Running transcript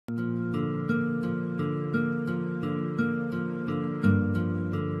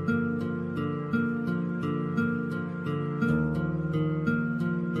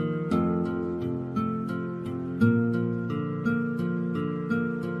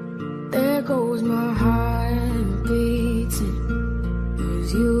There goes my heart beating, 'cause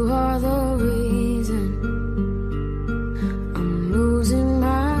you are the reason I'm losing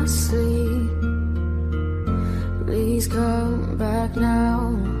my sleep. Please come back now.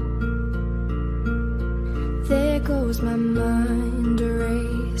 There goes my mind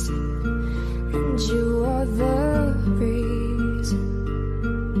racing, and you are the reason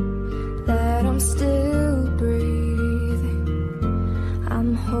that I'm still breathing.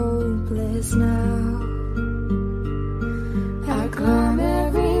 I'm hopeless now. I climb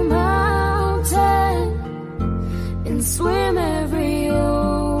every mountain and swim every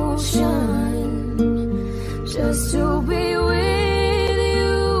ocean just to be with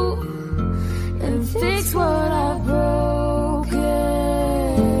you and fix what I've broken.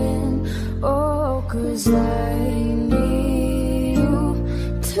 Oh, 'cause I need you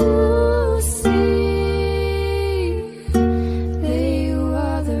to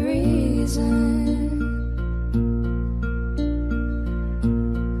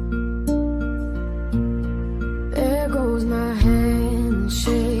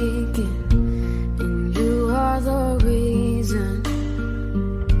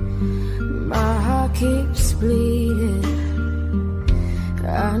keeps bleeding.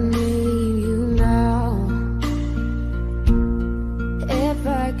 I need you now. If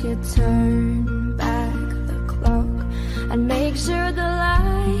I could turn back the clock, I'd make sure the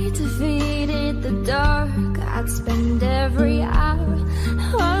light defeated the dark. I'd spend every hour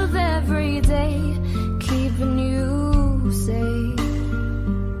of every day keeping you safe.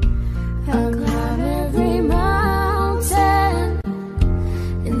 I'd climb every mountain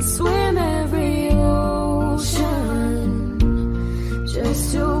and swim every ocean just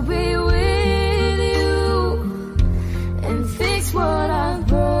to be with you and fix what I've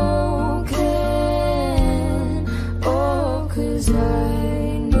broken. Oh, 'cause I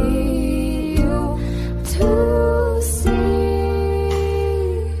need you to see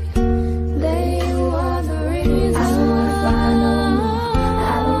that you are the reason. I don't wanna fight no more,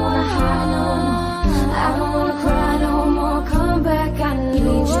 I don't wanna hide no more, I don't wanna cry no more. Come back, I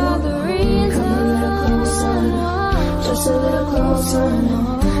need you. The reason. Come a little closer, just a little closer.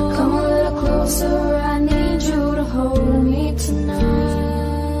 Come a little closer, I need you to hold me tonight.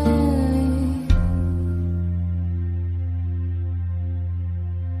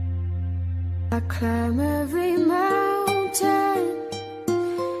 I climb every mountain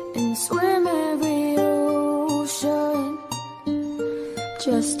and swim every ocean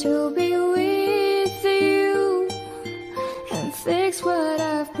just to be with you and fix what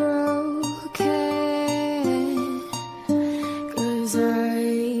I've broken. 'Cause I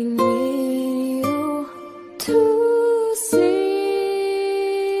need you to see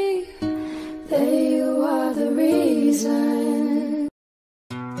that you are the reason.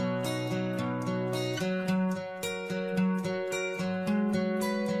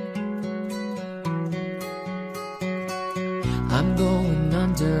 I'm going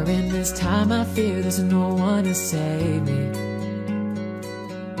under, and this time I fear there's no one to save me.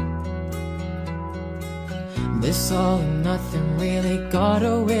 This all or nothing really got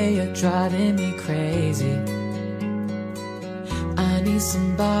a way of driving me crazy. I need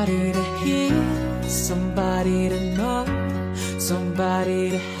somebody to hear, somebody to know,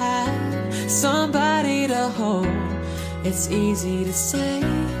 somebody to have, somebody to hold. It's easy to say,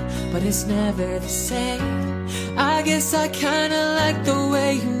 but it's never the same. I guess I kinda like the way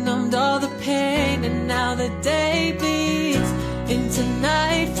you numbed all the pain, and now the day bleeds into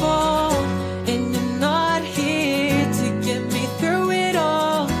nightfall, and you're not here to get me through it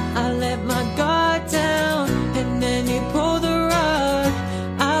all. I let my guard down, and then you pulled the rug.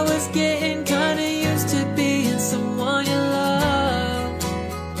 I was getting kinda used to being someone you love.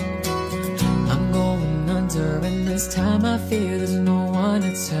 I'm going under, and this time I fear there's no one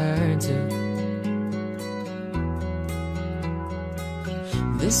to turn to.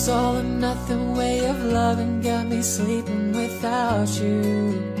 This all or nothing way of loving got me sleeping without you.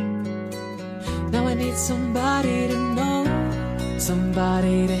 Now I need somebody to know,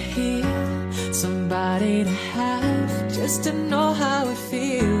 somebody to hear, somebody to have, just to know how it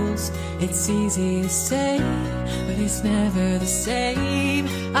feels. It's easy to say, but it's never the same.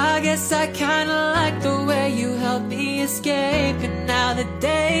 I guess I kinda like the way you helped me escape, and now the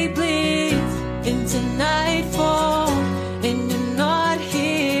day bleeds into nightfall, and you're not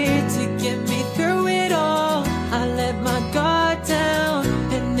here to get me through it all. I let my guard down,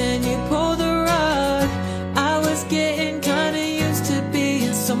 and then you pulled the rug. I was getting kinda used to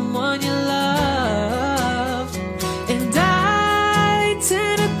being someone you loved, and I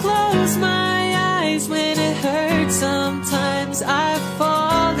tend to close my eyes when it hurts. Sometimes I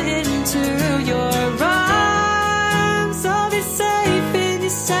fall into into your arms. I'll be safe in your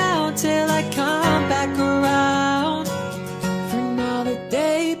sound till I come back around. For now the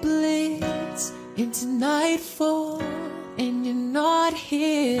day bleeds into nightfall, and you're not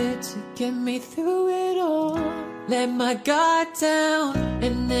here to get me through it all. Let my guard down,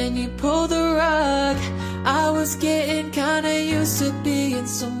 and then you pull the rug. I was getting kinda used to being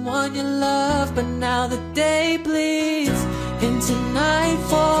someone you love, but now the day bleeds into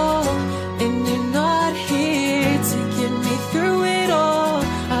nightfall, and you're not here to get me through it all.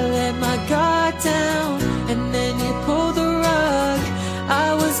 I let my guard down, and then you pull the rug. I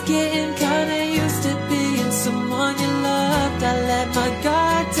was getting kinda used to being someone you loved. I let my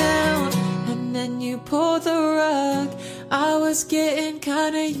guard down, and then you pull the rug. I was getting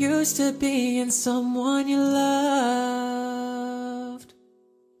kinda used to being someone you loved.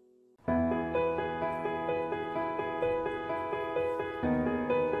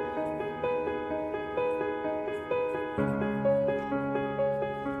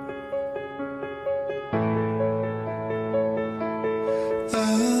 I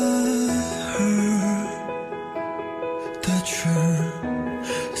heard that you're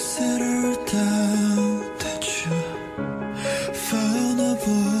settled down, that you found a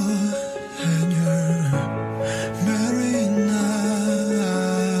boy and you're married now.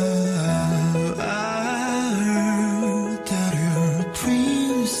 I heard that your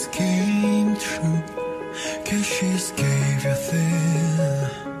dreams came true. Guess she's gave you things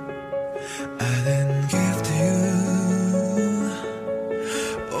I didn't give to you.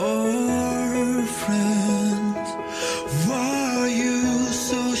 Or friends, why are you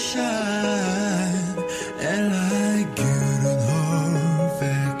so shy and like you don't hold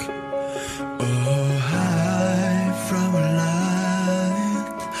back or hide from a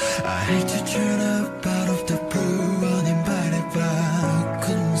light? I hate to turn up out of the blue uninvited, but I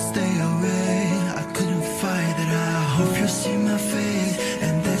couldn't stay away. I couldn't fight it. I hope you see my face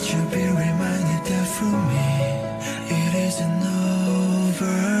and that you'll be reminded that for me it isn't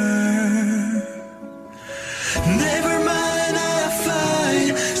over. Never mind, I'll find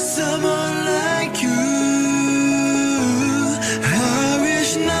someone like you. I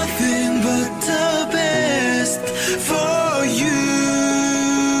wish nothing but the best for you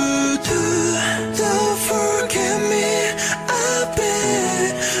too. Don't forget me, I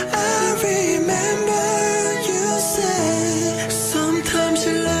bet I remember you say sometimes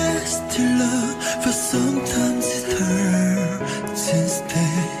you last to love, but sometimes it hurts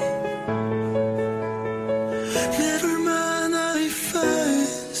instead. Never mind, I find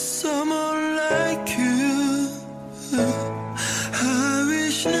someone like you. I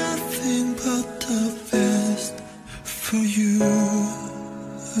wish nothing but the best for you.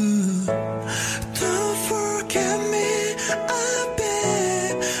 Don't forget me, I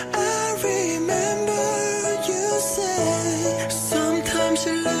bet I remember you say sometimes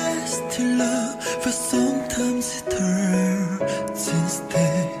you last to love, but sometimes it hurts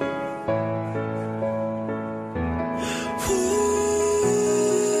instead.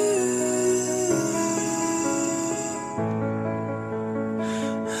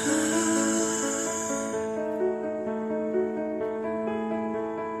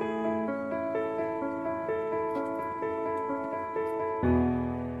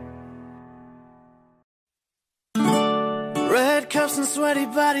 Red cups and sweaty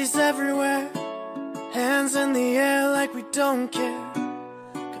bodies everywhere, hands in the air like we don't care.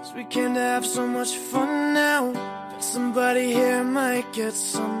 Cause we can't have so much fun now, but somebody here might get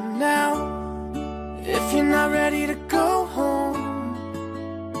some now. If you're not ready to go home,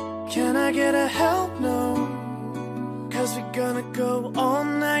 can I get a help? No. Cause we're gonna go all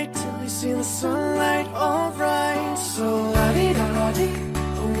night till we see the sunlight. Alright, so la-dee-da-la-dee,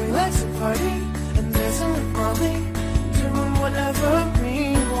 oh, we like to party and dancing with Molly, doing whatever we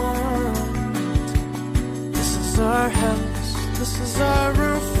want. This is our house, this is our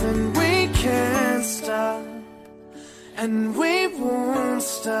roof, and we can't stop, and we won't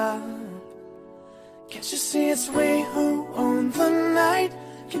stop. Can't you see it's we who own the night?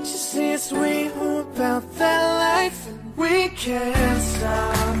 Can't you see it's we who about that life? And we can't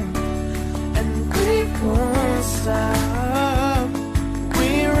stop, and we won't stop. We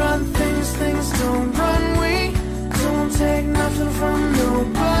run things, things don't run. We don't take nothing from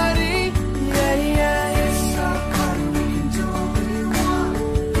nobody. Yeah, yeah, it's our party, we can do what we want.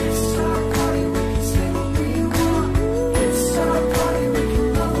 It's our party, we can say what we want. It's our party, we can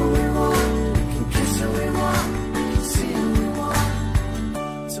love what we want. We can kiss who we want, we can see who we want.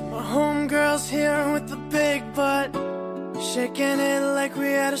 To my homegirls here with the big butt, shaking it like we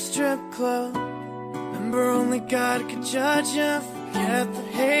at a strip club. Remember, only God could judge you for Forget the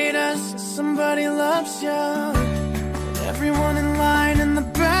haters, somebody loves you. Everyone in line in the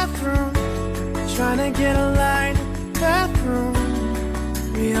bathroom, trying to get a line in the bathroom.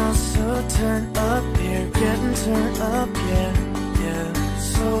 We also turn up here, getting turned up, yeah, yeah.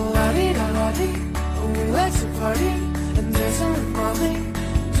 So la-dee-da-da-dee, we like to party and dancing with Molly,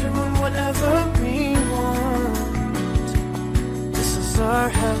 doing whatever we want. This is our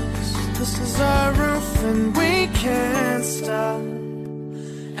house, this is our roof, and we can't stop,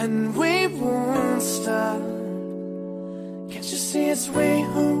 and we won't stop. Can't you see it's we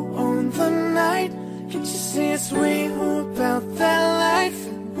who own the night? Can't you see it's we who about that life?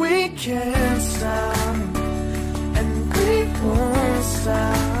 And we can't stop, and we won't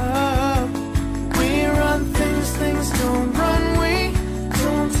stop. We run things, things don't run. We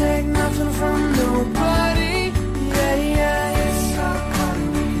don't take nothing from nobody. Yeah, yeah, it's our party,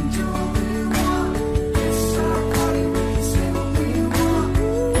 we can do what we want. It's our party, we can say what we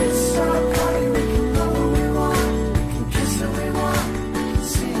want. It's our party, we can love what we want. We can kiss what we want, we can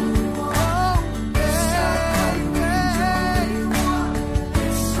see what we want. It's our party, we can do what we want.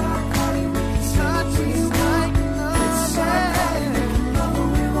 It's our party, we can say what we want. It's our party, we can love what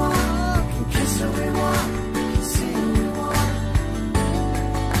we want. We can kiss what we want, we can see what we want.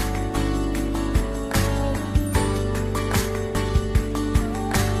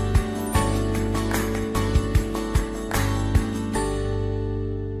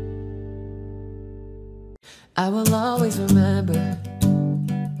 I will always remember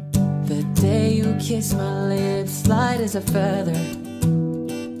the day you kissed my lips, light as a feather.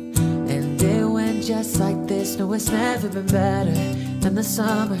 And it went just like this. No, it's never been better than the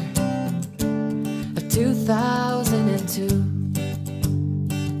summer of 2002.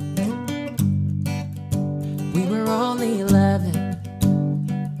 We were only 11,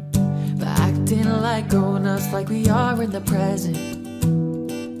 but acting like grown-ups, like we are in the present.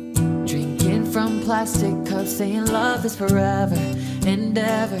 Drinking from plastic cups, saying love is forever and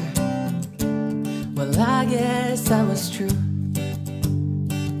ever. Well, I guess that was true.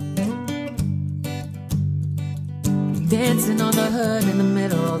 Dancing on the hood in the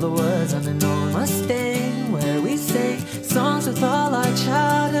middle of the woods on an old Mustang, where we sing songs with all our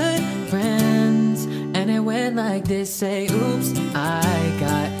childhood friends. And it went like this, say, oops, I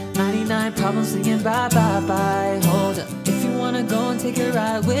got 99 problems singing bye, bye, bye. Hold up, if you wanna go and take a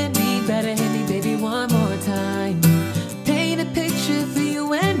ride with me, better hit me, baby, one more time. Paint a picture for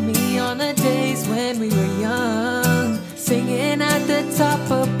you and me on the days when we were young, singing at the top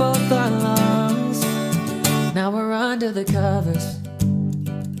of both our lungs. Now we're under the covers.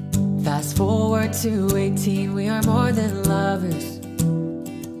 Fast forward to 18, we are more than lovers.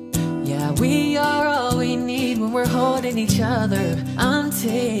 Yeah, we are all we need when we're holding each other. I'm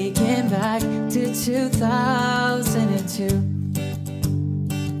taken back to 2002.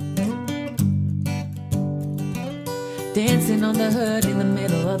 Dancing on the hood in the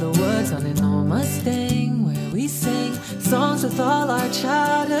middle of the woods on an old Mustang, where we sing songs with all our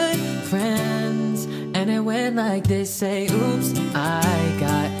childhood friends. And it went like this, say, oops, I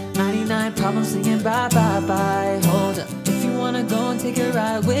got 99 problems singing bye, bye, bye. Hold up, if you wanna go and take a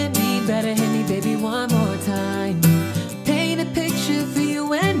ride with me, better hit me, baby, one more time. Paint a picture for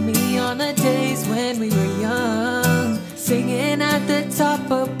you and me on the days when we were young, singing at the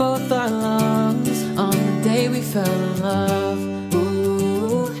top of both our lungs. On the day we fell in love,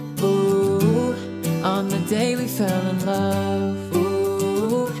 ooh, ooh. On the day we fell in love,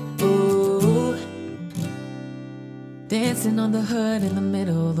 ooh, ooh. Dancing on the hood in the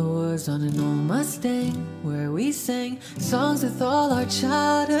middle of the woods on an old Mustang, where we sang songs with all our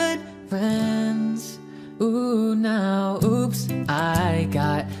childhood friends. Ooh, now, oops, I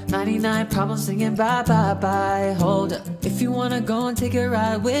got 99 problems singing bye, bye, bye. Hold up, if you wanna go and take a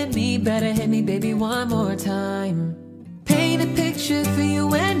ride with me, better hit me, baby, one more time. Paint a picture for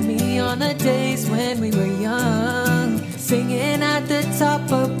you and me on the days when we were young, singing at the top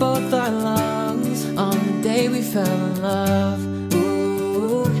of both our lungs. On the day we fell in love,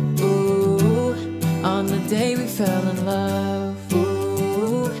 ooh, ooh. On the day we fell in love,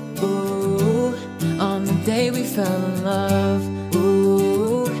 ooh, ooh. On the day we fell in love,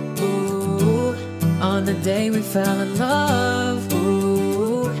 ooh, ooh. On the day we fell in love,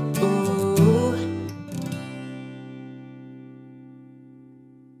 ooh, ooh.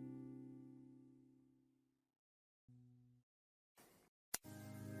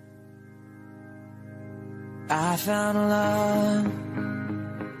 I found love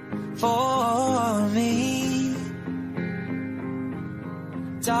for me.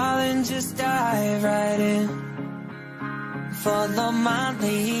 Darling, just dive right in. Follow my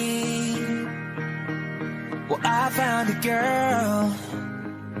lead. Well, I found a girl,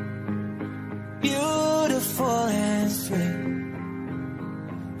 beautiful and sweet.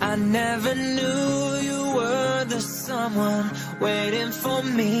 I never knew you were the someone waiting for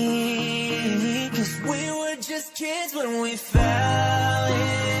me. 'Cause we were just kids when we fell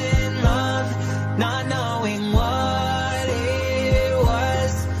in love, not knowing what it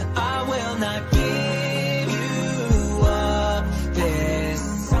was. I will not give you up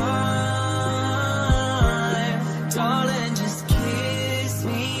this time. Darling, just kiss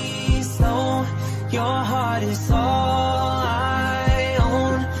me slow. Your heart is all I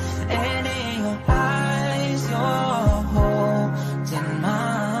own, and in your eyes you're holding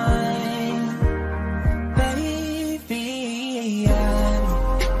mine. Baby, I'm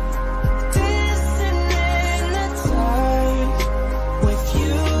dancing in the dark with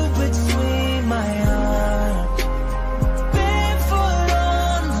you between my arms, barefoot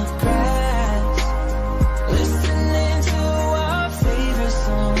on the grass, listening to our favorite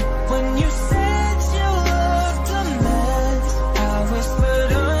song. When you said you looked a mess, I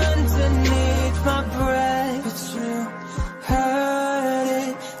whispered underneath my breath, but you heard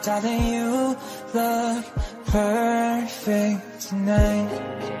it. Darling, you look perfect tonight.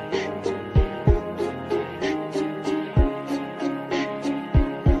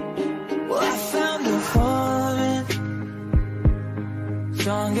 Well, I found a woman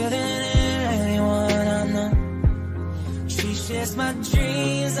stronger than anyone I know. She shares my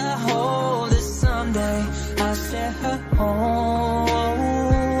dreams. I hope that someday I'll share her home.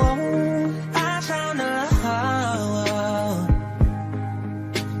 I found a love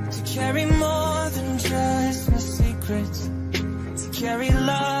to carry more than just my secrets, to carry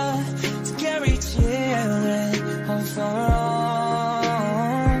love, to carry children of our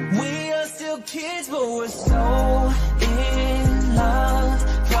own. We are still kids, but we're so in love,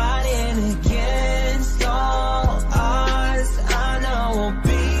 fighting against all odds. I know we'll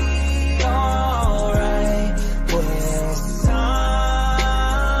be alright with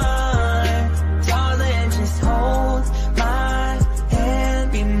time. Darling, just hold my hand,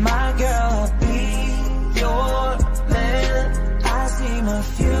 be my girl, I'll be your man. I see my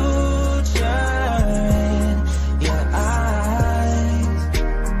future in your eyes.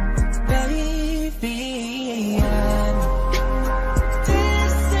 Baby, I'm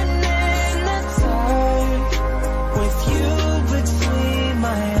dancing in the dark with you between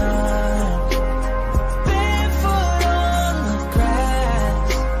my arms, barefoot on the grass,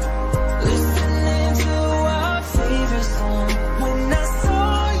 listening to our favorite song. When I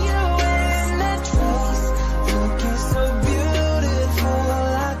saw you in that dress, looking so beautiful,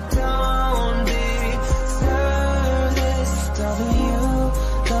 I don't deserve this. Darling, you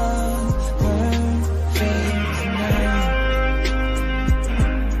look perfect tonight.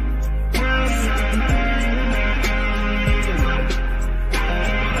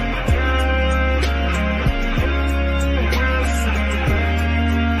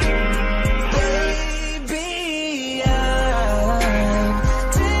 Baby, I'm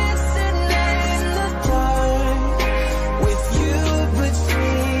dancing in the dark with you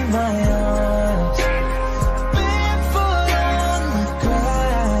between my arms, barefoot on the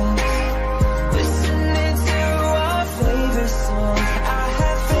grass, listening to our favorite song. I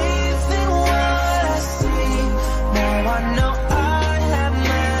have faith in what I see. Now I know I have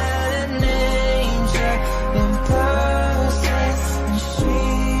met an angel in person, and she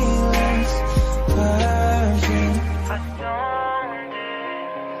looks perfect. I don't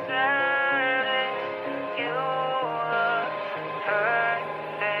deserve it. You look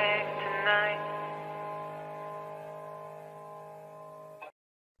perfect tonight.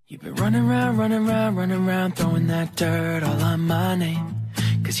 You've been running around, throwing that dirt all on my name.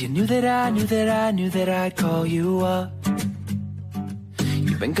 'Cause you knew that I'd call you up.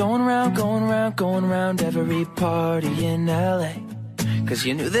 You've been going around every party in LA. 'Cause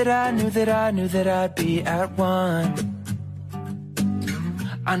you knew that I'd be at one.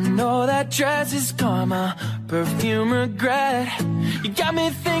 I know that dress is karma, perfume regret. You got me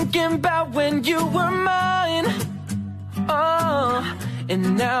thinking about when you were mine. Oh,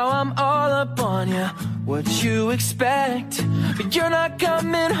 and now I'm all up on you. What you expect? But you're not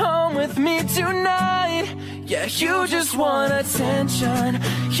coming home with me tonight. Yeah, you just want attention.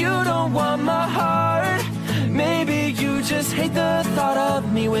 You don't want my heart. Maybe you just hate the thought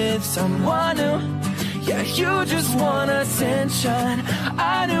of me with someone new. Yeah, you just want attention.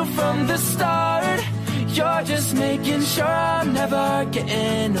 I knew from the start. You're just making sure I'm never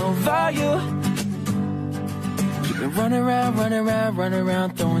getting over you. You've been running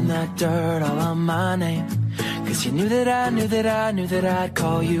around, throwing that dirt all on my name. 'Cause you knew that I'd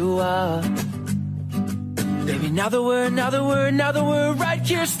call you up. Baby, now that we're right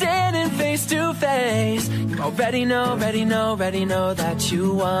here standing face to face, you already know that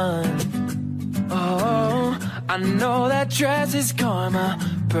you won. Oh, I know that dress is karma,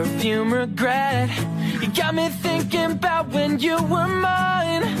 perfume regret. You got me thinking about when you were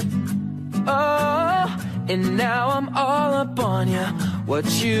mine. Oh, and now I'm all up on you, what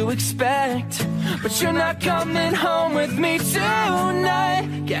you expect. But you're not coming home with me tonight.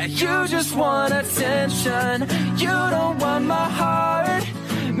 Yeah, you just want attention, you don't want my heart.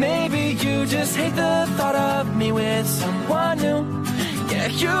 Maybe you just hate the thought of me with someone new. Yeah,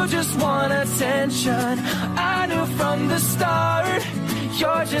 you just want attention, I knew from the start.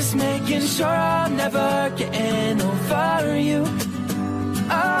 You're just making sure I'm never getting over you.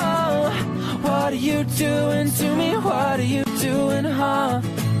 Oh, what are you doing to me? What are you doing, huh?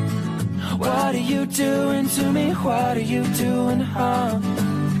 What are you doing to me? What are you doing, huh?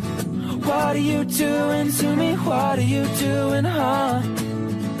 What are you doing to me? What are you doing, huh?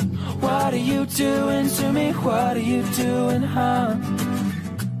 What are you doing to me? What are you doing, huh?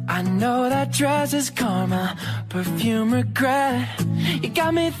 I know that dress is karma, perfume regret. You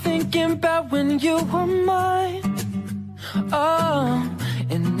got me thinking about when you were mine. Oh,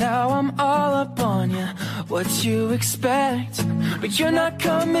 and now I'm all up on you, what you expect. But you're not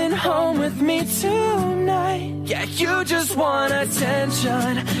coming home with me tonight. Yeah, you just want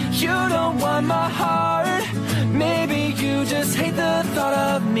attention, you don't want my heart. Maybe you just hate the thought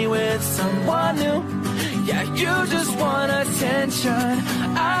of me with someone new. Yeah, you just want attention,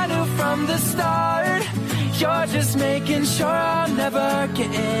 I knew from the start. You're just making sure I'm never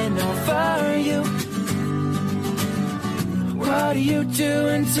getting over you. What are you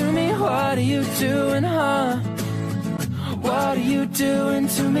doing to me? What are you doing, huh? What are you doing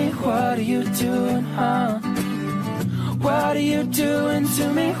to me? What are you doing, huh? What are you doing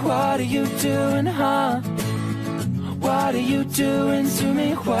to me? What are you doing, huh? What are you doing to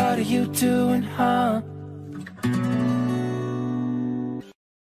me? What are you doing, huh?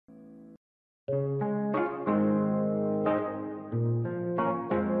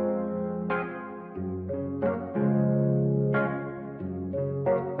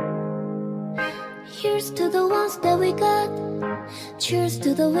 Here's to the ones that we got. Cheers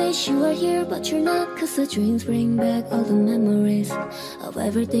to the wish you were here but you're not. Cause the dreams bring back all the memories of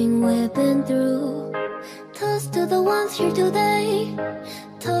everything we've been through. Toast to the ones here today.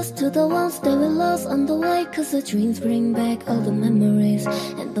 Toast to the ones that we lost on the way. Cause the dreams bring back all the memories,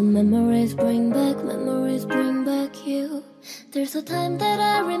 and the memories bring back you. There's a time that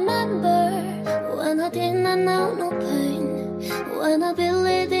I remember when I did not know no pain, when I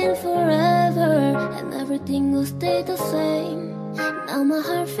believed in forever and everything will stay the same. Now my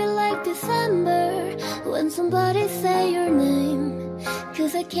heart feel like December when somebody say your name.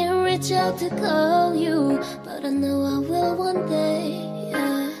 Cause I can't reach out to call you, but I know I will one day,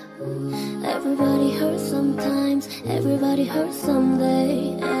 yeah. Everybody hurts sometimes, everybody hurts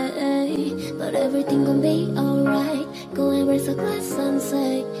someday, but everything gon' be alright. Go and raise a glass and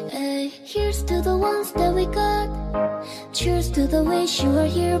say, hey. Here's to the ones that we got. Cheers to the wish you were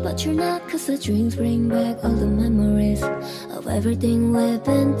here but you're not. Cause the dreams bring back all the memories of everything we've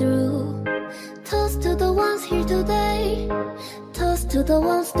been through. Toast to the ones here today. Toast to the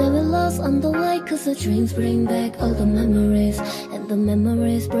ones that we lost on the way. Cause the dreams bring back all the memories, and the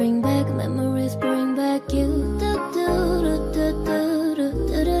memories bring back you. Memories bring back you.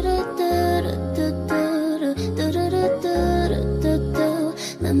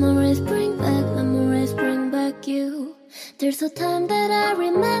 There's a time that I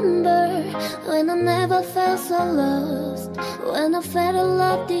remember when I never felt so lost, when I felt a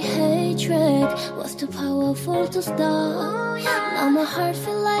love the hatred was too powerful to stop. Now my heart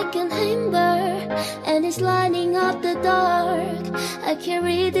feel like an ember and it's lighting up the dark. I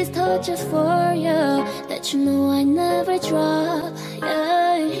carry these torches for you, that you know I never drop,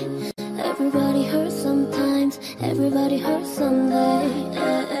 yeah. Everybody hurts sometimes, everybody hurts someday,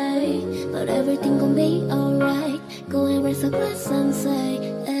 but everything gon' be alright. Go and raise a glass and say,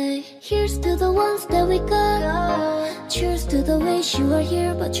 hey. Here's to the ones that we got. Cheers to the wish you were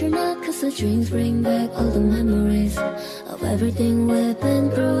here but you're not. Cause the dreams bring back all the memories of everything we've been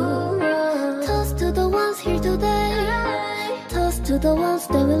through. Toast to the ones here today. Toast to the ones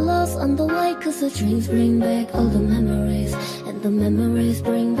that we lost on the way. Cause the dreams bring back all the memories, and the memories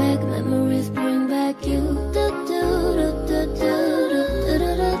bring back you. Memories bring back you.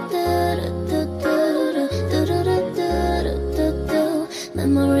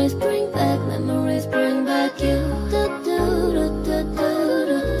 Memories bring back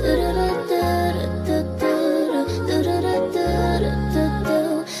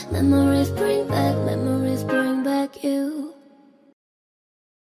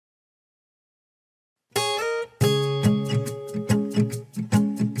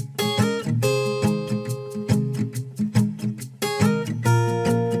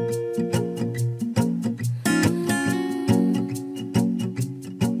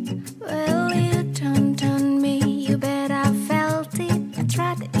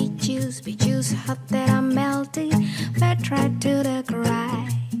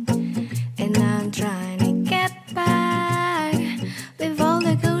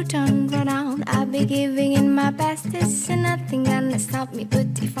giving in my bestest, and nothing gonna stop me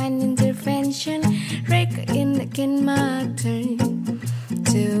but divine intervention. Reckon my turn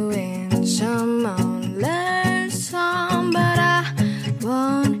to win some learn some, but I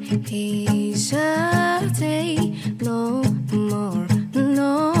won't hesitate no more,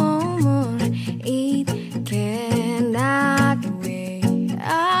 no more. It cannot wait,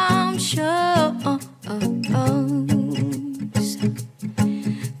 I'm sure.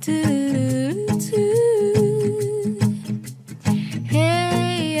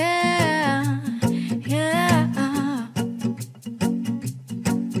 Hey, yeah, yeah.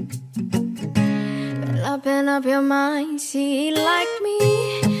 Well, open up your mind, see it like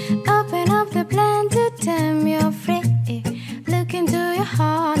me. Open up the plan to tame your free. Look into your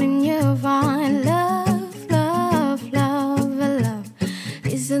heart and you'll find love, love, love, love.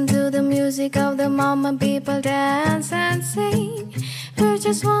 Listen to the music of the moment, people dance and sing. We're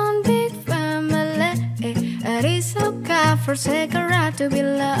just one big family. It is so God forsaken right to be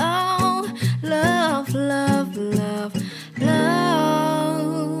loved. Love, love, love, love.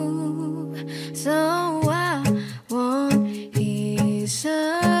 So I won't hesitate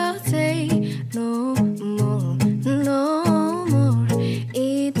no more, no more.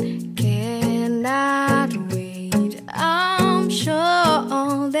 It cannot wait, I'm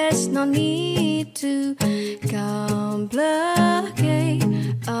sure. There's no need to complicate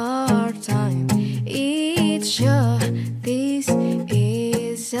our time. It's sure this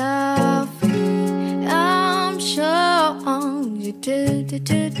is a feat, I'm sure.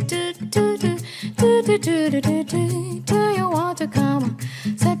 Do you want to come?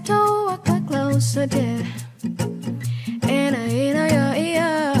 Said don't walk back closer, dear. In your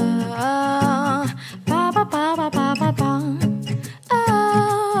ear, ba ba ba ba ba ba ba.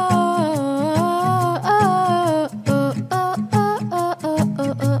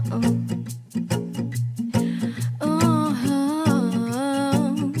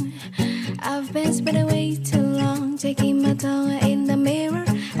 I've been spending way too long taking my tongue in the mirror,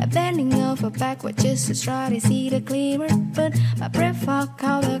 bending over backward just to try to see the clearer. But my breath all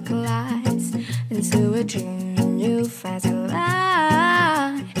color collides into a dream you fast and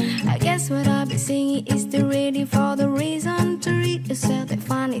lie. I guess what I've been singing is the ready for the reason to read yourself and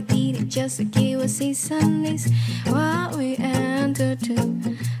find it needed just to kill a season. Is what we enter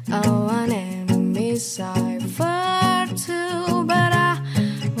to. Oh, I am cipher too, but I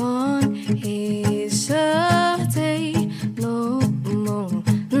won't hesitate no more,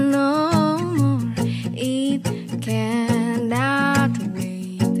 no more. It cannot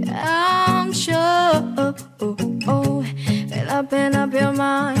wait, I'm sure. Well, open up your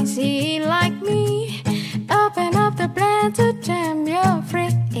mind, see it like me. Open up the plan to tame your free.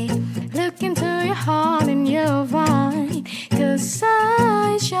 Look into your heart and you'll find. 'Cause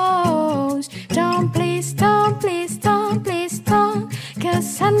I shows. Don't please, don't please, don't please, don't.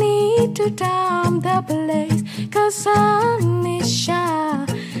 'Cause I need to dumb the place. 'Cause I'm shy.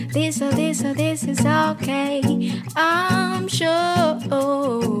 This is okay, I'm sure.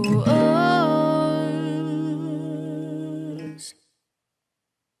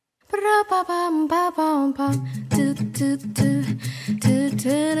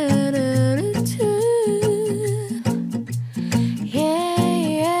 Yeah,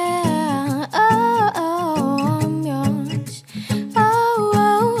 yeah, I'm yours.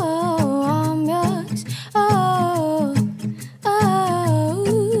 I'm yours.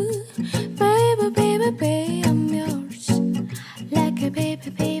 Baby, I'm yours. Like a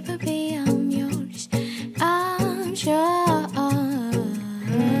baby, I'm yours. I'm sure.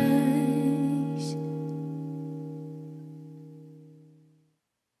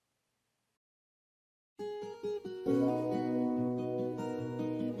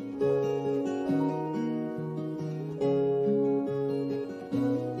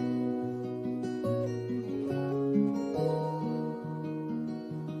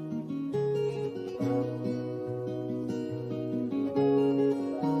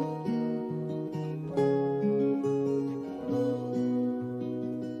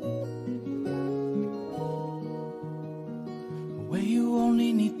 Where you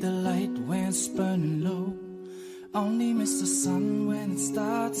only need the light when it's burning low. Only miss the sun when it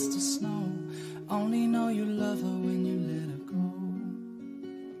starts to snow. Only know you love her when you let her go.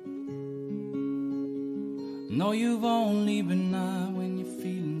 Know you've only been high when you're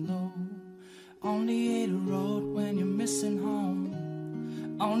feeling low. Only hate a road when you're missing home.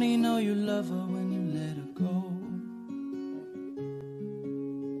 Only know you love her when you let her go.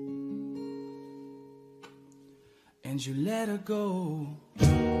 And you let her go.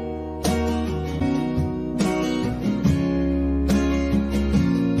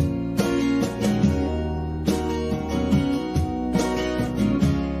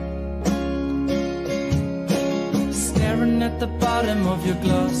 bottom of your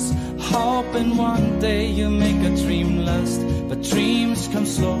glass, hoping one day you make a dream last. But dreams come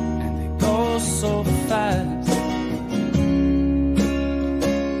slow and they go so fast.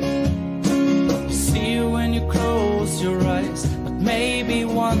 You see you when you close your eyes, but maybe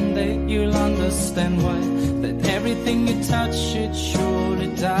one day you'll understand why. That everything you touch, it surely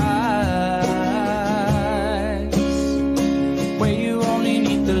dies. Where you only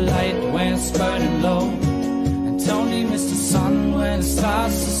need the light when it's burning low, and only miss the sun when it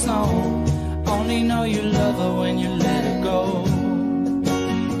starts to snow. Only know you love her when you let her go.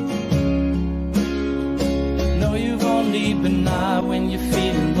 Know you've only been high when you're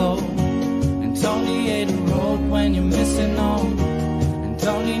feeling low, and only hate the road when you're missing home. And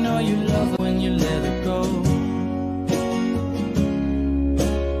only know you love her when you let her go.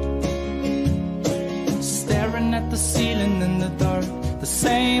 Staring at the ceiling in the dark, the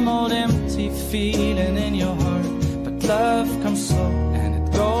same old empty feeling in your heart. But love comes slow and it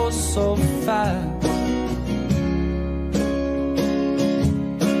goes so fast.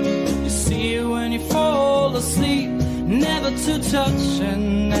 You see it when you fall asleep, never to touch and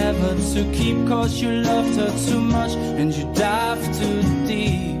never to keep, 'cause you loved her too much and you dive too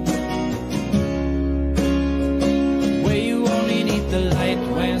deep. Where you only need the light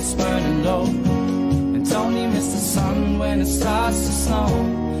when it's burning low, and only miss the sun when it starts to snow.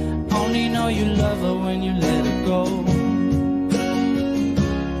 Only know you love her when you let her go.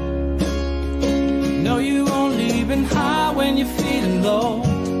 Know you only been high when you're feeling low,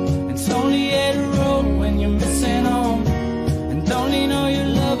 it's only hate the road when you're missing home. And only know you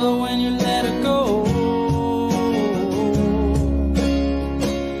love her when you let her go.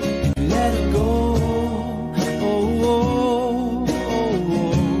 You let her go. Oh, oh, oh,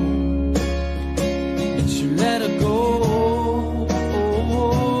 oh. And you let her go. Oh,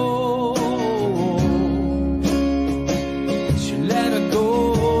 oh, oh. And you let her go.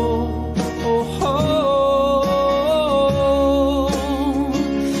 Oh, oh.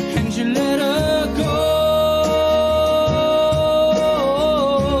 And you let her go.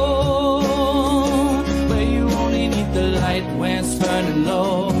 Where you only need the light when it's burning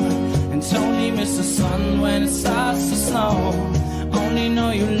low, and only miss the sun when it starts to snow. Only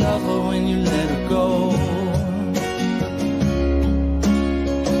know you love her when you let her go.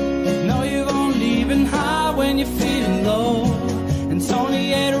 Know you've only been high when you're feeling low, and only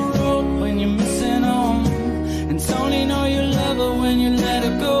hate a road when you're missing home. And only know you love her when you let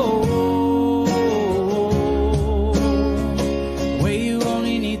her go. Where you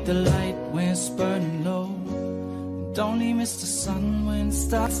only need the light when it's burning low, and only miss the sun when it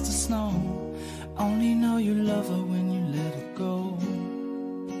starts to snow. Only know you love her when you let her go.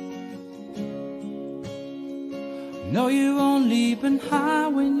 Know you've only been high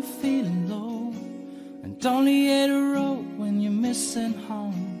when you're feeling low, and only hate a road when you're missing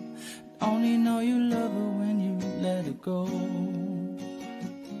home. Only know you love her when you let her go.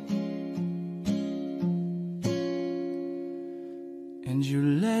 And you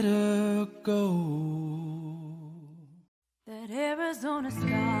let her go. That Arizona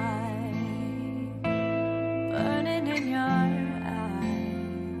sky burning in your eyes.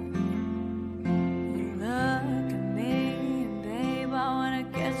 You look at me and babe, I wanna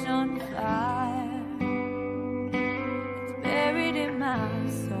catch on fire. It's buried in my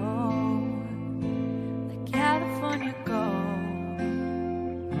soul like California gold.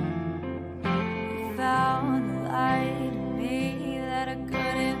 You found a light in me that I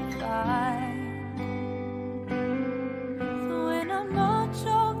couldn't find. So when I'm all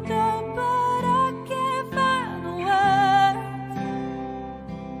choked up but I can't find the words,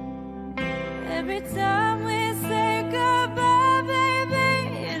 every time we say goodbye, baby,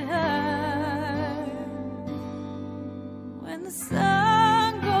 it hurts. When the sun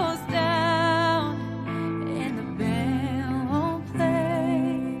goes down and the band won't play,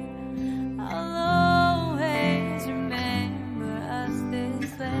 I'll always remember us this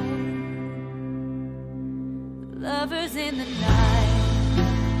way. Lovers in the night,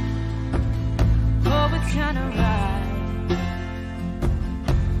 poets trying to write.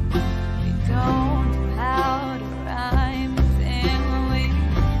 We don't know how to rhyme, and we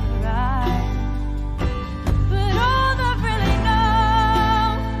cry. But all I really know,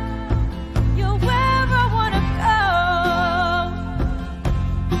 you're where I wanna go.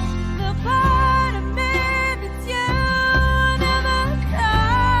 The part of me that's you never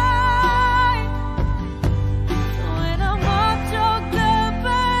die. So when I'm all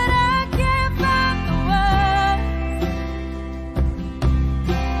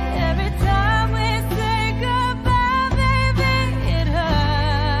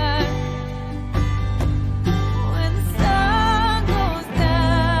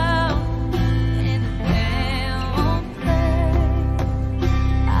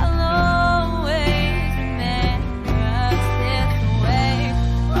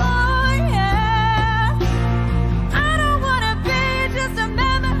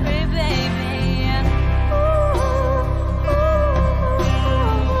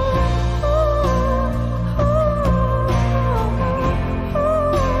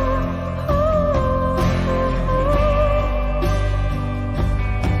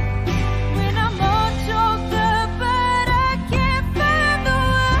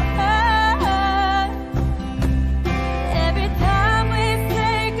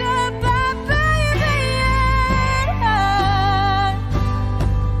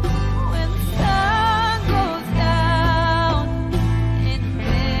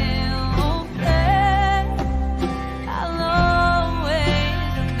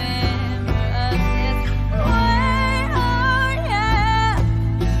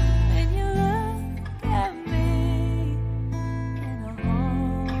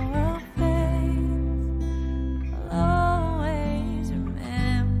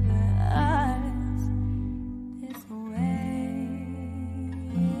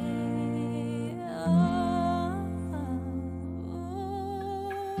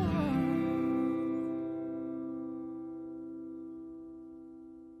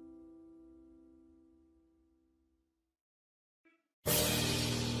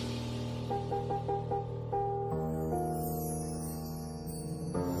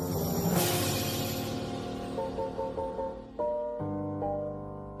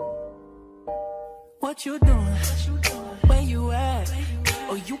What you doing? Where you at?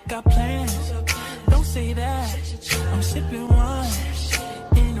 Oh, you got plans? Don't say that. I'm sipping wine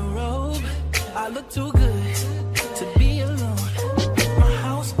in a robe. I look too good to be alone. My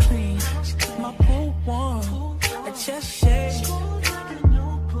house clean, my pool warm, a chest shake.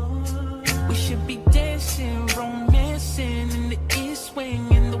 We should be dancing, romancing in the east wing,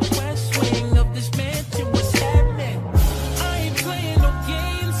 in the west wing of this mansion. What's happening? I ain't playing no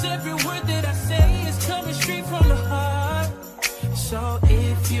games. Every word that I say is coming straight from the heart. So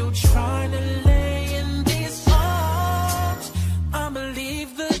if you trying to lay in these arms, I'ma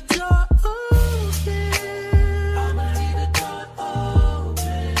leave the door open. I'ma leave the door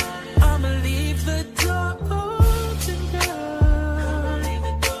open. I'ma leave the door open, girl. I'ma leave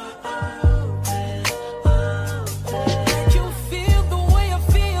the door open, open. You feel the way I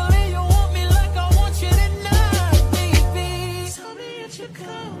feel, and you want me like I want you tonight, baby. Tell me if you're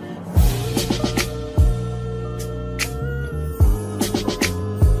coming.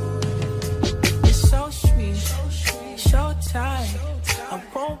 So tight, I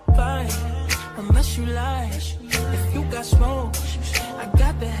won't bite unless you lie. If you got smoke, I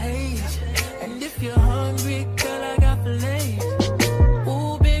got the haze. And if you're hungry, girl, I got fillets.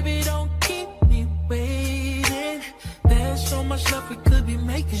 Ooh, baby, don't keep me waiting. There's so much love we could be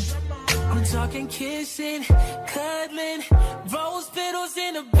making. I'm talking kissing, cuddling, rose petals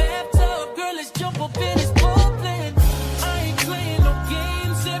in a bathtub. Girl, let's jump up in this bubbling. I ain't playing no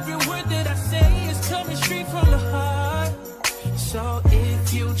games. Every word that I say is coming straight from the heart. So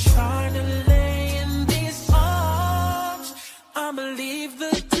if you trying to lay in these arms, I'ma leave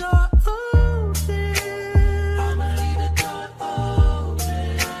the door open. I'ma leave the door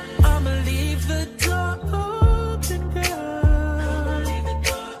open. I'ma leave the door open, girl. I'ma leave the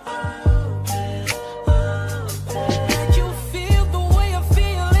door open, open. You feel the way I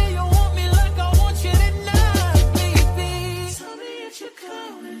feel, and you want me like I want you tonight, baby. Tell me if you're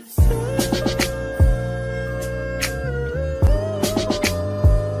coming through.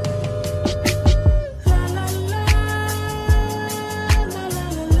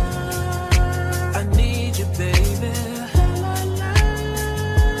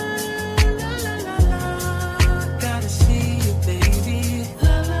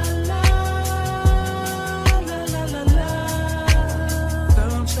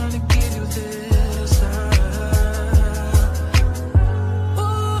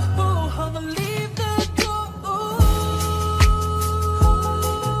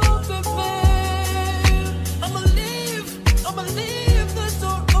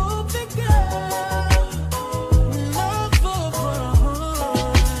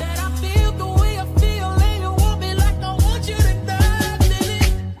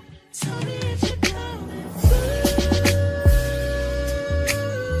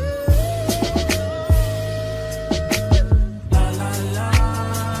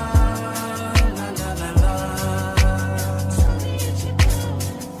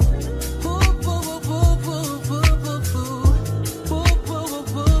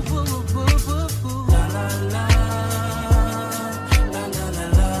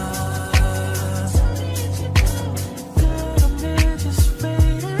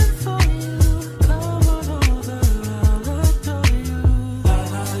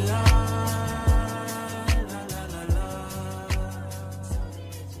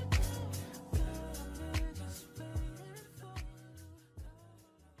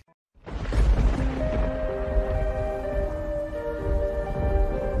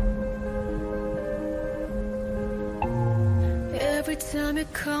 Every time you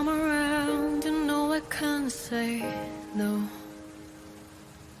come around, you know I can't say no.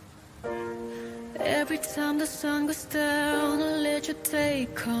 Every time the sun goes down, I let you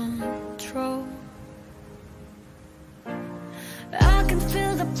take control. I can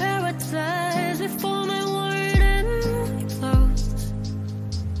feel the paradise before my word close.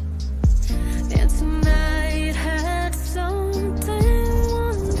 And tonight had something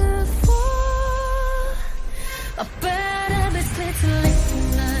wonderful. I better be sweet to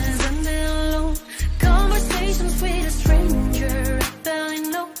listen as I'm alone. Conversations with a stranger I barely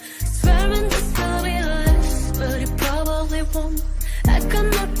know. Swearing this will be less, but it probably won't. I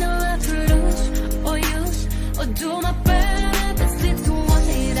cannot now after this.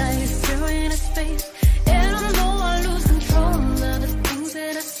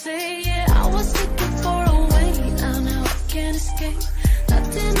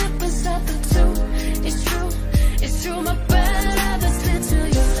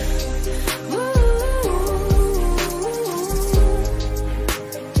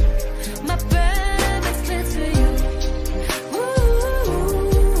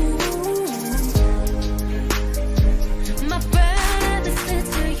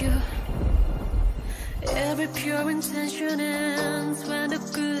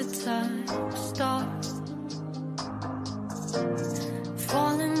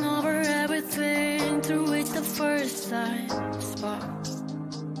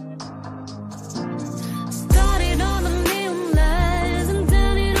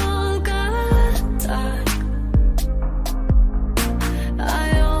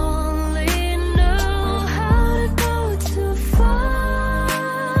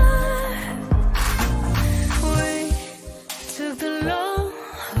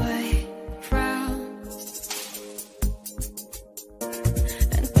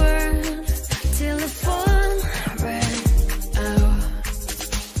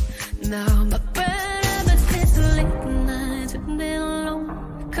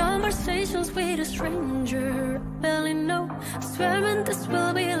 feels with a stranger I barely know. Swearing this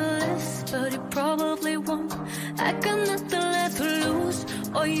will be the last, but it probably won't. I got nothing left to lose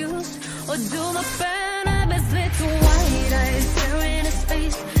or use or do. My bad habits lead to white eyes staring at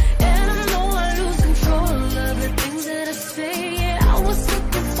space, and I know I lose control of the things that I say. Yeah, I was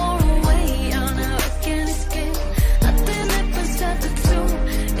looking for a way out, now I can't escape. Nothing happens at the two.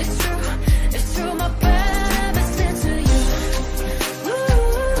 It's true, it's true. My bad habits lead to you.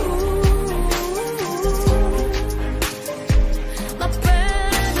 My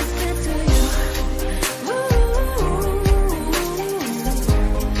bad habits lead to you.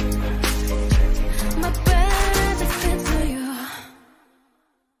 My bad habits lead to you.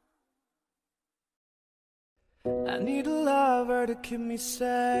 I need a lover to keep me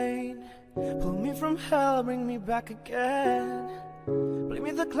sane, pull me from hell, bring me back again. Play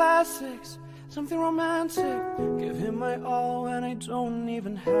me the classics, something romantic. Give him my all when I don't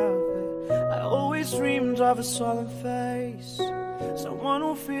even have it. I always dreamed of a solemn face, someone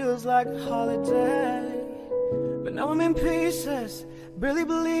who feels like a holiday. But now I'm in pieces, barely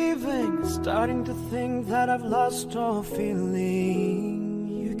believing, starting to think that I've lost all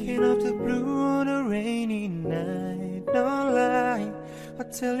feeling. You came out the blue on a rainy night, no lie. I'll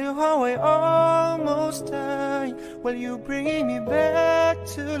tell you how I almost died. Will you bring me back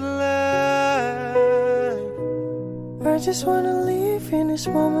to life? I just wanna live in this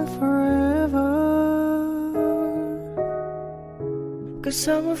moment forever, 'cause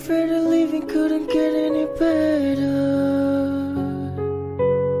I'm afraid that living couldn't get any better.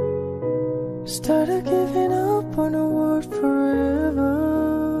 Started giving up on the world forever,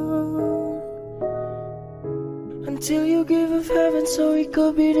 until you give up heaven so we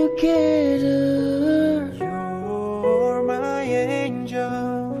could be together. You're my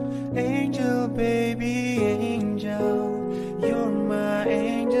angel, angel baby, angel. You're my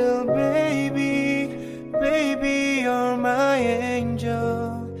angel baby, baby, you're my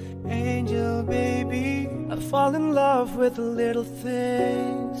angel, angel baby. I fall in love with the little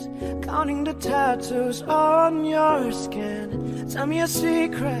things, counting the tattoos on your skin. Tell me a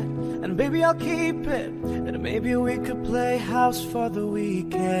secret, and baby I'll keep it, and maybe we could play house for the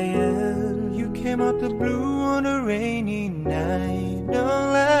weekend. You came out the blue on a rainy night, no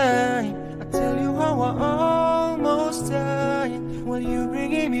lie. I tell you how I almost died. Will you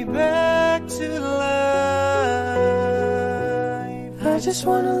bringing me back to life? I just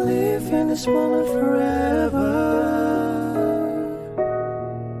wanna live in this moment forever,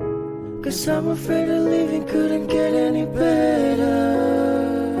 'cause I'm afraid that living couldn't get any better.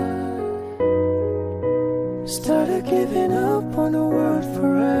 Started giving up on the world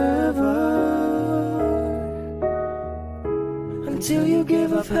forever, until you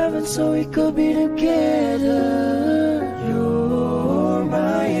give up heaven so we could be together. You're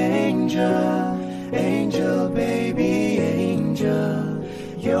my angel, angel baby, angel.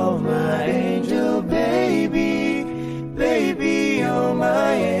 You're my angel baby, baby, you're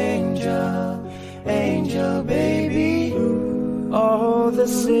my angel, angel baby. All the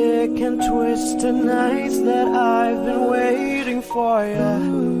sick and twisted nights that I've been waiting for you,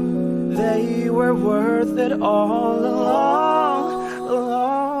 they were worth it all along.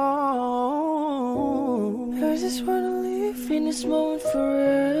 I just wanna live in this moment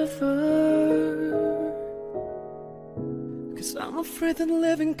forever, 'cause I'm afraid that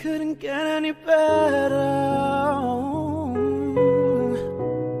living couldn't get any better.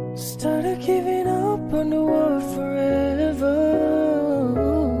 Started giving up on the world forever,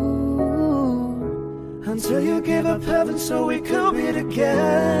 until you gave up heaven so we could be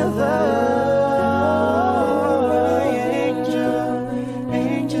together. My angel,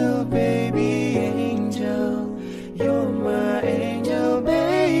 angel baby, angel. You're my angel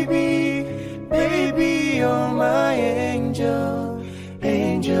baby, baby, you're my angel,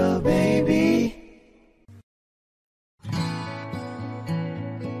 angel baby.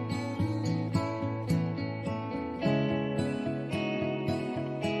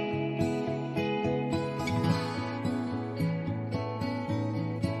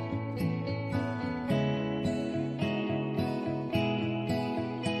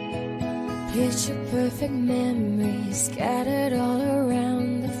 Picture perfect memories scattered all around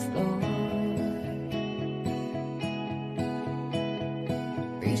the floor,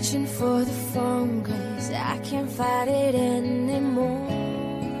 reaching for the phone 'cause I can't fight it anymore.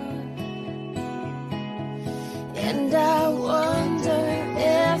 And I wonder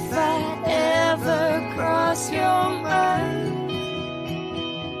if I'd ever cross your mind.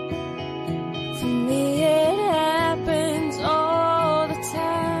 For me it happens all the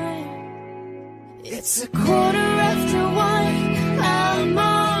time. It's a 1:15, I'm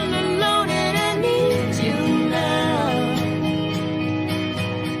all alone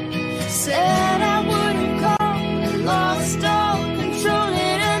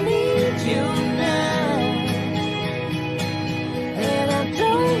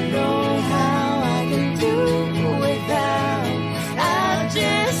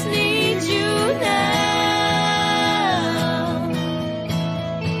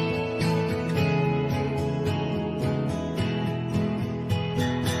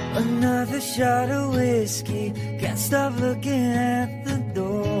Another shot of whiskey, can't stop looking at the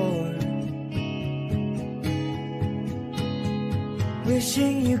door.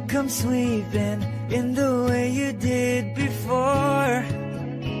 Wishing you'd come sweeping in the way you did before.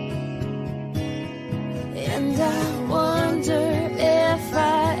 And I wonder if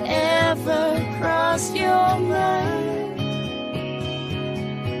I ever cross your mind.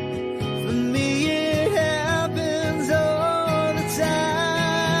 For me it happens all the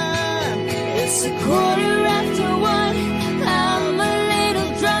time. It's 1:15. I'm a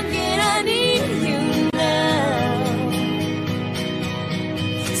little drunk and I need you now.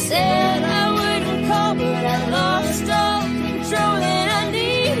 Said I wouldn't call, but I lost all control and I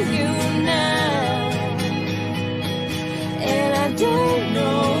need you now. And I don't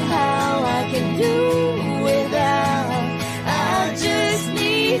know how I can do without. I just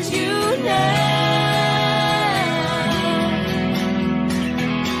need you now.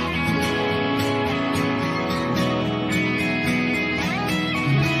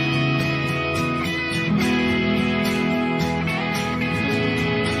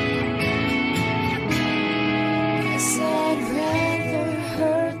 Guess I'd rather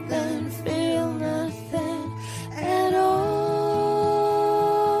hurt than feel nothing at all.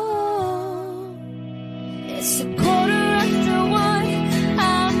 It's 1:15.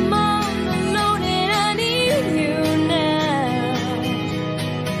 I'm all alone and I need you now.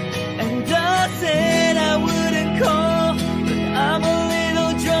 And I said I wouldn't call, but I'm a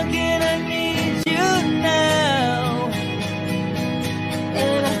little drunk and I need you now.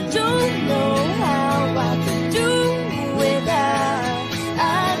 And I don't know how I can do without.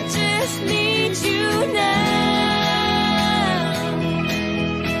 I just need you now.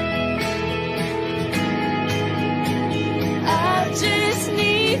 I just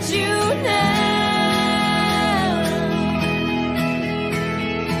need you now.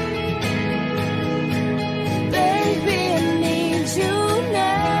 Baby, I need you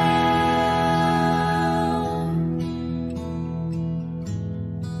now.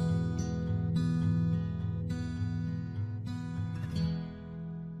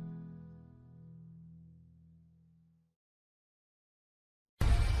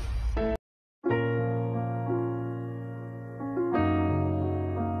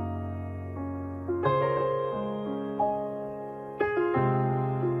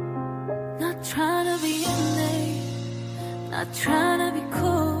 Not trying to be in there, not trying to be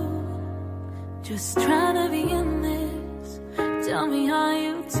cool, just trying to be in this. Tell me how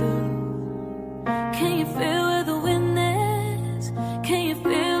you do. Can you feel where the wind is? Can you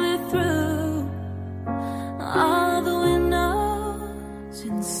feel it through all the windows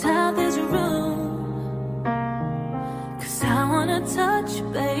inside this room? 'Cause I wanna touch you,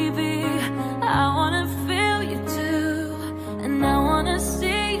 baby, I wanna feel you too, and I wanna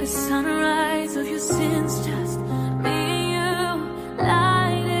see the sunrise of your sins, just me and you,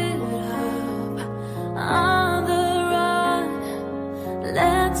 light it up on the run.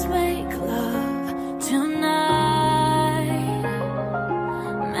 Let's make love tonight,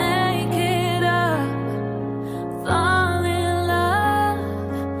 make it up, fall in love,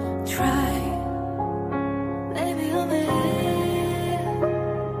 try, baby, I'm there.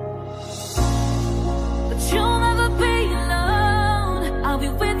 But you'll never be alone. I'll be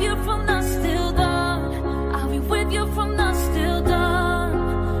with you from dusk till dawn. I'll be with you from dusk till dawn.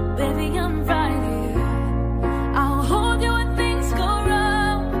 Baby, I'm right here. I'll hold you when things go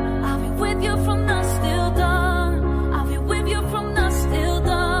wrong. I'll be with you from dusk till dawn. I'll be with you from dusk till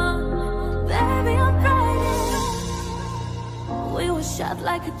dawn. Baby, I'm right here. We were shot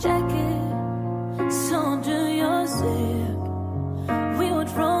like a jacket, so do your zip. We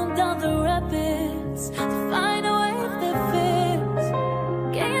would roll down the rapids to find a wave that fits.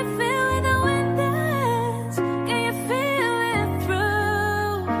 Can you feel where the wind is? Can you feel it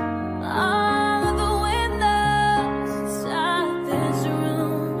through all of the windows inside this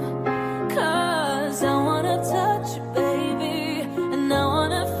room? 'Cause I wanna touch you, baby, and I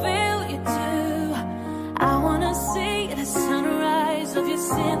wanna feel you too. I wanna see the sunrise of your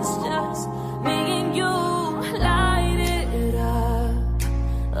sins, just me and you, light it up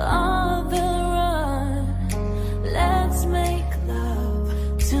on the run. Let's make love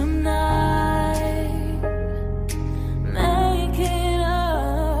tonight, make it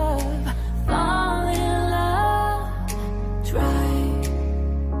up, fall in love, try,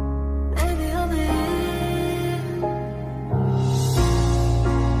 baby, I'm in.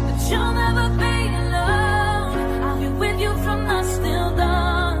 But you'll never be alone. I'll be with you from dusk till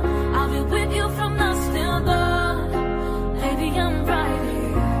dawn. I'll be with you from dusk till dawn. Baby, I'm right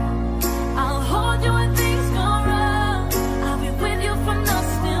here. I'll hold you when things go wrong. I'll be with you from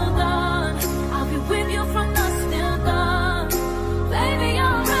dusk till dawn.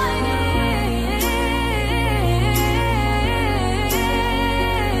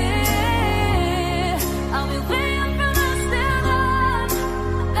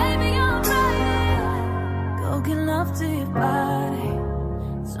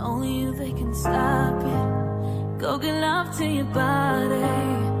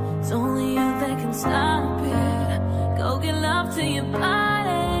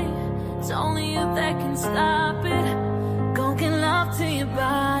 can stop it. Go get love to your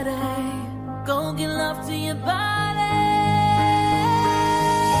body. Go get love to your body.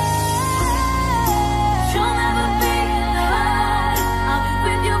 You'll never be alone. I'll be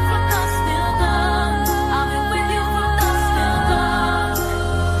with you from dusk till dawn. I'll be with you from dusk till dawn.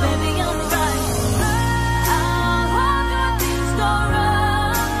 Baby, I'm right. I'll hold your things go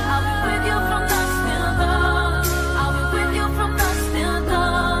wrong. I'll be with you from dusk till dawn. I'll be with you from dusk till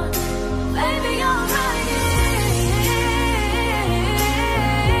dawn. Baby, I'm right.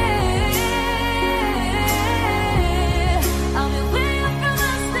 I'll be with you from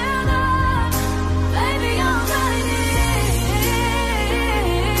dusk till dawn. Baby, I'm right.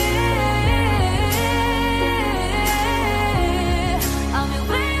 I'll be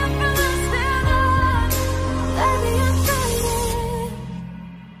with you from dusk till dawn. Baby, I'm right.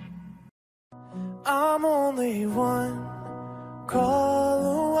 I'm only one call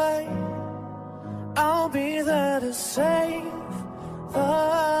away. I'll be there to save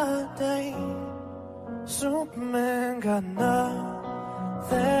the day. Superman got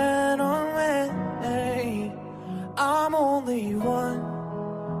nothing on me. I'm only one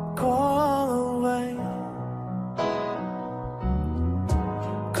call away.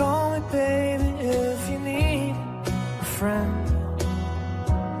 Call me, baby, if you need a friend.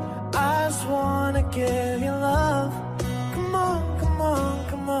 I just wanna give you love. Come on, come on,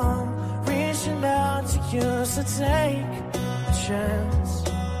 come on. Reaching out to you, so take a chance.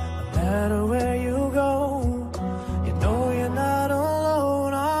 No matter where you go, you know you're not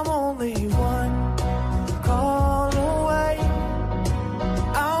alone. I'm only one call away.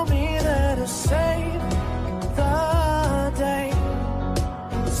 I'll be there to save the day.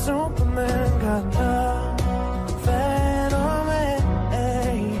 Superman got nothing on me.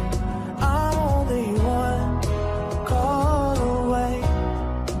 I'm only one call away.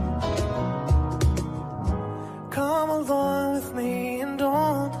 Come along with me and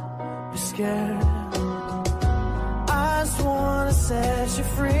don't be scared. I just wanna set you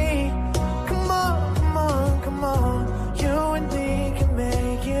free. Come on, come on, come on. You and me can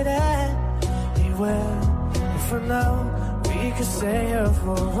make it anywhere. And for now, we could stay here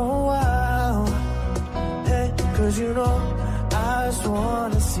for a while. Hey, 'cause you know I just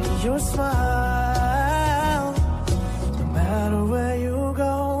wanna see your smile. No matter where you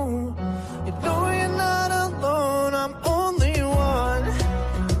go, you know you're not alone. I'm only one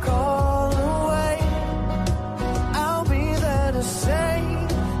call away. I'll be there to save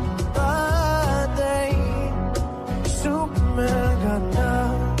the day. Superman got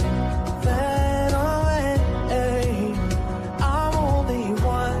nothing on me. I'm only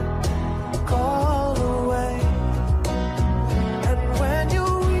one call away. And when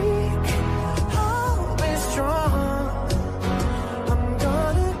you're weak, I'll be strong. I'm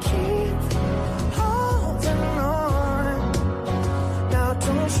gonna keep holding on. Now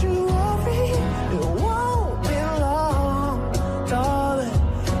don't you worry, it won't be long, darling.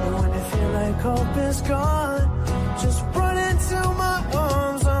 And when you feel like hope is gone, just run into my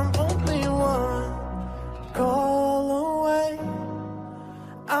arms. I'm only one call away.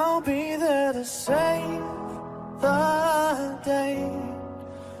 I'll be there to save the day.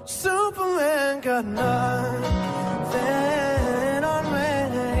 Superman got nothing on me.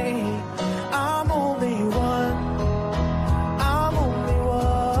 I'm only one. I'm only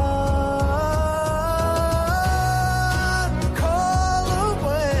one call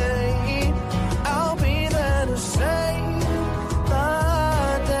away. I'll be there to save the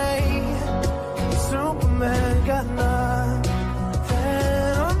day. Superman got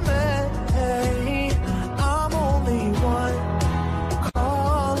nothing on me. I'm only one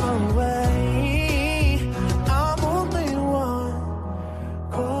call away. I'm only one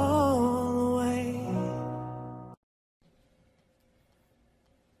call away.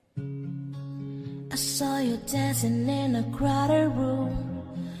 I saw you dancing in a crowded room.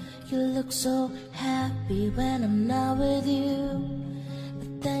 You look so happy when I'm not with you.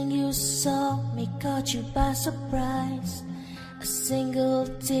 But then you saw me, caught you by surprise. A single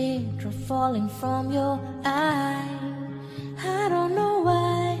teardrop falling from your eye. I don't know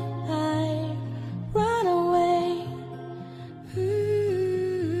why I run away.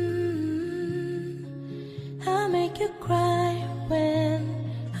 I make you cry when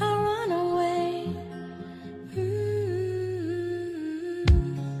I run away.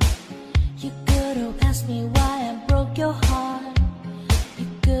 You could have asked me why I broke your heart. You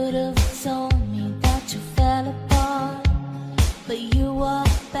could have told me that you fell apart. But you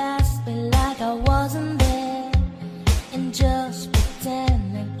walked past me like I wasn't there. And just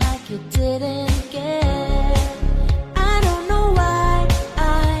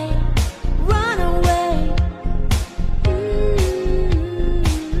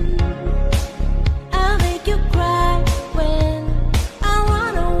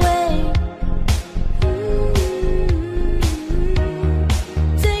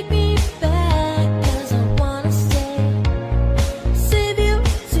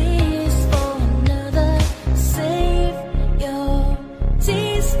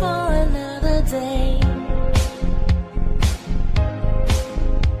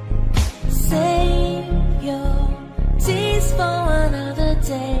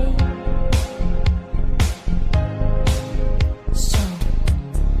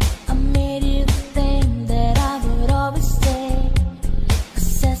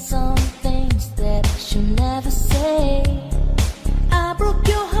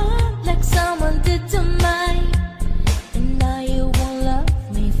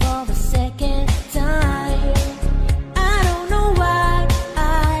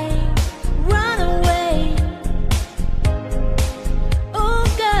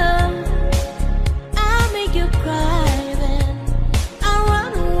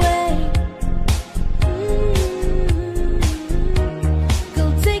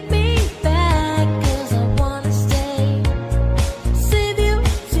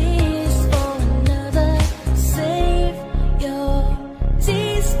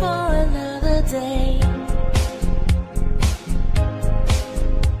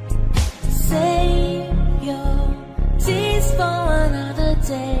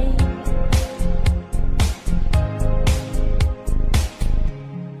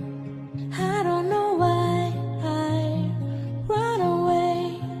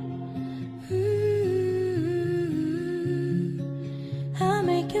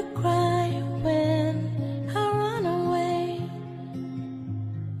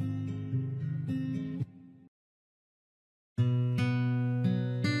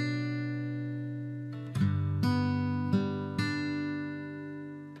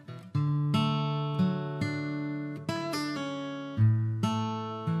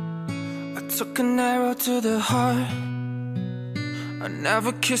took an arrow to the heart. I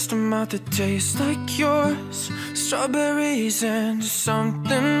never kissed a mouth that tastes like yours. Strawberries and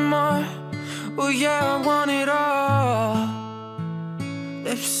something more. Oh yeah, I want it all.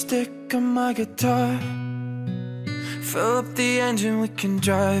 Lipstick on my guitar. Fill up the engine, we can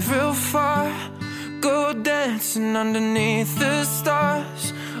drive real far. Go dancing underneath the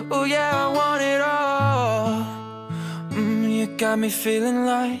stars. Oh yeah, I want it all. You got me feeling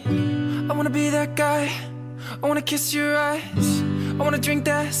like I wanna be that guy. I wanna kiss your eyes. I wanna drink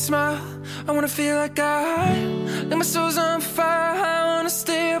that smile. I wanna feel like like my soul's on fire. I wanna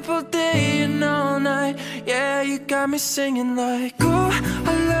stay up all day and all night. Yeah, you got me singing like, ooh,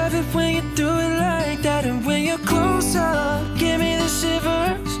 I love it when you do it like that. And when you're close up, give me the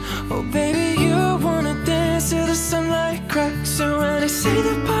shivers. Oh baby, you wanna dance till the sunlight cracks. And when they say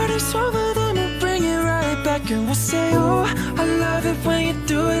the party's over, then we'll bring it right back. And we'll say, oh, I love it when you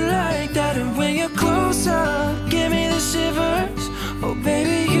do it like that. And when you're close up, give me the shivers. Oh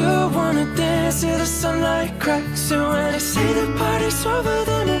baby, you wanna dance till the sunlight cracks. And when they say the party's over,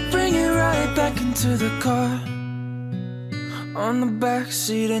 then we'll bring it right back into the car. On the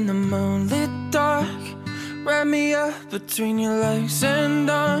backseat in the moonlit dark. Wrap me up between your legs and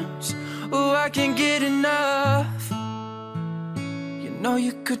arms. Oh, I can't get enough. You know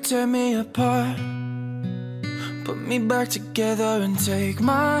you could tear me apart. Put me back together and take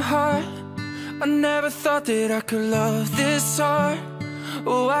my heart. I never thought that I could love this hard.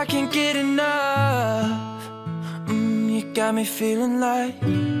 Oh, I can't get enough. You got me feeling like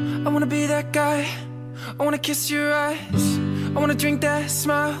I wanna be that guy. I wanna kiss your eyes. I wanna drink that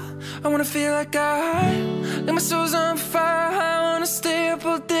smile. I wanna feel like my soul's on fire. I wanna stay up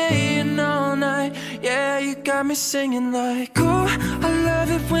all day and all night. Yeah, you got me singing like, ooh, I love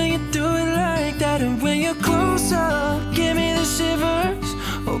it when you do it like that. And when you're close up, give me the shivers.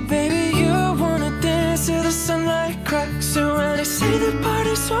 Oh baby, you wanna dance till the sunlight cracks. And when they say the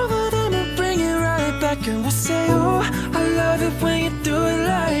party's over, then we'll bring it right back. And we'll say, oh, I love it when you do it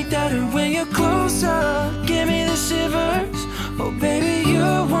like that. And when you're close up, give me the shivers. Oh baby, you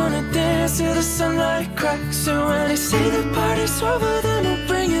wanna dance till the sunlight cracks. And when they say the party's over, then we'll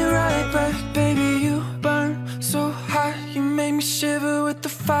bring it right back. Baby, you burn so hot, you make me shiver with the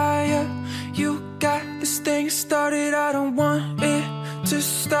fire. You got this thing started, I don't want it to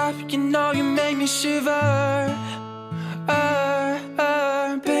stop. You know you make me shiver.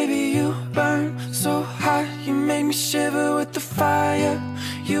 Baby, you burn so hot, you make me shiver with the fire.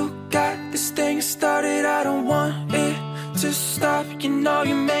 You got this thing started, I don't want it to stop. You know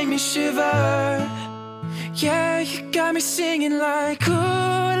you make me shiver. Yeah, you got me singing like, ooh,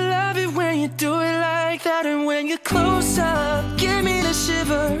 I love it when you do it like that. And when you're close up, give me the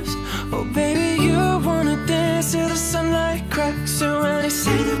shivers. Oh baby, you wanna dance till the sunlight cracks. And when they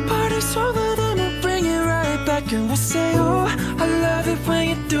say the party's over, then we'll bring it right back. And we'll say, oh, I love it when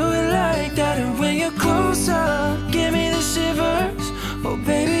you do it like that. And when you're close up, give me the shivers. Oh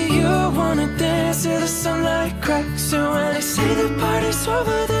baby, you wanna dance till the sunlight cracks. And when they say the party's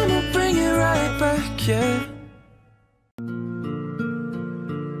over, then we'll bring it right back, yeah.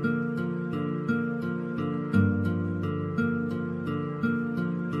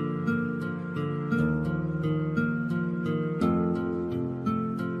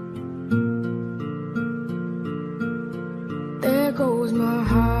 There goes my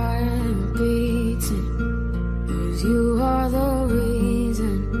heart beating, 'cause you are the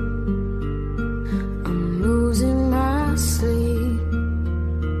reason I'm losing my sleep.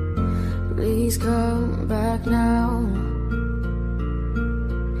 Please come back now.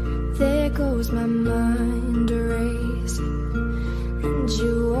 There goes my mind racing, and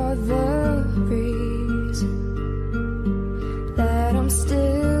you are the reason that I'm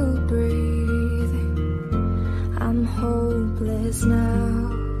still breathing. I'm hopeless now.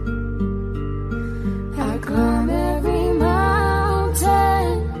 I climb every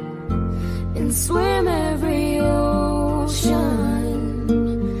mountain and swim every ocean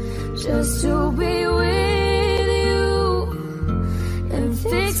just to be with you and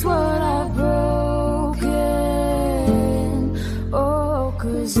fix what I've broken. Oh,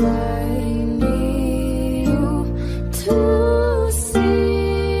 'cause I need you to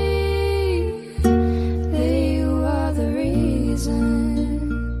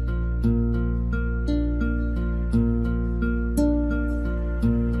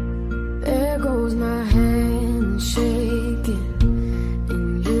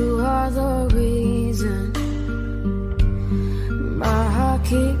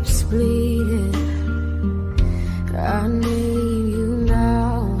keeps bleeding. I need you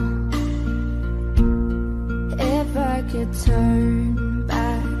now. If I could turn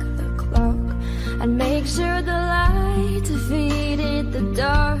back the clock,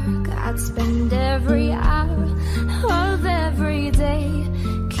 I'd spend every hour of every day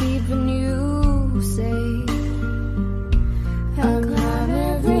keeping you safe. I'd climb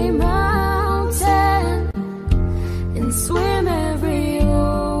every mountain and swim every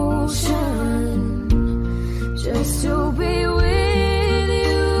ocean just to be with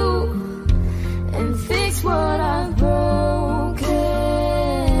you and fix what I've broken.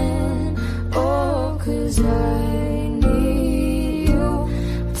 Oh, 'cause I need you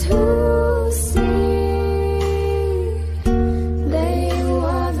to see that you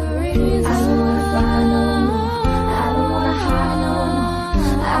are the reason. I don't wanna fight no more, I don't wanna hide no more,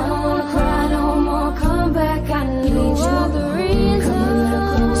 I don't wanna cry no more. Come back, I need you. You are the reason. Come a little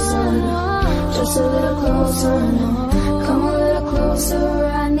closer, just a little closer. Come a little closer,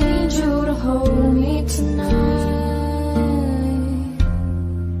 I need you to hold me tonight.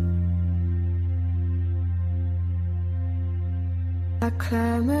 I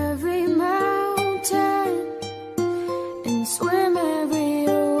climb every mountain and swim every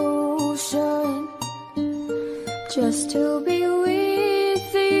ocean just to be with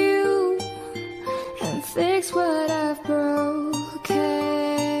you and fix what I've broken.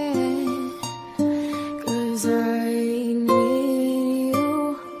 'Cause I need you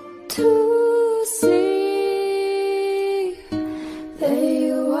to see that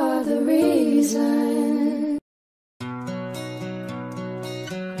you are the reason.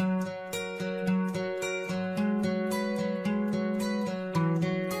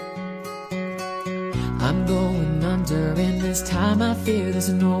 I'm going under, and this time I fear there's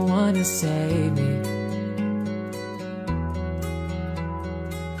no one to save me.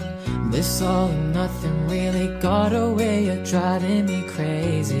 This all or nothing really got a way of driving me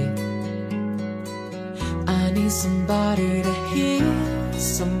crazy. I need somebody to hear,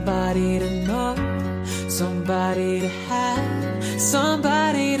 somebody to know, somebody to have,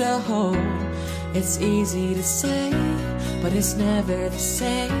 somebody to hold. It's easy to say, but it's never the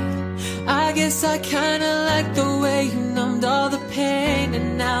same. I guess I kinda like the way you numbed all the pain, and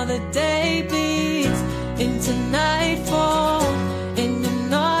now the day bleeds into nightfall, and you're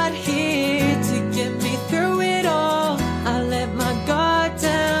not here to get me through it all. I let my guard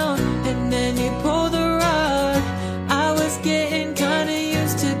down, and then you pulled the rug. I was getting kinda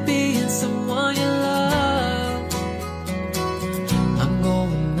used to being someone you love. I'm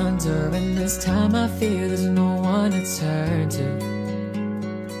going under, and this time I fear there's no one to turn to.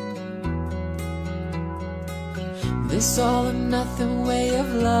 This all or nothing way of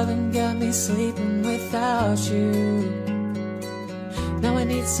loving got me sleeping without you. Now I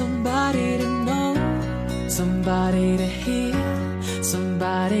need somebody to know, somebody to hear,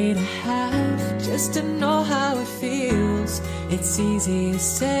 somebody to have, just to know how it feels. It's easy to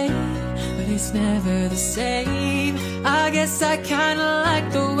say, but it's never the same. I guess I kinda like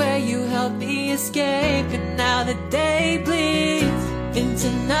the way you helped me escape, and now the day bleeds into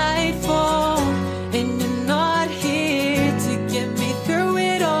nightfall, and you're not here to get me through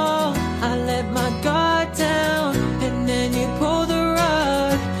it all. I let my guard down, and then you pulled the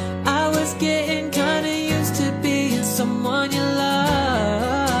rug. I was getting kinda used to being someone you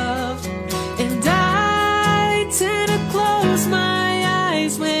loved, and I tend to close my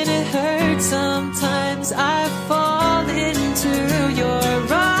eyes when it hurts. Sometimes I fall into your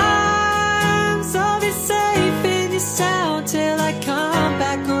arms. I'll be safe in your sound till I come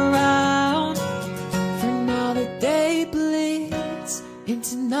back around. For now the day bleeds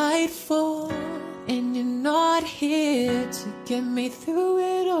into nightfall, and you're not here to get me through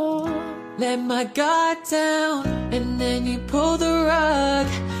it all. Let my guard down, and then you pull the rug.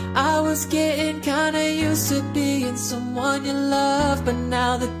 I was getting kinda used to being someone you love, but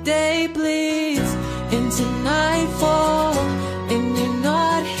now the day bleeds into nightfall, and you're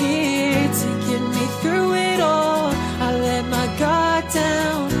not here to get me through it all. I let my guard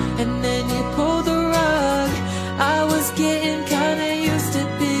down, and then you pull the rug. I was getting kinda used to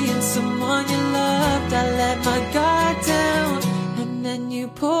being someone you loved. I let my guard down, and then you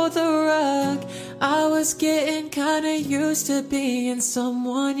pull the rug. I was getting kinda used to being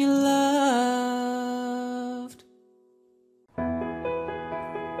someone you loved.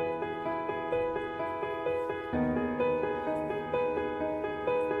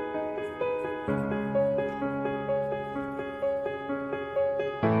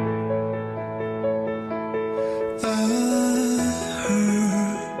 I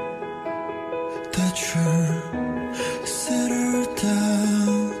heard that you're settled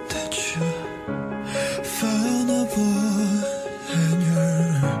down, that you found a boy and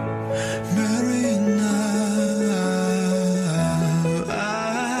you're married now.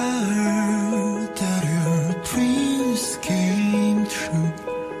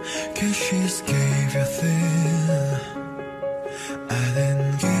 just gave you thing I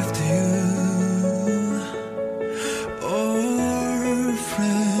didn't give to you. Oh,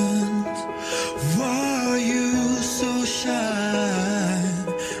 friend, why are you so shy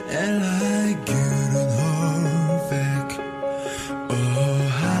and like you don't hold back? Oh,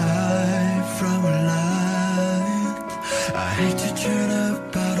 hide from a light. I hate to turn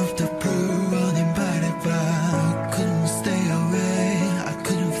up out of the blue uninvited, but I couldn't stay away. I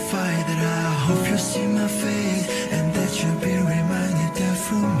couldn't fight it. I hope you see my face and that you'll be reminded that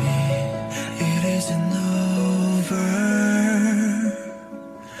for me it isn't over.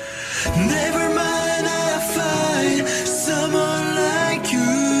 Never mind, I'll find someone like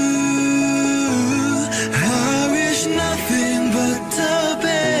you. I wish nothing but the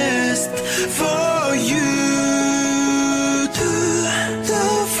best for you too.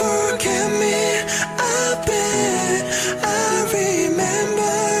 Don't forget me, I bet. I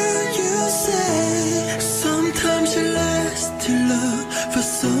remember you say sometimes you last to love, but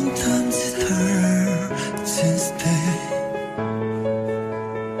sometimes it hurts instead.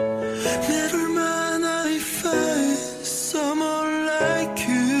 Never mind, I find someone like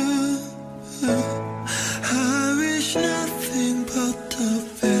you. I wish nothing but the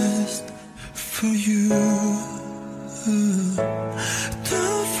best for you.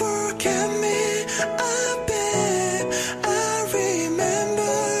 Don't forget me, I bet. I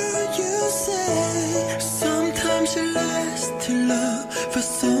remember you say sometimes you last to love, but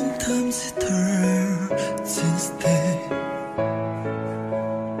sometimes it hurts instead.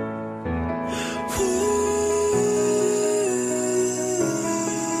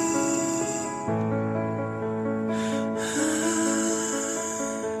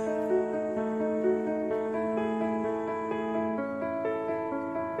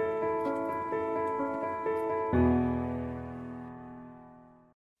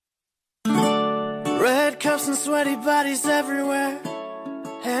 Red cups and sweaty bodies everywhere,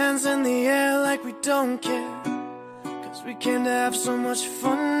 hands in the air like we don't care. Cause we can't have so much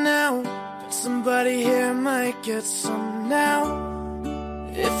fun now, but somebody here might get some now.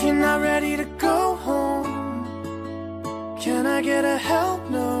 If you're not ready to go home, can I get a help?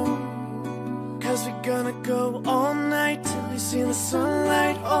 No. Cause we're gonna go all night till we see the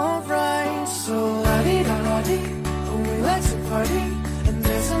sunlight, alright. So la-dee-da-da-dee, we like to party and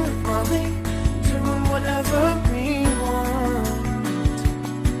dancing with Molly, doing whatever we want.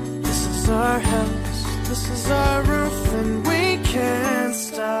 This is our house, this is our roof, and we can't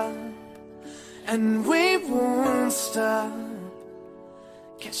stop, and we won't stop.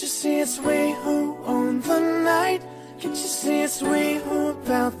 Can't you see it's we who own the night? Can't you see it's we who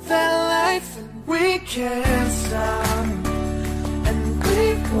about that life? And we can't stop, and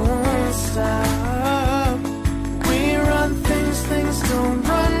we won't stop. We run things, things don't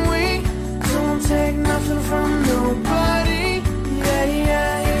run. We don't take nothing from nobody. Yeah,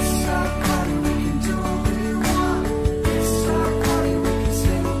 yeah, it's our party, we can do what we want. It's our party, we can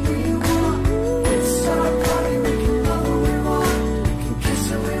say what we want. It's our party, we can love who we want. We can kiss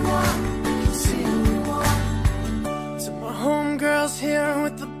who we want, we can see who we want. To my homegirls here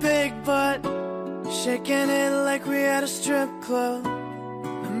with the big butt, shaking it like we at a strip club.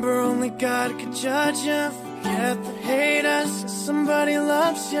 Remember, only God could judge you. Forget the haters, somebody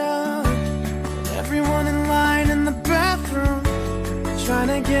loves you. Everyone in line in the bathroom, trying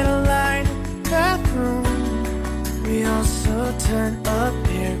to get a line in the bathroom. We all so turned up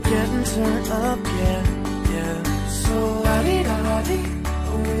here, getting turned up, yeah, yeah. So la-dee-da-da-dee,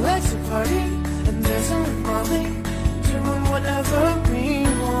 we like to party and dancing with Molly, doing whatever we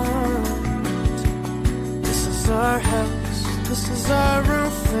want. This is our house, this is our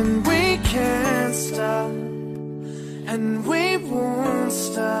roof, and we can't stop, and we won't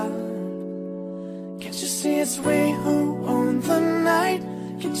stop. Can't you see it's we who own the night?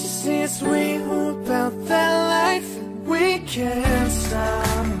 Can't you see it's we who about that life? And we can't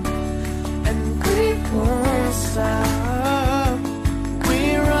stop, and we won't stop.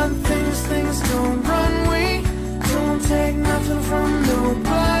 We run things, things don't run. We don't take nothing from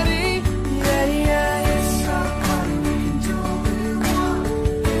nobody. Yeah, yeah, it's our party, we can do what we want.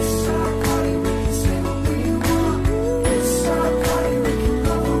 It's our party, we can say what we want. It's our party, we can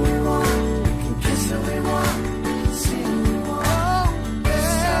love who we want. We can kiss who we want, we can see who we want.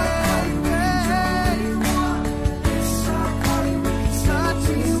 It's our party, we can do what we want. It's our party, we can say what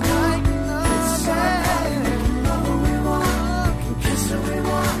we want. It's our party, we can love who we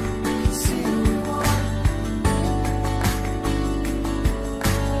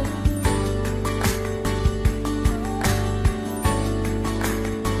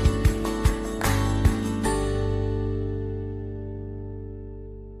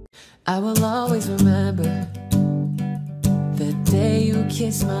I will always remember the day you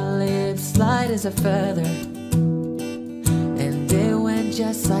kissed my lips, light as a feather. And it went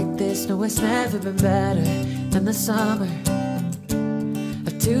just like this. No, it's never been better than the summer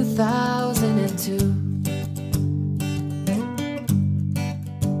of 2002.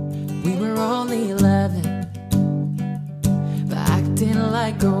 We were only 11, but acting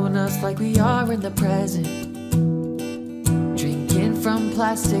like grown-ups, like we are in the present. Drinking from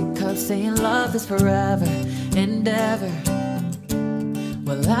plastic cups, saying love is forever and ever.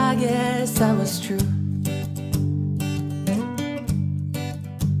 Well, I guess that was true.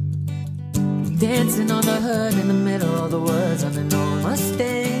 Dancing on the hood in the middle of the woods on an old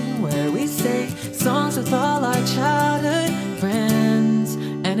Mustang, where we sing songs with all our childhood friends.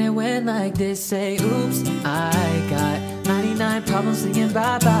 And it went like this, say, oops, I got 99 problems singing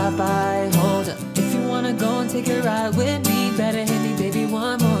bye, bye, bye. Hold up, if you wanna go and take a ride with me, better hit me, baby,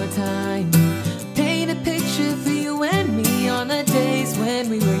 one more time. Paint a picture for you and me on the days when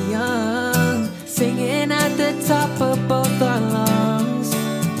we were young, singing at the top of both our lungs.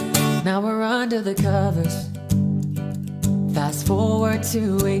 Now we're under the covers. Fast forward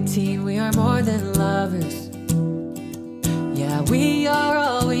to 18, we are more than lovers. Yeah, we are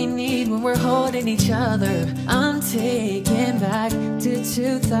all we need when we're holding each other. I'm taken back to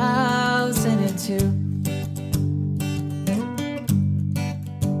 2002.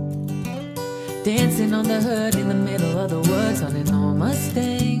 Dancing on the hood in the middle of the woods on an old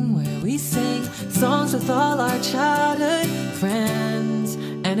Mustang, where we sing songs with all our childhood friends.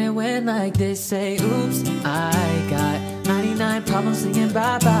 And it went like this, say, oops, I got 99 problems singing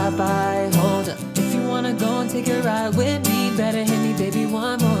bye, bye, bye. Hold up, if you wanna go and take a ride with me, better hit me, baby,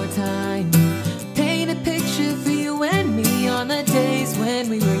 one more time. Paint a picture for you and me on the days when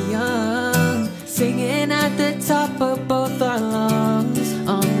we were young, singing at the top of both our lungs.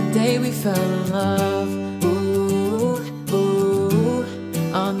 On the day we fell in love, ooh, ooh.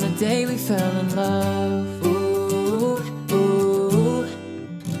 On the day we fell in love, ooh, ooh.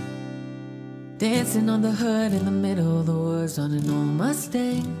 Dancing on the hood in the middle of the woods on an old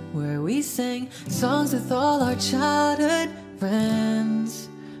Mustang, where we sang songs with all our childhood friends.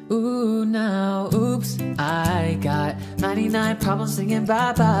 Ooh, now, oops, I got 99 problems singing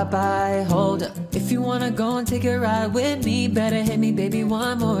bye, bye, bye. Hold up, if you wanna go and take a ride with me, better hit me, baby,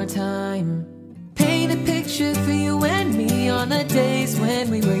 one more time. Paint a picture for you and me on the days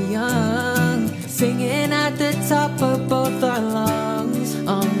when we were young, singing at the top of both our lungs.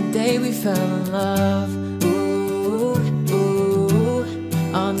 On the day we fell in love, ooh, ooh.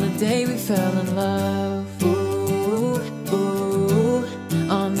 On the day we fell in love, ooh, ooh.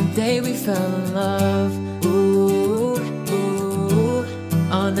 On the day we fell in love, ooh, ooh.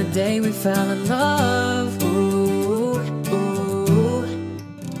 On the day we fell in love, ooh, ooh.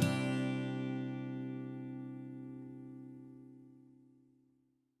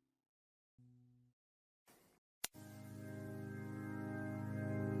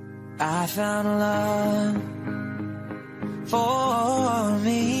 I found love for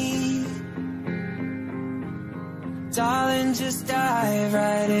me. Darling, just dive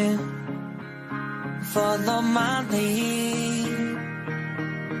right in. Follow my lead.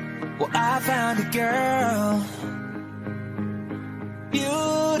 Well, I found a girl,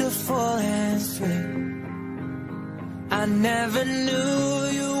 beautiful and sweet. I never knew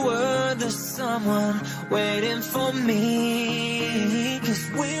you were the someone waiting for me. 'Cause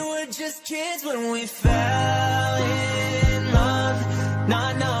we were just kids when we fell in love,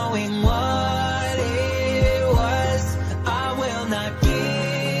 not knowing what it was. I will not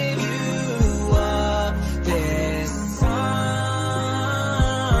give you up this time.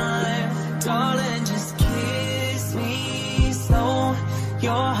 Darling, just kiss me slow.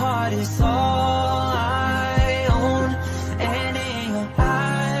 Your heart is all I own, and in your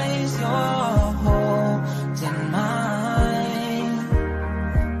eyes you're holding mine.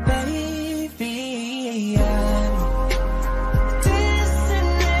 Baby, I'm dancing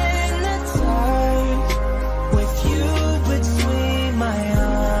in the dark with you between my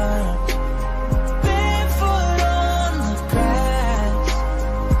arms, barefoot on the grass,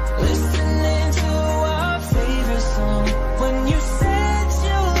 listening to our favorite song. When you said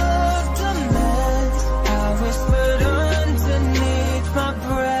you looked a mess, I whispered underneath my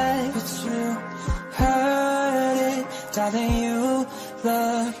breath, but you heard it. Darling, you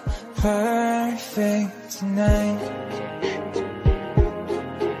look perfect tonight.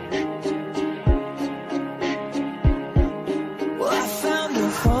 Well, I found a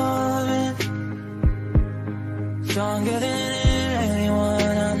woman stronger than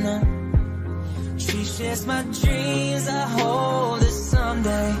anyone I know. She shares my dreams. I hope that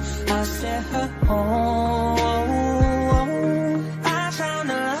someday I share her home. I found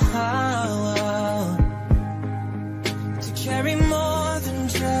a how to carry more than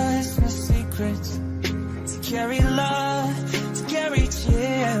just my secrets, to carry love, to carry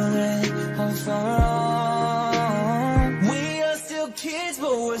children home for all. We are still kids,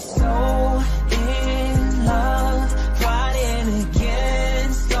 but we're so in love, fighting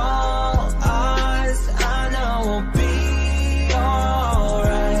against all odds. I know we'll be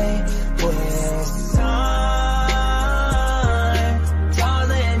alright with time.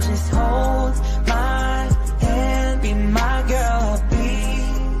 Darling, just hold my hand, be my girl, I'll be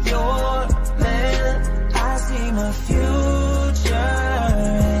your man. I see my future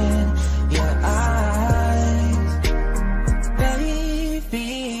in your eyes, baby.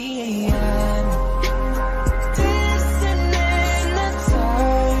 I'm dancing in the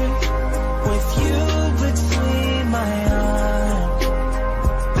dark with you between my arms,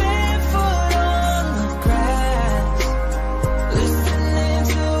 barefoot on the grass, listening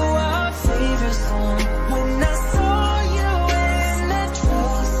to our favorite song. When I saw you in that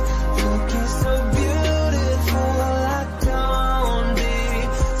dress, looking so beautiful, I don't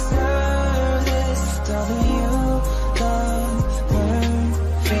deserve this. Darling, you look perfect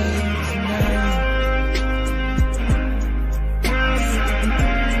tonight.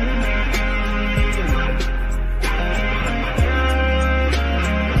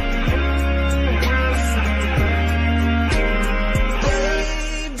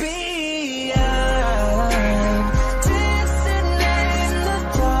 Baby, I'm dancing in the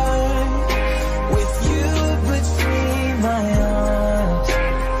dark with you between my arms,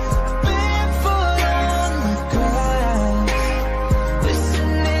 barefoot on the grass,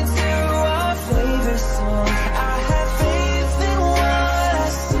 listening to our favorite song. I have faith in what I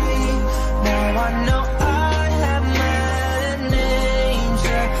see. Now I know I have met an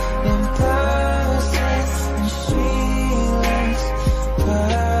angel in person, and she looks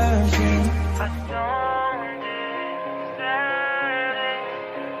perfect. I don't deserve it.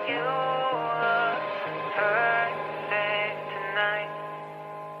 You look perfect tonight.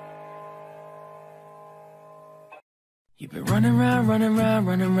 You've been running around, running around,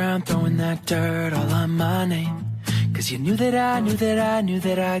 running around, throwing that dirt all on my name. 'Cause you knew that I knew that I knew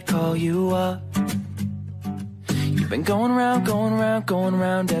that I'd call you up. You've been going around, going around, going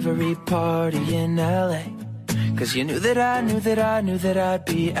around every party in LA. 'Cause you knew that I knew that I knew that I'd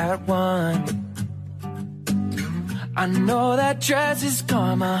be at one. I know that dress is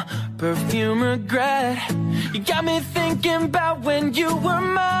karma, perfume regret. You got me thinking about when you were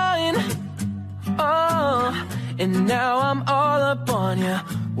mine. Oh, and now I'm all up on you.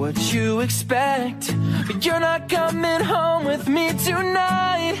 What you expect? But you're not coming home with me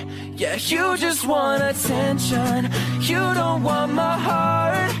tonight. Yeah, you just want attention. You don't want my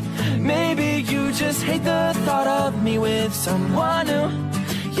heart. Maybe you just hate the thought of me with someone new.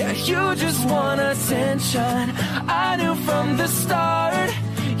 Yeah, you just want attention. I knew from the start.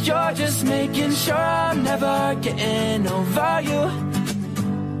 You're just making sure I'm never getting over you.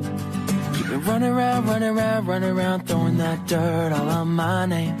 You've been running around, running around, running around, throwing that dirt all on my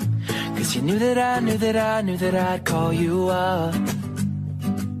name. 'Cause you knew that I knew that I knew that I'd call you up.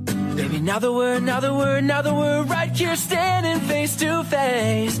 Baby, now that we're right here standing face to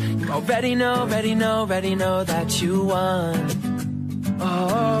face, you already know that you won.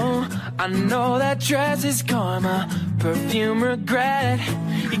 Oh, I know that dress is karma, perfume regret.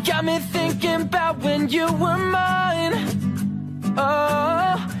 You got me thinking about when you were mine.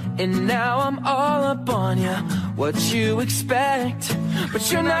 Oh, and now I'm all up on you. What you expect? But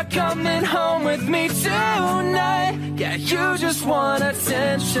you're not coming home with me tonight. Yeah, you just want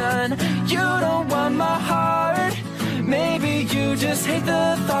attention. You don't want my heart. Maybe you just hate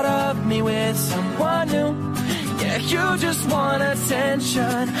the thought of me with someone new. Yeah, you just want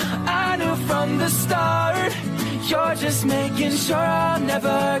attention. I knew from the start. You're just making sure I'm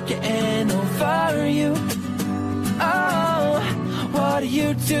never getting over you. Oh, what are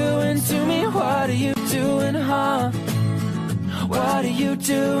you doing to me? What are you doing, huh? What are you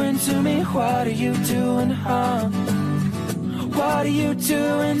doing to me? What are you doing, huh? What are you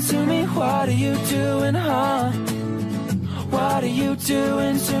doing to me? What are you doing, huh? What are you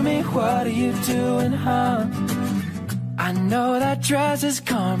doing to me? What are you doing, huh? I know that dress is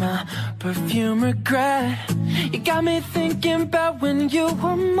karma, perfume regret. You got me thinking about when you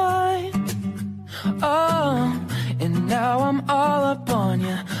were mine. Oh, and now I'm all up on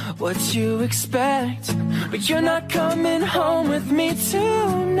you. What you expect? But you're not coming home with me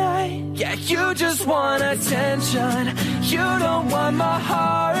tonight. Yeah, you just want attention. You don't want my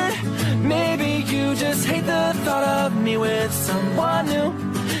heart. Maybe you just hate the thought of me with someone new.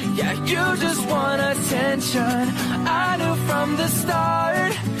 Yeah, you just want attention. I knew from the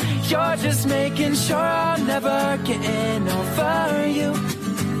start. You're just making sure I'm never getting over you.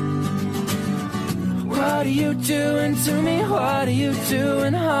 What are you doing to me? What are you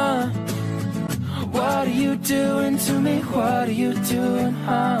doing, huh? What are you doing to me? What are you doing,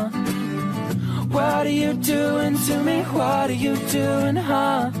 huh? What are you doing to me? What are you doing,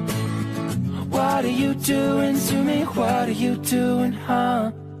 huh? What are you doing to me? What are you doing,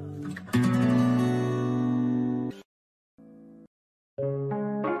 huh?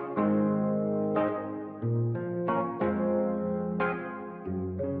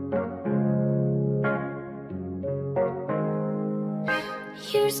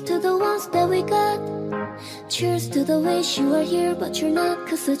 Here's to the ones that we got. Cheers to the wish you were here but you're not.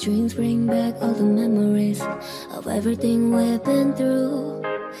 Cause the dreams bring back all the memories of everything we've been through.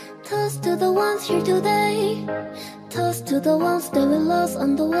 Toast to the ones here today. Toast to the ones that we lost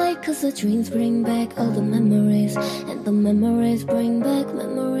on the way. Cause the dreams bring back all the memories. And the memories bring back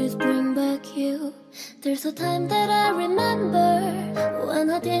you. There's a time that I remember when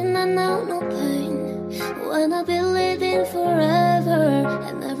I did not know no pain, when I believed in forever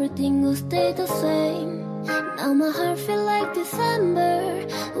and everything will stay the same. Now my heart feel like December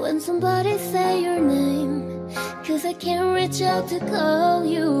when somebody say your name. Cause I can't reach out to call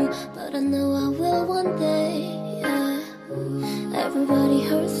you, but I know I will one day, yeah. Everybody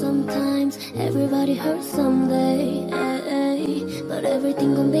hurts sometimes, everybody hurts someday, but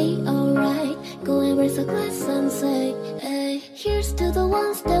everything gon' be alright. Go and raise a glass and say, hey. Here's to the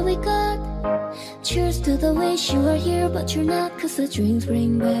ones that we got. Cheers to the wish you were here but you're not. Cause the dreams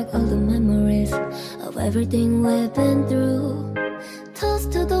bring back all the memories of everything we've been through.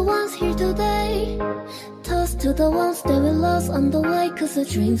 Toast to the ones here today. Toast to the ones that we lost on the way. Cause the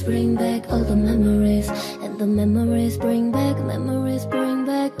dreams bring back all the memories. And the memories bring back you. Memories bring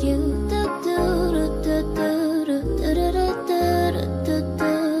back you.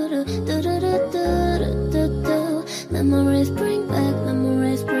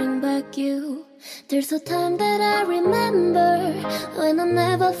 There's a time that I remember when I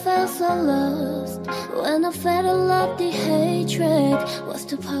never felt so lost, when I felt a love the hatred was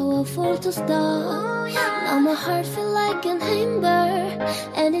too powerful to stop. Now my heart feel like an ember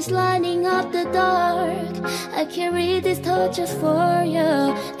and it's lighting up the dark. I carry these torches for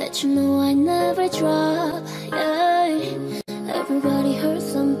you, that you know I never drop, yeah. Everybody hurts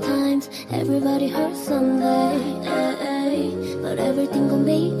sometimes, everybody hurts someday, but everything gon'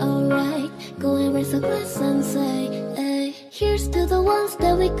 be alright. Go and raise a glass and say, hey. Here's to the ones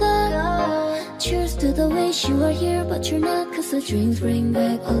that we got. Cheers to the wish you were here but you're not. Cause the dreams bring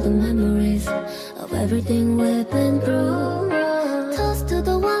back all the memories of everything we've been through. Toast to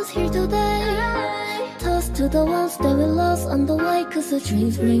the ones here today. Toast to the ones that we lost on the way. Cause the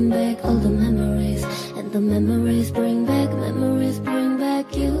dreams bring back all the memories. And the memories bring back you. Memories bring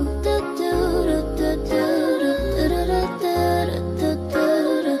back you.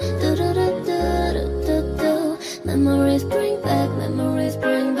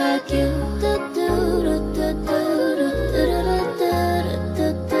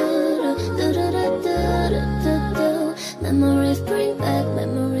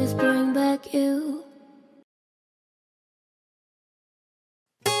 Memories bring back you.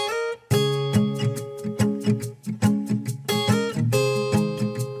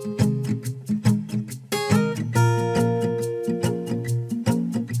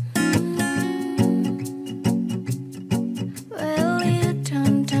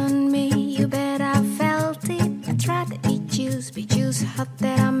 Hot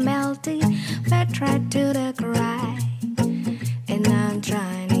that I'm melting, fat right to the grind, and I'm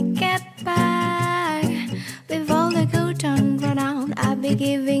trying to get back. With all the good on run out, I'll be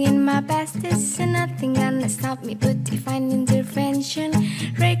giving in my best. This and nothing gonna stop me but divine intervention.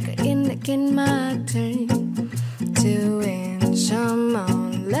 Record in my turn to win some,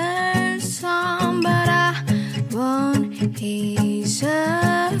 learn some, but I won't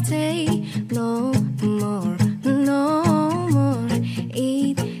hesitate no more, no more.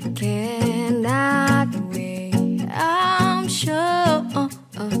 It cannot wait, I'm sure.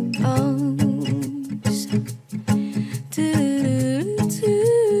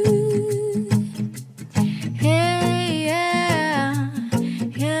 Hey, yeah,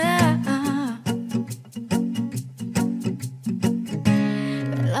 yeah.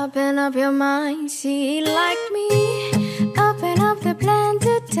 Well, open up your mind, see it like me. Open up the plan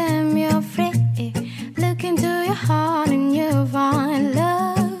to tame your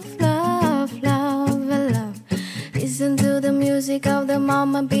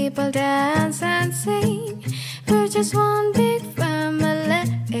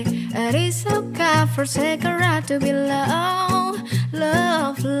forsake a right to be loved.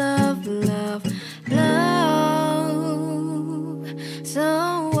 Love, love, love, love.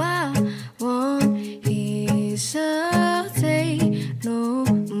 So I won't hesitate no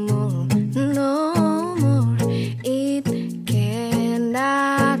more, no more. It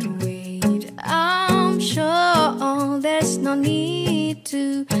cannot wait. I'm sure there's no need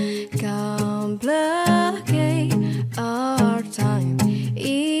to complicate our time.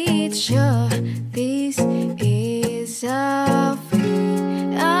 It's sure this is a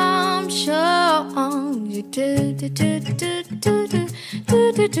fate. I'm sure you do.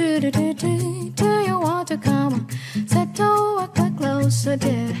 Do you want to come? Settle a quite closer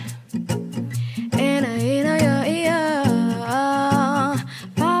there. And I hear your ear.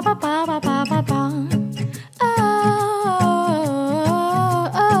 Ba ba ba ba ba ba ba.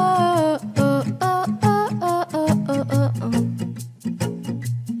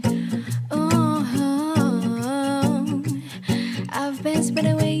 I've been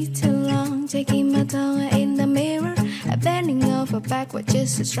spending way too long taking my tongue in the mirror, bending over backward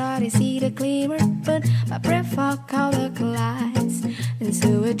just to try to see the clearer. But my breath for color collides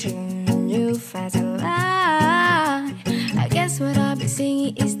into a dream you fast and lie. I guess what I've been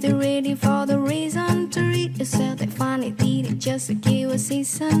singing is the ready for the reason to read yourself. They finally did it just to kill a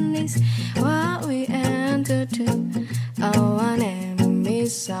season. Is what we enter to. Oh, I am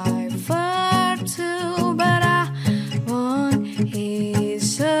cipher too, but I won't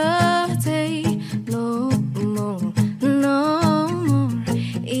hesitate no more, no more.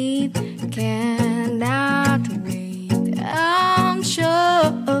 It cannot wait. I'm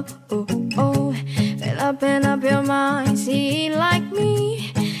sure. Well, open up your mind, see it like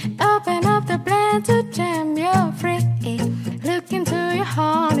me. Open up the plan to jam your free. Look into your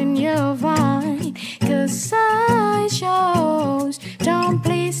heart and you'll find. 'Cause I shows. Don't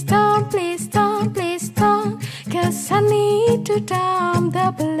please, don't please, don't please, don't. 'Cause I need to dump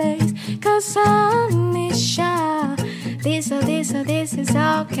the place. 'Cause I'm shy. This is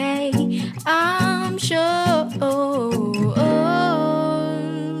okay. I'm sure.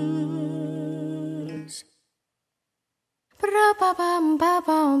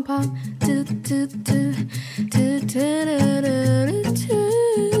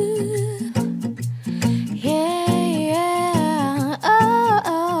 Yeah,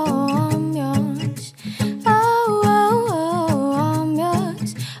 oh, I'm yours. Oh, I'm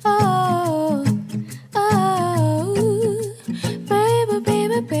yours. Oh,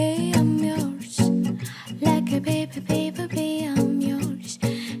 baby, I'm yours. Like a baby, I'm yours.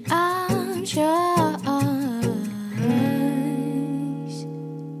 I'm yours.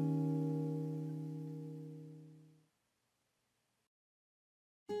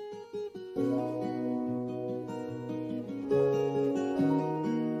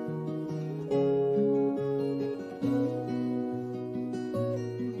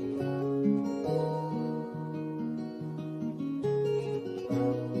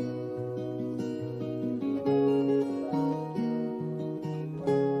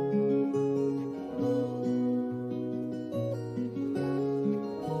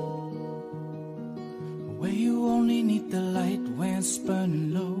 Where you only need the light when it's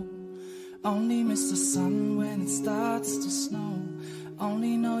burning low. Only miss the sun when it starts to snow.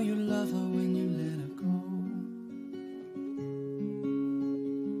 Only know you love her when you let her go.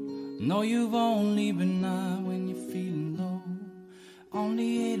 Know you've only been high when you're feeling low. Only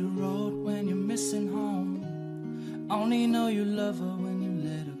hate a road when you're missing home. Only know you love her when you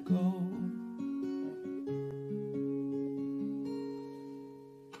let her go.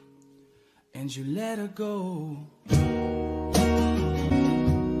 And you let her go.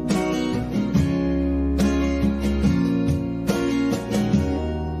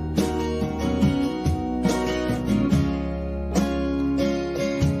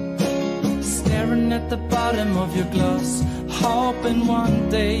 Staring at the bottom of your glass, hoping one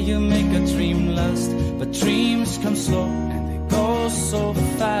day you make a dream last. But dreams come slow and they go so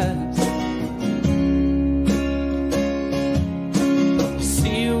fast.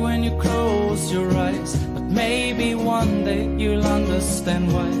 When you close your eyes, but maybe one day you'll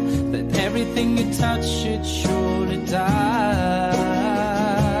understand why. That everything you touch, it surely dies.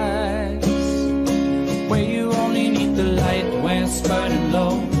 Where you only need the light when it's burning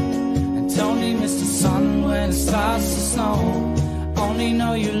low, and only miss the sun when it starts to snow. Only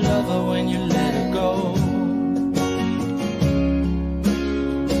know you love her when you let her go.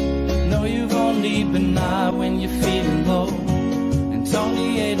 Know you've only been high when you're feeling low. Only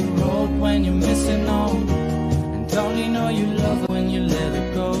hate the road when you're missing home. And only know you love her when you let her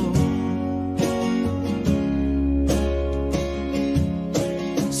go.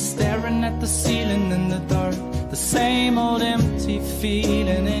 Staring at the ceiling in the dark, the same old empty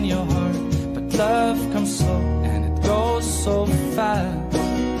feeling in your heart. But love comes slow and it goes so fast.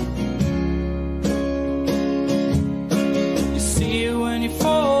 You see it when you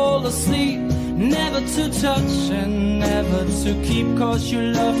fall asleep, never to touch and never to keep, 'cause you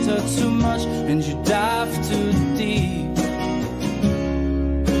loved her too much and you dive too deep.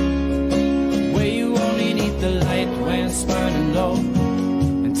 Where you only need the light when it's burning low,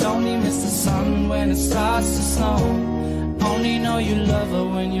 and only miss the sun when it starts to snow. Only know you love her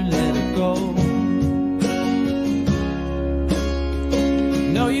when you let her go.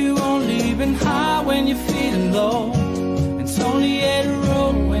 Know you only been high when you're feeling low, and it's only hit a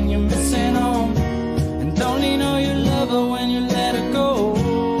road when you're missing home. And only know you love her when you let her go.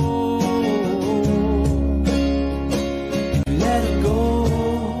 You let her go.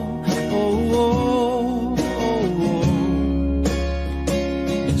 Oh, oh, oh, oh.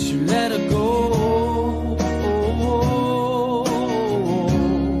 And you let her go. Oh, oh, oh.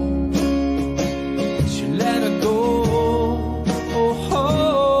 And you let her go. Oh, oh.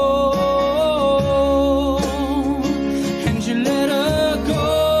 And you let her go.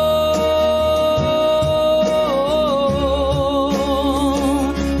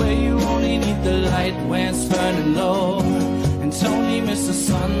 Where you only need the light when it's burning low, and only miss the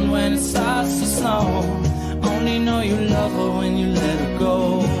sun when it starts to snow. Only know you love her when you let her go.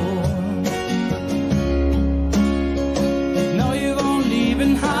 Know you've only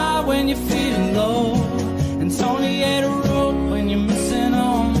been high when you're feeling low, and it's only hit a road when you're missing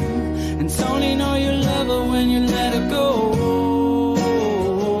home. And it's only know you love her when you let her go.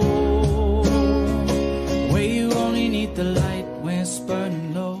 Where you only need the light when it's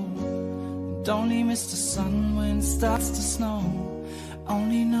burning low, and only miss the sun when it starts to snow.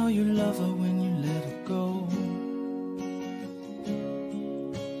 Only know you love her when you let her go.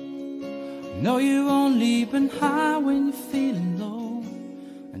 Know you've only been high when you're feeling low,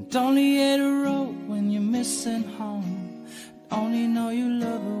 and only hit a road when you're missing home. Only know you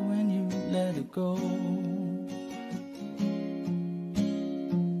love her when you let her go.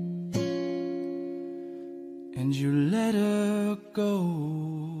 And you let her go.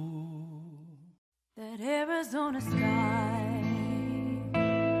 That Arizona sky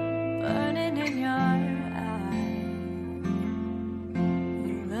burning in your eyes.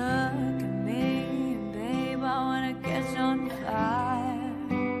 You look at me, and babe, I wanna catch on fire.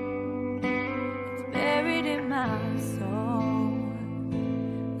 It's buried in my soul,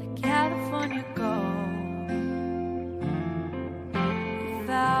 like California gold. You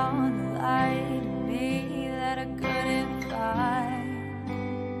found a light in me that I couldn't find.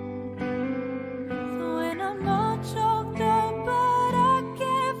 So when I'm all choked up, but I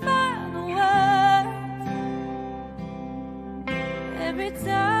can't find the words. Every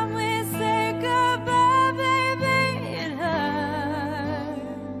time we say goodbye, baby, it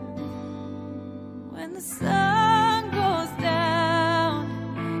hurts. When the sun goes down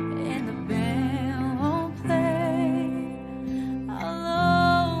and the band won't play, I'll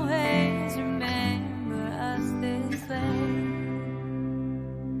always remember us this way.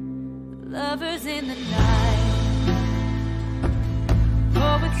 Lovers in the night,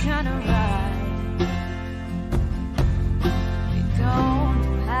 poets trying to write. We don't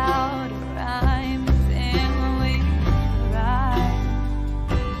know how to rhyme, and we cry.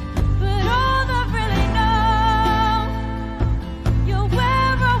 But all I really know, you're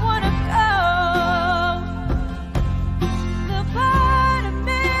where I wanna go. The part of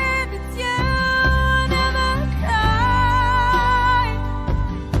me that's you never cried.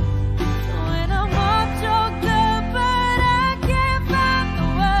 So when I'm all choked up, but I can't find the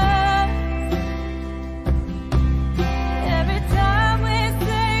words.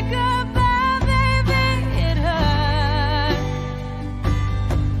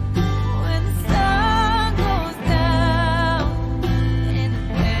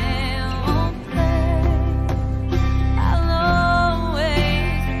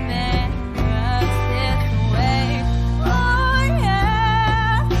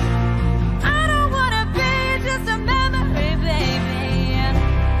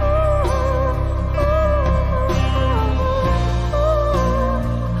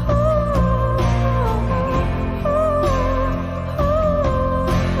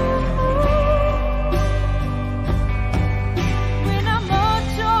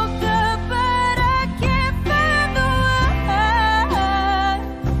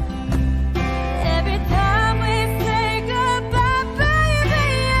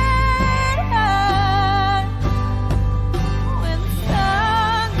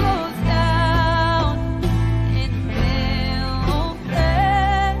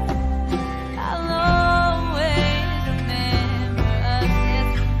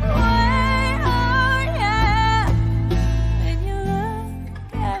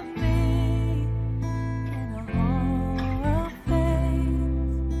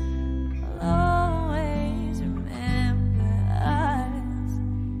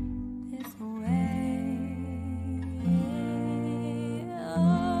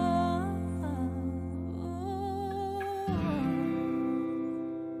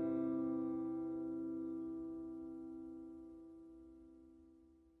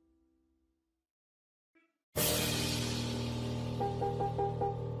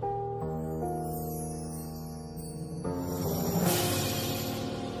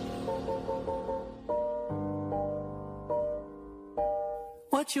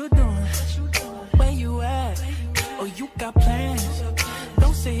 what you doing? Where you at? Oh, you got plans?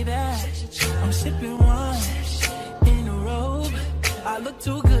 Don't say that. I'm sipping wine in a robe. I look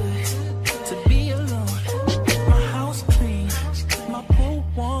too good to be alone. My house clean, my pool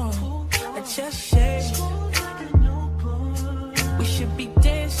warm, a chest shake. We should be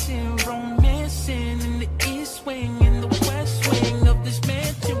dancing, romancing in the east wing, in the west wing of this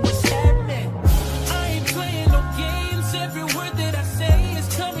mansion. What's happening? I ain't playing no games. Every word that I say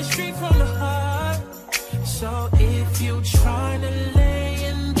is coming straight from the heart. So if you trying to lay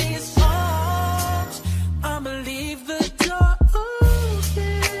in these arms, I'ma leave the door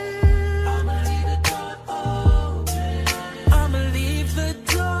open. I'ma leave the door open. I'ma leave the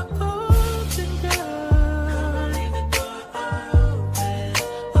door open, girl. I'ma leave the door open,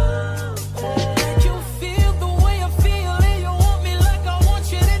 open. You feel the way I feel, and you want me like I want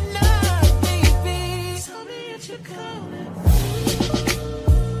you tonight, baby. Tell me what you're coming.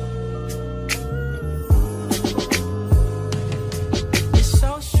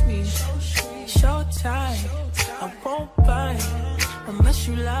 Tight. I won't bite unless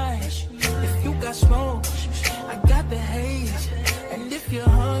you lie. If you got smoke, I got the haze. And if you're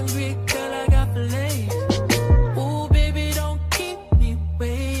hungry, girl, I got fillets. Ooh, baby, don't keep me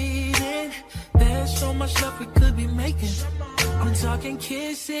waiting. There's so much love we could be making. I'm talking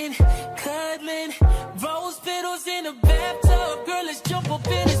kissing, cuddling, rose petals in a bathtub. Girl, let's jump up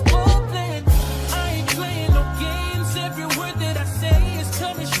in this bubbling. I ain't playing no games. Every word that I say is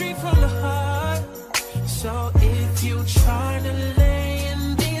coming straight from the heart. So if you trying to lay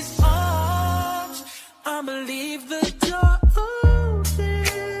in these arms, I'ma leave the door open.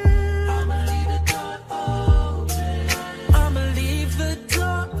 I'ma leave the door open. I'ma leave the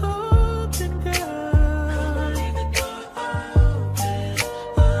door open, girl. I'ma leave the door open,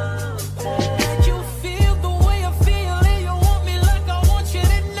 open. You feel the way I feel, and you want me like I want you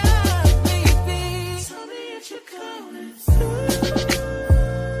tonight, baby. Tell me if you're coming through.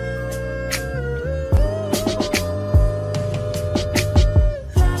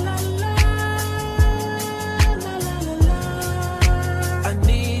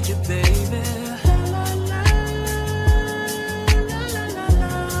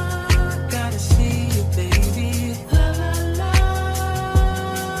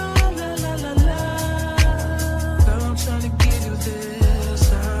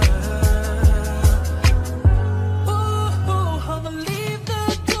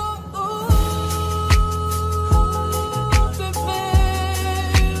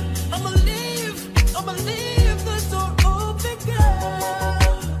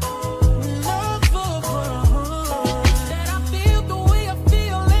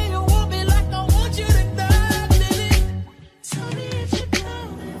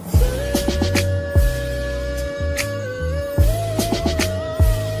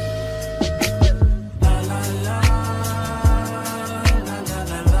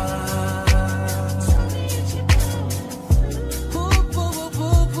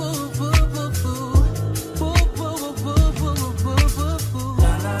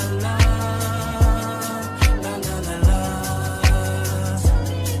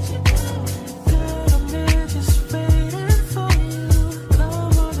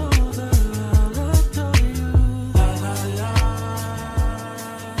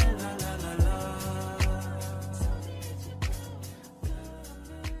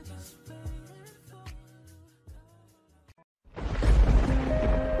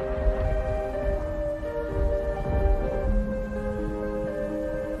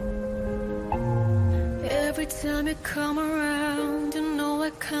 Every time you come around, you know I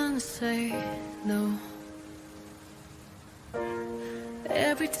can't say no.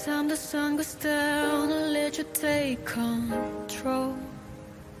 Every time the sun goes down, I let you take control.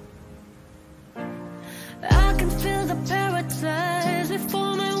 I can feel the paradise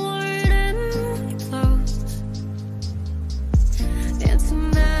before my word implodes. And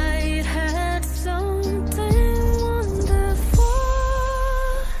tonight had something wonderful.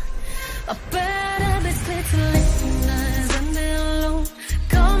 A better mistake to listeners and be alone.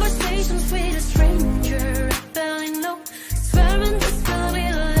 Conversations with a stranger I barely know. Swearing this will be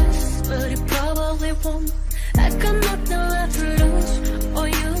less, but it probably won't. I got nothing left to lose or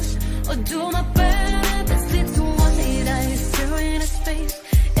use or do my best.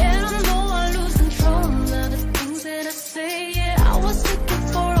 And I know I lose control of the things that I say. Yeah, I was looking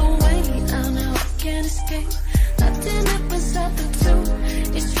for a way out, now I can't escape. Nothing happens after two.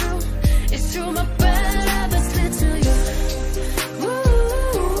 It's true, my bad habits lead to you.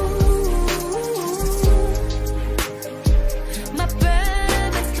 My bad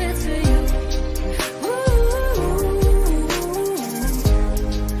habits lead to you.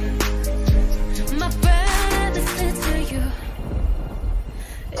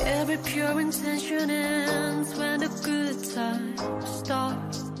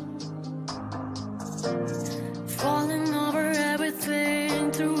 Falling over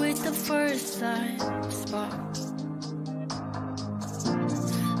everything to reach the first time spot.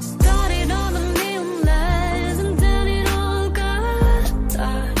 Started on the neon lights and then it all got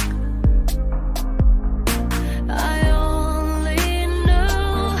dark. I only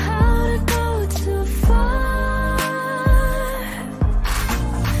know how to go too far.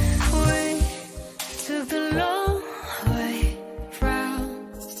 We took the long way round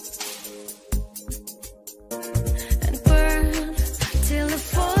and burned till the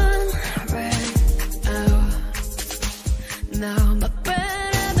fun ran out. Now my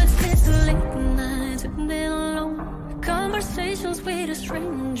bad habits lead to late nights and being alone. Conversations with a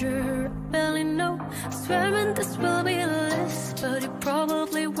stranger I barely know. Swearing this will be a list, but it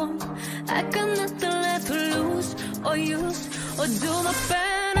probably won't. I got nothing left to lose or use, or do my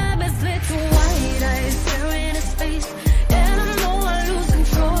bad habits lead to white eyes staring into space. And I know I lose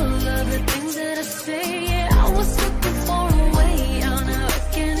control of the things that I say. Yeah, I was looking for a way out, now I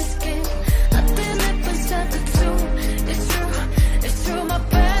can't escape. Nothing happens at the two. It's true, my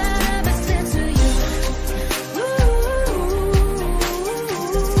bad habits lead to you.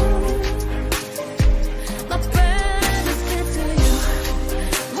 My bad habits lead to you.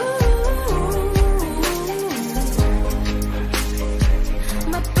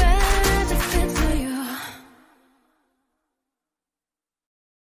 My bad habits lead to you.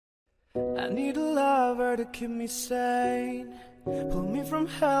 I need a lover to keep me sane. Pull me from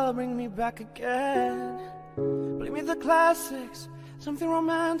hell, bring me back again. Play me the classics, something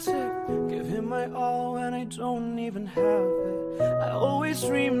romantic. Give him my all when I don't even have it. I always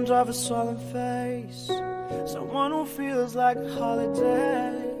dreamed of a solemn face, someone who feels like a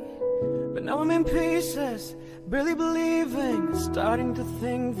holiday. But now I'm in pieces, barely believing, starting to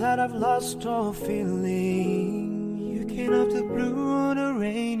think that I've lost all feeling. You came out the blue on a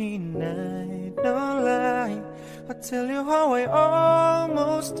rainy night, no lie. I'll tell you how I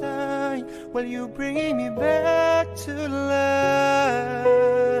almost died. Will you bring me back to life?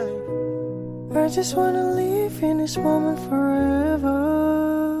 I just wanna live in this moment forever,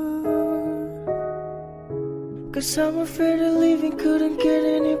 'cause I'm afraid that living couldn't get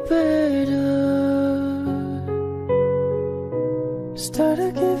any better.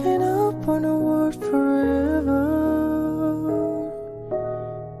 Started giving up on the world forever,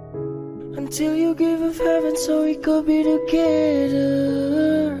 until you give up heaven so we could be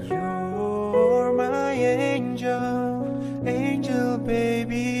together. You're my angel, angel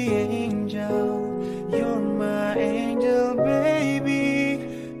baby, angel. You're my angel baby,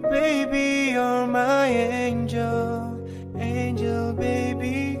 baby, you're my angel, angel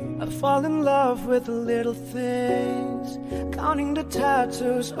baby. I fall in love with the little things, counting the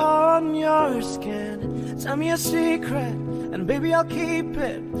tattoos on your skin. Tell me a secret and baby I'll keep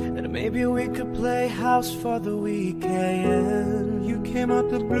it, and maybe we could play house for the weekend. You came out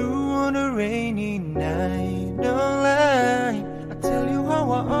the blue on a rainy night, no lie. I tell you how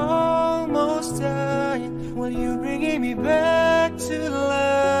I almost died. When you bringing me back to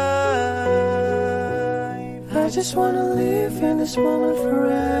life, I just wanna live in this moment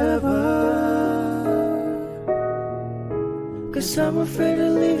forever, 'cause I'm afraid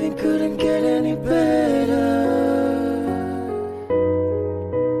that living couldn't get any better.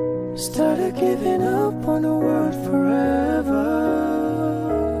 Started giving up on the world forever,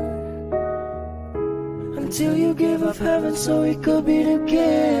 until you give up heaven so we could be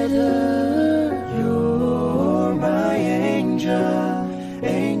together. You're my angel,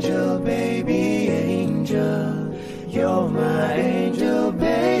 angel baby, angel. You're my angel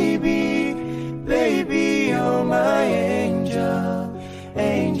baby, baby, you're my angel,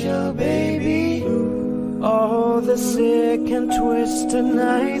 angel baby. Oh, the sick and twisted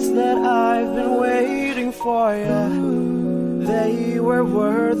nights that I've been waiting for you, they were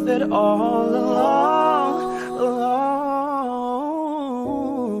worth it all along.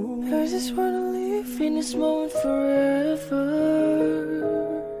 I just wanna live in this moment forever,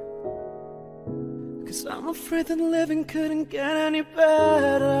 'cause I'm afraid that living couldn't get any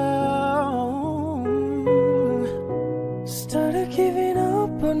better. Started giving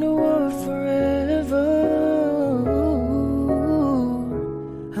up on the world forever,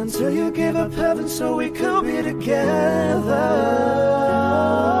 until you gave up heaven so we could be together.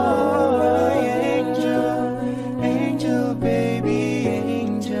 My angel, angel baby,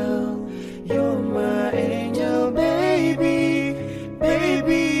 angel. You're my angel baby,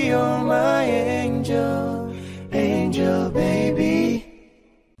 baby, you're my angel, angel baby.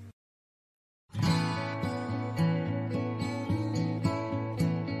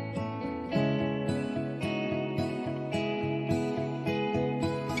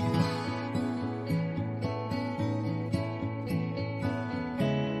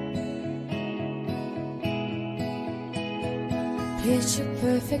 picture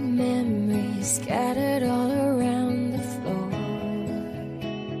perfect memories scattered all around the floor.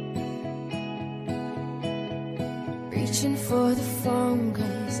 Reaching for the phone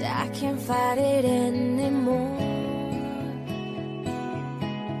 'cause I can't fight it anymore.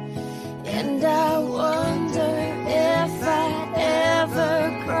 And I wonder if I ever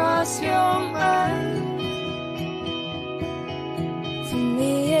cross your mind. For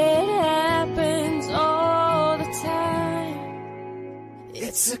me it happens all the time.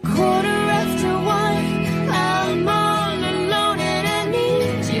 It's 1:15. I'm all alone and I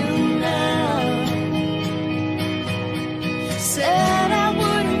need you now. Said I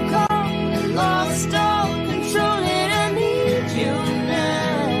wouldn't call, I lost all control and I need you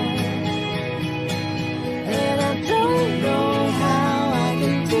now. And I don't know how I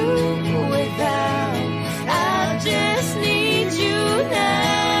can do without. I just need you now.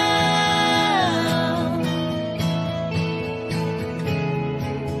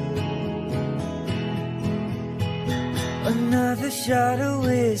 Another shot of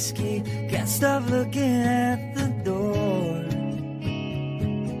whiskey, can't stop looking at the door.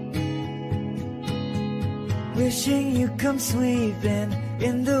 Wishing you'd come sweeping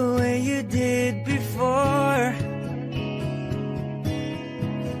in the way you did before.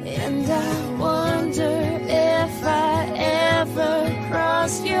 And I wonder if I ever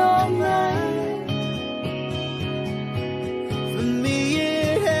cross your mind. For me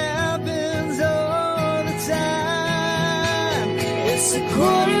it happens all the time. It's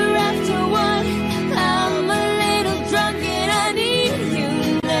 1:15. I'm a little drunk and I need you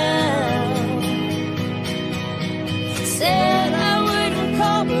now. Said I wouldn't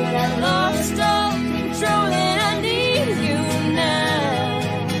call, but I lost all control and I need you now.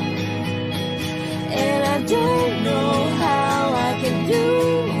 And I don't know how I can do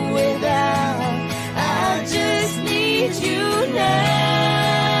without. I just need you now.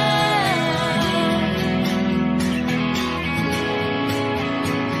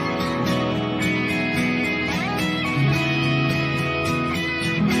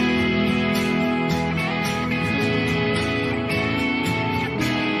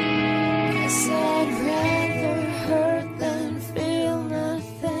 Guess I'd rather hurt than feel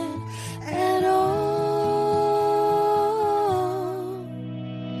nothing at all.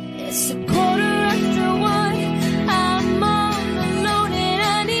 It's 1:15. I'm all alone and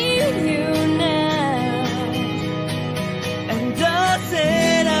I need you now. And I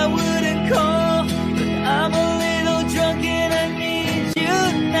said I wouldn't call, but I'm a little drunk and I need you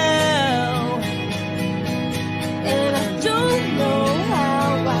now. And I don't know how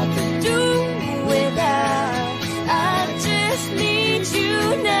I can do without. I just need you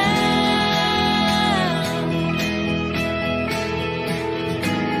now.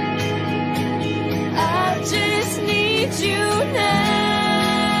 I just need you now.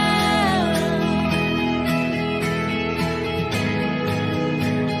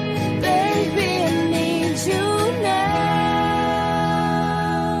 Baby, I need you now.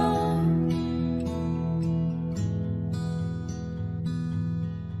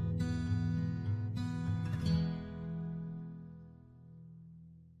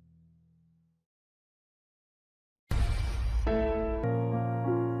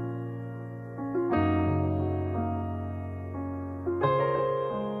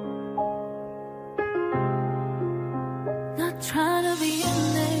 Not trying to be in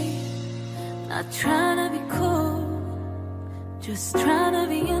there, not trying to be cool, just trying to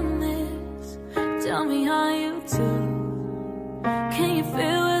be in this. Tell me how you do. Can you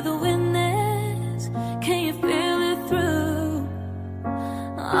feel where the wind is? Can you feel it through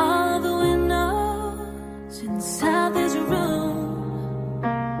all the windows inside this room?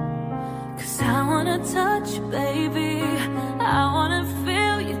 'Cause I wanna touch you, baby, I wanna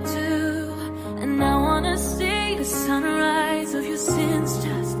feel you too. And I wanna see the sunrise of your sins,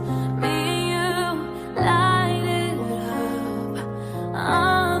 just me and you, light it up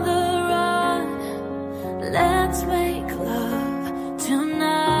on the run. Let's make love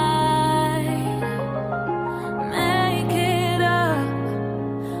tonight. Make it up,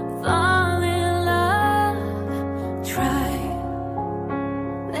 fall in love, try.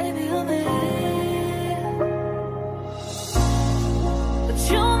 Baby, I'm there. But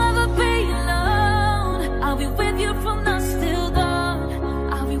you'll never be alone. I'll be with you from dusk till dawn.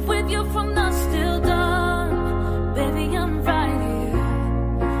 I'll be with you from dusk till dawn. Baby, I'm right here.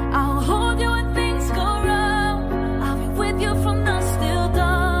 I'll hold you when things go wrong. I'll be with you from dusk till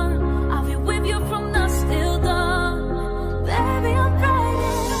dawn. I'll be with you from dusk till dawn. Baby, I'm right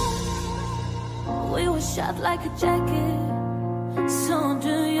here. We were shot like a jacket, so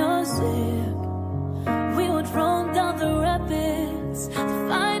do your zip. We would roll down the the rapids to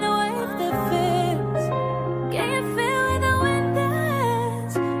find a wave that fits. Can you feel where the wind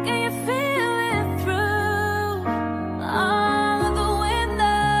is? Can you feel it through all of the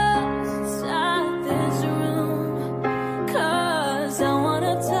windows inside this room? 'Cause I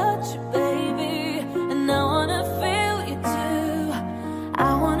wanna touch you, baby, and I wanna feel you too. I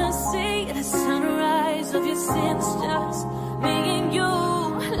wanna see the sunrise of your sins, just me and you.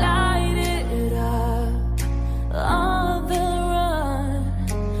 Light it up on the run.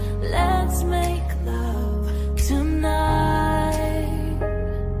 Let's make love tonight.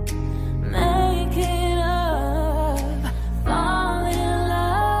 Make it up, fall in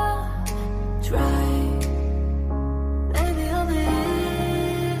love, try. Baby, I'm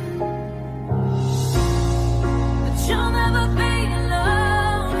in. But you'll never be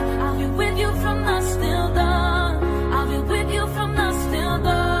alone. I'll be with you from dusk till dawn. I'll be with you from dusk till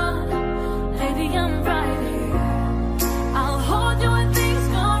dawn. Baby, I'm right here. I'll hold you when things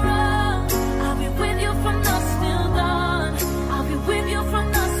go wrong. I'll be with you from dusk till dawn. I'll be with you from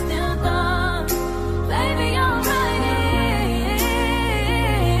dusk till dawn. Baby, I'm right here.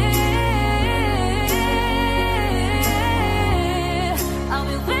 I'll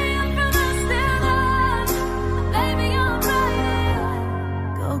be with you from dusk till dawn. Baby, I'm right here.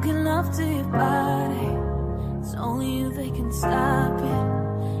 Go get love to your body. It's only you that can stop it.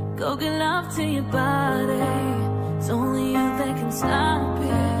 Go get love to your body. It's only you that can stop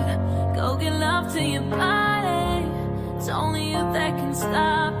it. Go get love to your body. It's only you that can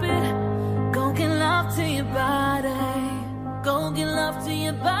stop it. Go get love to your body. Go get love to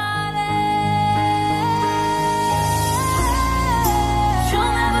your body.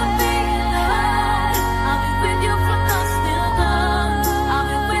 You'll never be alone. I'll be with you from dusk till dawn. I'll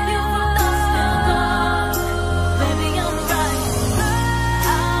be with you from dusk till dawn. Baby, I'm right.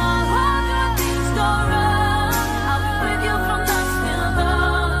 I'll hold you when things go wrong. I'll be with you from dusk till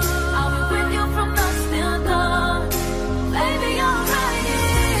dawn. I'll be with you from dusk till dawn. Baby, I'm right here.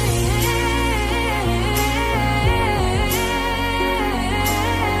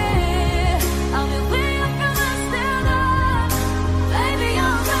 I'll be with you from dusk till dawn. Baby,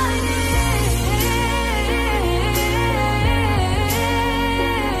 I'm right here.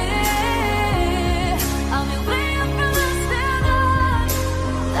 I'll be with you from dusk till dawn.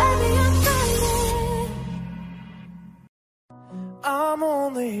 Baby, I'm right here. I'm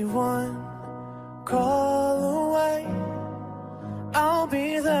only one call away. I'll be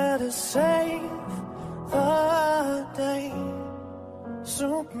there to save the day.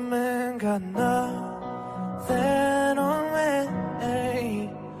 Superman got nothing on me.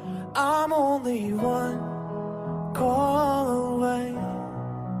 I'm only one call away.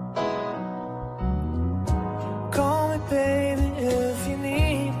 Call me, baby, if you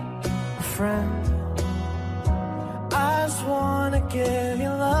need a friend. I just wanna give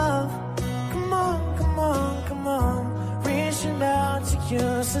you love. Come on, come on, come on. Reaching out to you,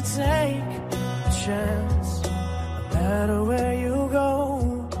 so take a chance. No matter where you go,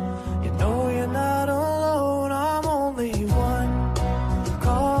 you know you're not alone. I'm only one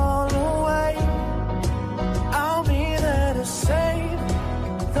call away. I'll be there to save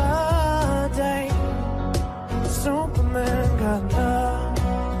the day. Superman got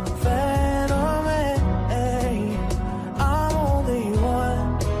nothing on me. I'm only one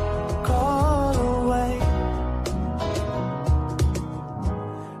call away.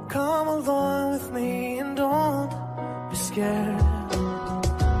 Come along with me and don't be scared.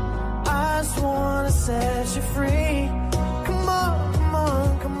 I just wanna set you free. Come on, come on,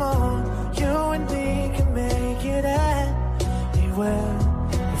 come on. You and me can make it anywhere.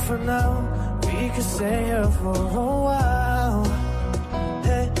 And for now, we could stay here for a while.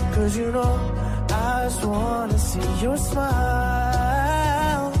 Hey, 'cause you know I just wanna see your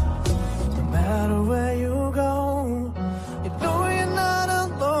smile. No matter where you go, you know you're not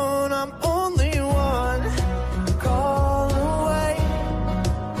alone. I'm only one call away.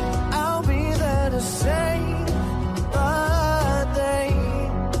 I'll be there to save the day.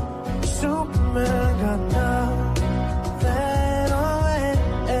 Superman got nothing on me.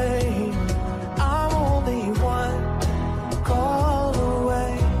 I'm only one call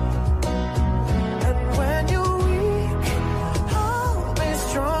away. And when you're weak, I'll be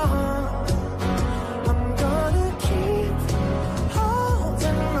strong. I'm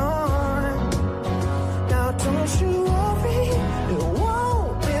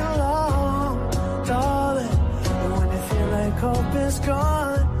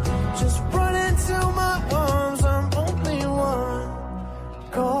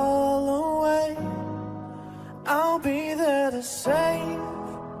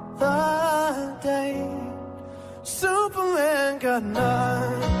got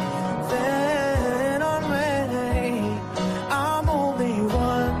nothing on me. I'm only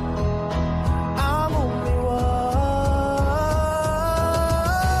one. I'm only one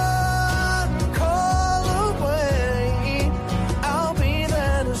call away. I'll be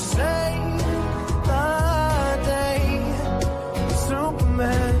there to save the day.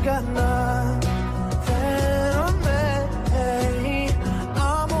 Superman got nothing on me.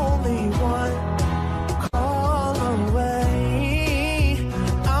 I'm only one call away.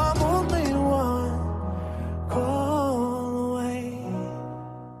 I'm only one call away.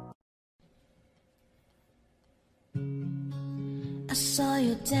 I saw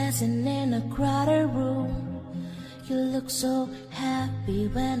you dancing in a crowded room. You look so happy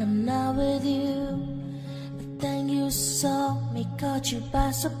when I'm not with you. But then you saw me, caught you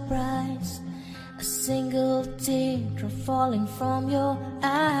by surprise. A single teardrop falling from your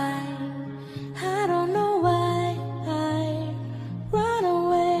eye. I don't know why I run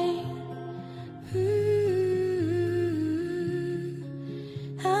away.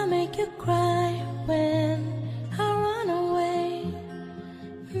 I make you cry when I run away.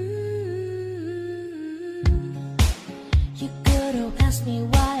 You could have asked me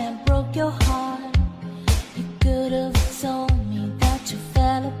why I broke your heart. You could have told me that you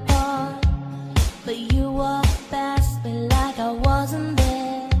fell apart. But you walked past me like I wasn't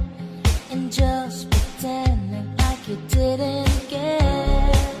there, and just pretending like you didn't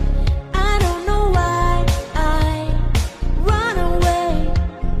care. I don't know why I run away.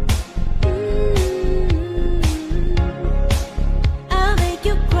 I make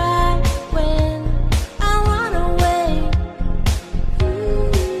you cry when I run away.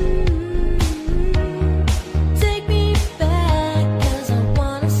 Take me back, 'cause I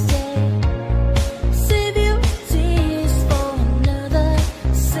wanna stay. Save your tears for another.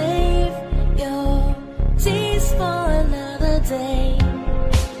 Save your tears for another day.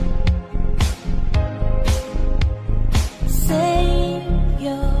 Save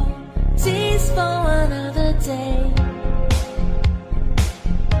your tears for another day.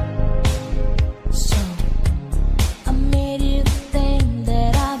 So I made you think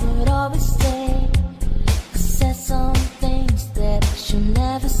that I would always stay. I said some things that I should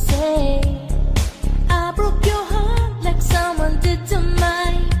never say. I broke your heart like someone did to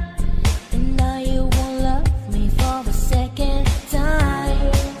mine, and now you won't love me for the second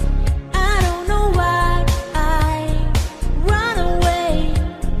time. I don't know why I run away.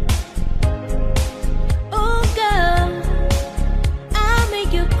 Oh girl, I'll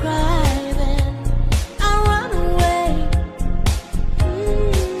make you cry when I run away.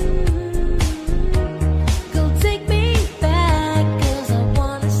 Go take me back, 'cause I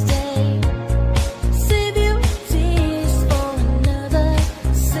wanna stay. Save your tears for another.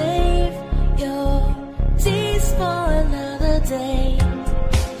 Save your tears for another day.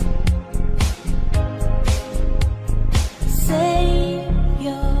 Save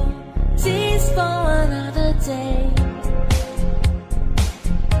your tears for another day.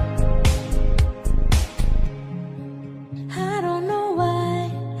 I don't know why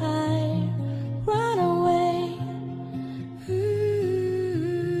I run away.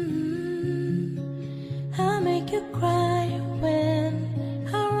 I make you cry when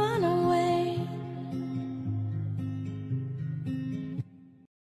I run away.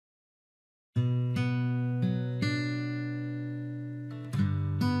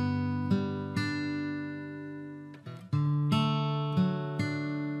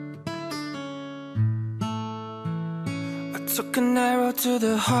 I took an arrow to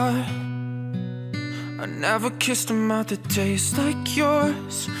the heart. I never kissed a mouth that tastes like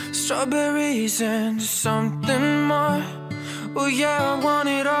yours. Strawberries and something more. Oh yeah, I want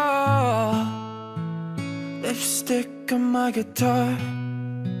it all. Lipstick on my guitar.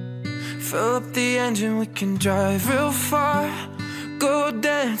 Fill up the engine, we can drive real far. Go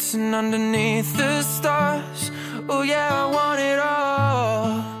dancing underneath the stars. Oh yeah, I want it all.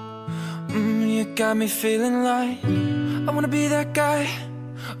 You got me feeling like I wanna be that guy.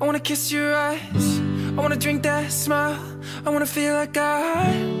 I wanna kiss your eyes. I wanna drink that smile. I wanna feel like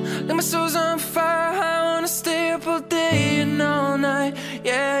like my soul's on fire. I wanna stay up all day and all night.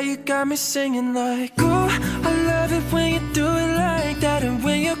 Yeah, you got me singing like, ooh, I love it when you do it like that. And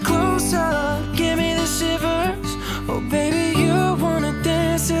when you're close up, give me the shivers. Oh baby, you wanna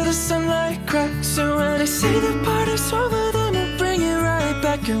dance till the sunlight cracks. And when I say the party's over, then we'll bring it right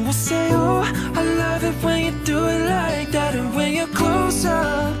back. And we'll say, oh, I love it when you do it like that. And when you're close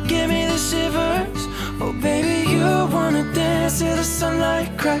up, give me the shivers. Oh baby, you wanna dance till the sunlight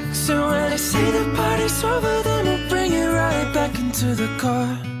cracks. And when I say the party's over, then we'll bring it right back into the car.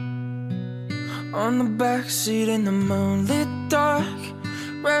 On the backseat in the moonlit dark,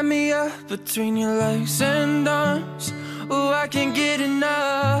 wrap me up between your legs and arms. Oh, I can't get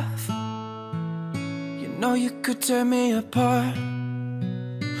enough. You know you could tear me apart,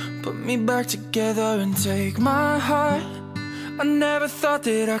 put me back together and take my heart. I never thought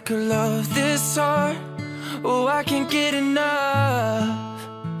that I could love this hard. Oh, I can't get enough.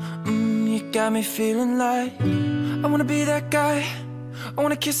 You got me feeling like I wanna be that guy. I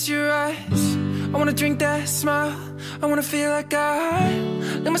wanna kiss your eyes, I wanna drink that smile, I wanna feel like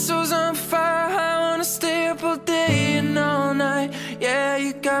my soul's on fire. I wanna stay up all day and all night. Yeah,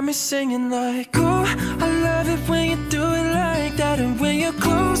 you got me singing like, oh, I love it when you do it like that. And when you're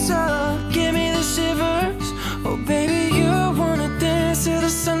close up, give me the shivers. Oh baby, you wanna dance till the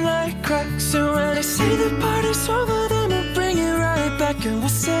sunlight cracks. And when they say the party's over, then we'll bring it right back. And we'll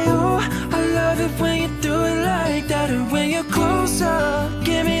say, oh, I love it when you do it like that. And when you're close up,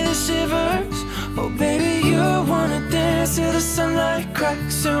 give me the shivers. Oh baby, you wanna dance till the sunlight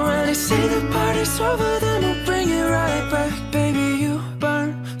cracks. And when they say the party's over, then we'll bring it right back. Baby, you burn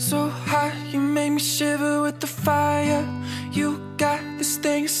so hot, you make me shiver with the fire. You got this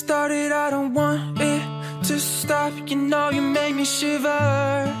thing started, I don't want it to stop. You know you make me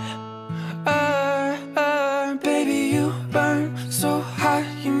shiver. Baby, you burn so hot,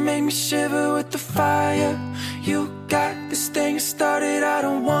 you make me shiver with the fire. You got this thing started, I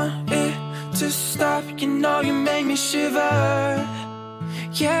don't want it to stop. You know you make me shiver.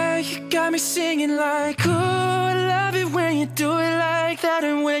 Yeah, you got me singing like, oh, I love it when you do it like that.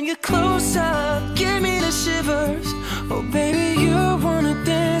 And when you're close up, give me the shivers. Oh baby, you wanna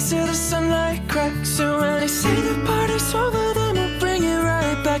dance till the sunlight cracks. And when they say the party's over, then we'll bring it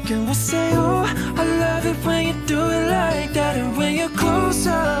right back. And we'll say, oh, I love it when you do it like that. And when you're close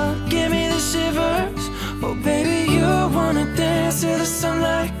up, give me the shivers. Oh baby, you wanna dance till the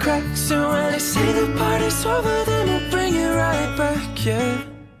sunlight cracks. And when they say the party's over, then we'll bring it right back, yeah.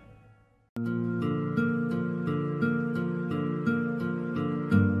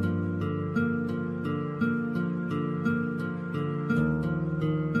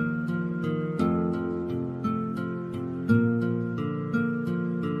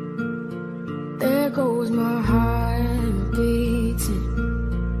 There goes my heart beating,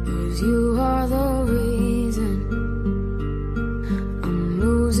 'cause you are the reason I'm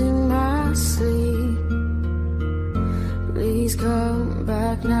losing my sleep. Please come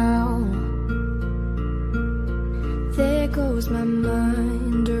back now. There goes my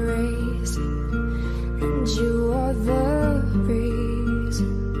mind racing, and you are the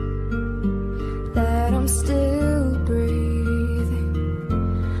reason that I'm still breathing.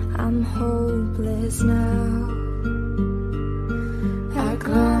 I'm hopeless now. I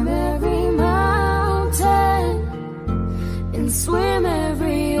climb every mountain and swim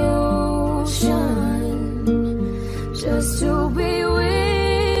every ocean just to be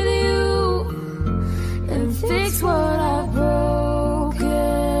with you and fix what I've broken.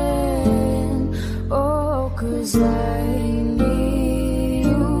 Oh, 'cause I need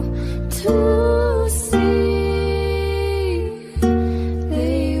you to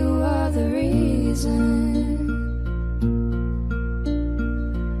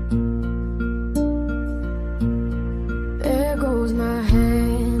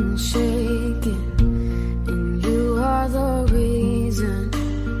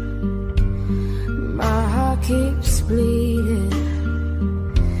keeps bleeding.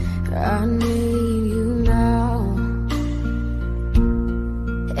 I need you now.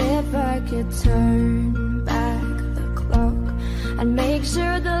 If I could turn back the clock, I'd make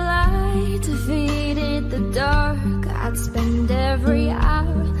sure the light defeated the dark. I'd spend every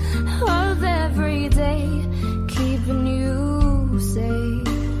hour of every day keeping you safe.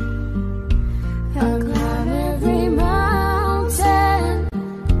 I'd climb every mountain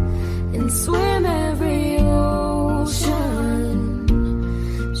and swim every ocean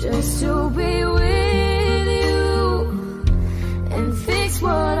just to be with you and fix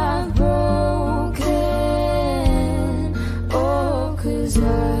what I've broken. Oh, 'cause I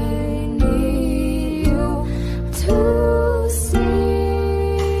need you to see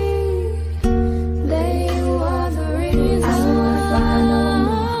that you are the reason. I don't wanna cry no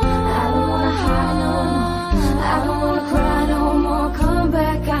more, I don't wanna hide no more, I don't wanna cry no more. Come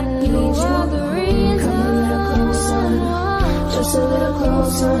back, I need you. Just a little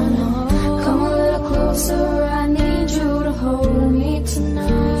closer, come a little closer. I need you to hold me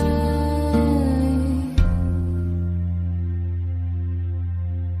tonight.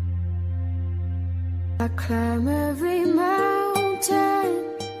 I climb every mountain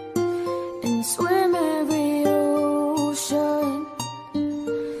and swim every ocean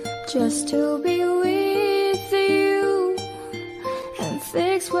just to be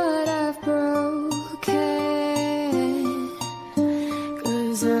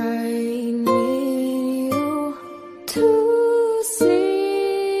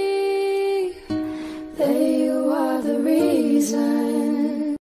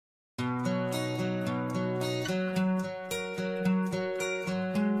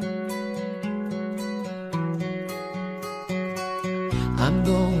I'm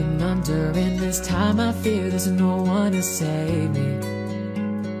going under, and this time I fear there's no one to save me.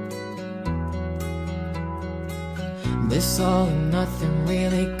 This all or nothing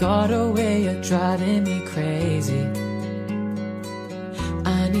really got a way of driving me crazy.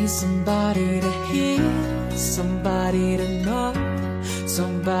 I need somebody to hear, somebody to know,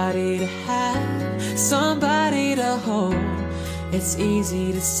 somebody to have, somebody to hold. It's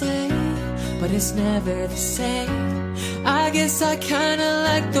easy to say, but it's never the same. I guess I kinda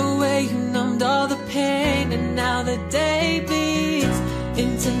like the way you numbed all the pain. And now the day bleeds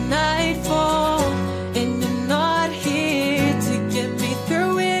into nightfall, and you're not here to get me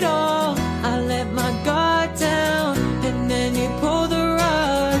through it all. I let my guard down, and then you pull the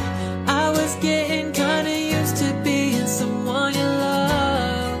rug. I was getting kinda used to being someone you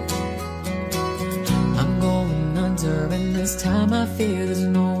love. I'm going under, and this time I fear there's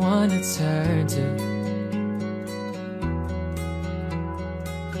no one to turn to.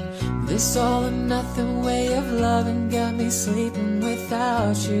 This all or nothing way of loving got me sleeping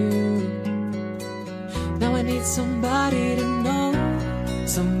without you. Now I need somebody to know,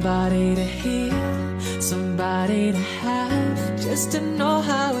 somebody to hear, somebody to have, just to know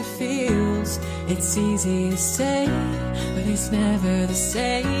how it feels. It's easy to say, but it's never the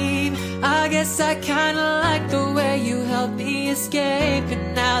same. I guess I kinda like the way you helped me escape.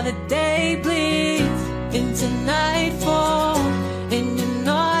 And now the day bleeds into nightfall, and you're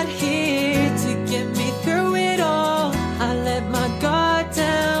not here to get me through it all. I let my guard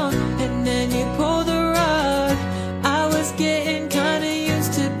down, and then you pull the rug. I was getting kinda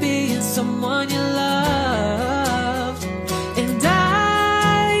used to being someone you loved. And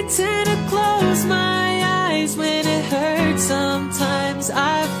I tend to close my eyes when it hurts. Sometimes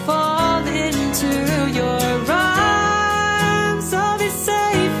I fall into your arms. I'll be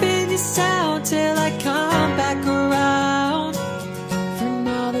safe in your sound till I come back around. For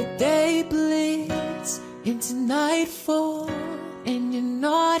now the day bleeds into nightfall, and you're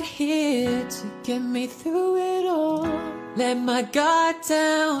not here to get me through it all. Let my guard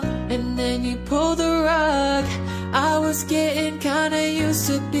down, and then you pull the rug. I was getting kinda used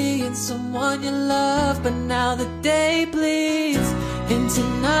to being someone you love. But now the day bleeds into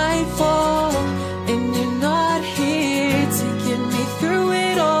nightfall, and you're not here to get me through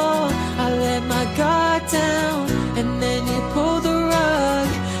it all. I let my guard down, and then you pull the rug.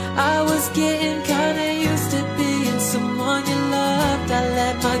 I was getting kinda used to being someone you loved. I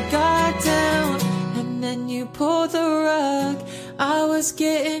let my guard down, and then you pull the rug. I was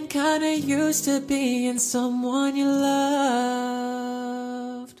getting kinda used to being someone you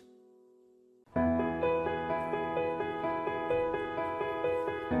loved.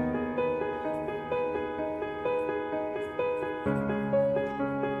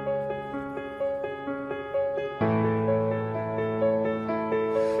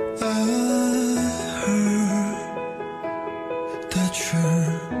 I heard that you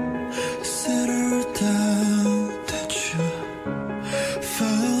settled down, that you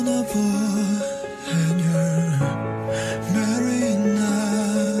found a boy and you're married now.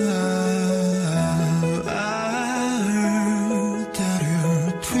 I heard that your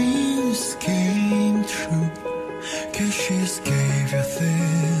dreams came true, 'cause she gave you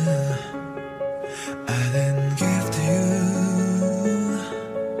things I didn't give to you.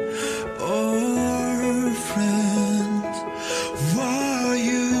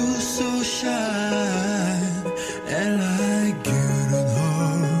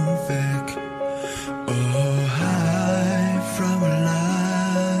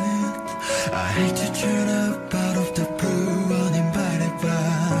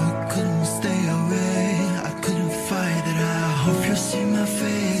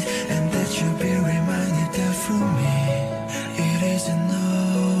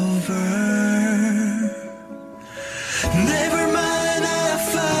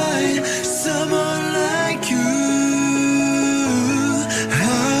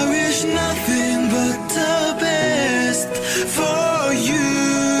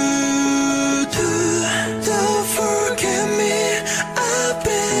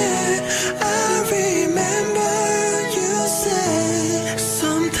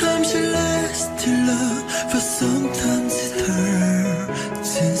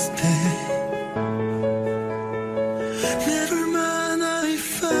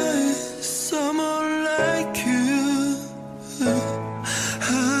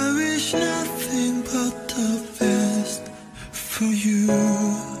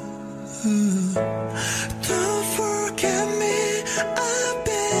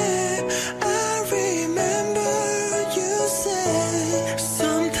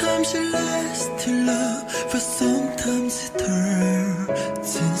 Sometimes it lasts to love, but sometimes it hurts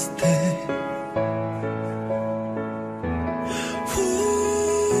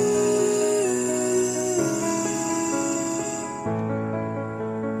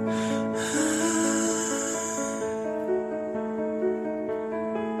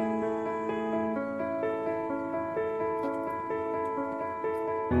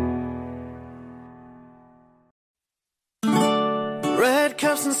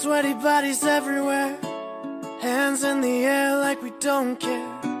cuffs and sweaty bodies everywhere. Hands in the air like we don't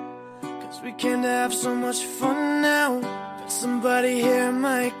care. Cause we came to have so much fun now, but somebody here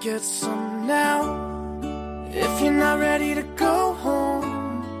might get some now. If you're not ready to go home,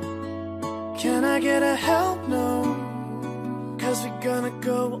 can I get a help? No. Cause we're gonna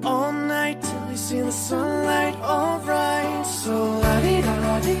go all night till we see the sunlight. Alright, so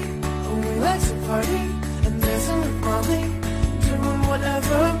la-dee-da-la-dee, we like to party and dancing with Molly, doing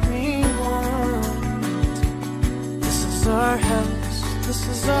whatever we want. This is our house, this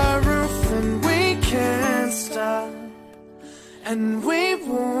is our roof, and we can't stop, and we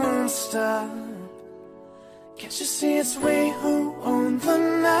won't stop. Can't you see it's we who own the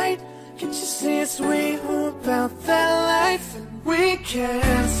night? Can't you see it's we who about that life? And we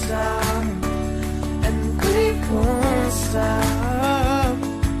can't stop, and we won't stop.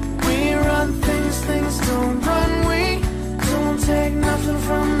 We run things, things don't run. We don't take nothing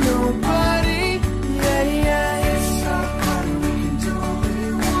from nobody. Yeah, yeah, it's our party, we can do what we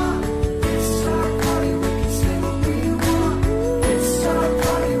want. It's our party, we can say what we want. It's our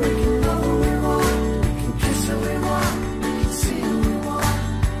party, we can love who we want. We can kiss who we want, we can see who we want.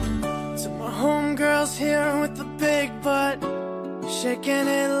 To my homegirls here with the big butt, shaking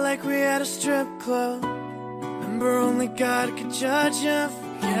it like we at a strip club. Remember, only God could judge you.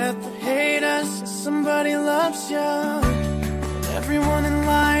 Forget the haters, somebody loves you. Everyone in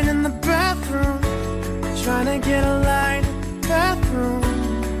line in the bathroom, trying to get a line in the bathroom.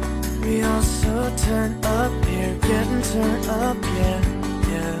 We all so turned up here, getting turned up, yeah,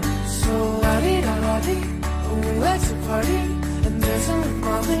 yeah. So la-dee-da-la-dee, we like to party and dancing with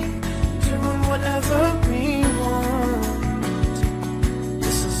Molly, doing whatever we want.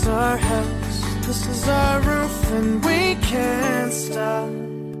 This is our house, this is our roof, and we can't stop,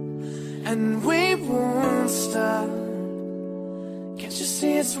 and we won't stop. Can't you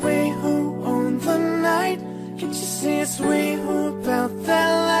see it's we who own the night? Can't you see it's we who about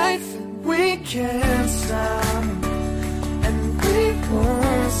that life? And we can't stop, and we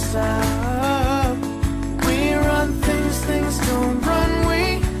won't stop. We run things, things don't run.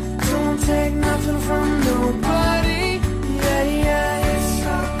 We don't take nothing from nobody. Yeah, yeah, it's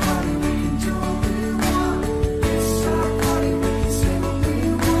our party, we can do what we want. It's our party, we can say what we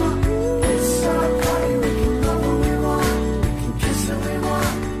want. It's our party, we can love what we want. We can kiss who we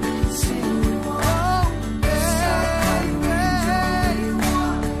want, we can see who we want. It's our party, we can do what we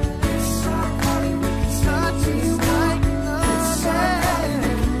want. It's our party, we can say what we want. It's our party, we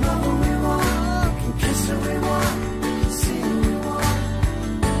can love what we want. We can kiss who we want, we can see who we want.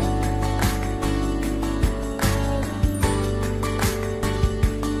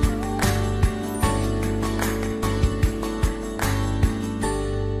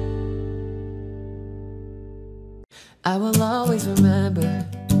 I will always remember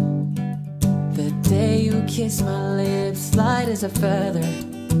the day you kissed my lips, light as a feather.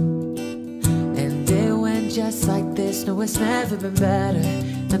 And it went just like this. No, it's never been better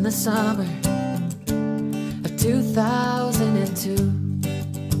than the summer of 2002.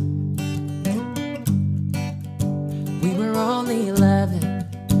 We were only 11,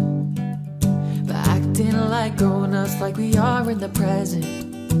 but acting like grown-ups, like we are in the present.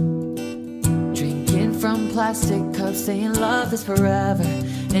 Drinking from plastic cups, saying love is forever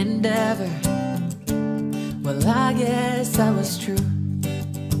and ever. Well, I guess that was true.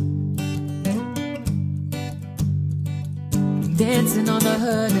 Dancing on the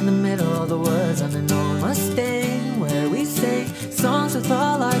hood in the middle of the woods on an old Mustang, where we sing songs with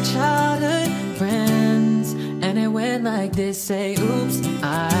all our childhood friends. And it went like this, say, oops,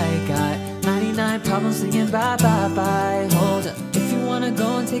 I got 99 problems singing bye, bye, bye. Hold up, if you wanna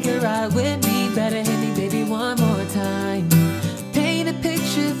go and take a ride with me, better hit me, baby, one more time. Paint a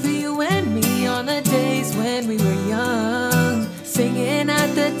picture for you and me on the days when we were young, singing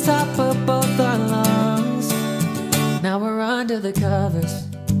at the top of both our lungs. Now we're under the covers.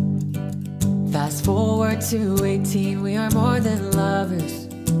 Fast forward to 18, we are more than lovers.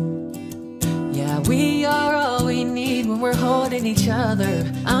 Yeah, we are all we need when we're holding each other.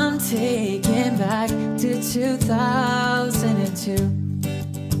 I'm taken back to 2002.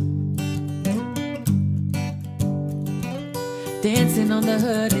 Dancing on the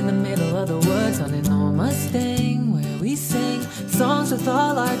hood in the middle of the woods on an old Mustang, where we sing songs with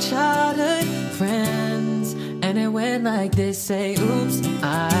all our childhood friends. And it went like this, say, oops,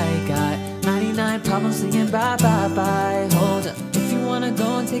 I got 99 problems singing bye, bye, bye. Hold up, if you wanna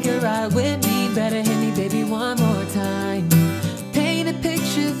go and take a ride with me, better hit me, baby, one more time. Paint a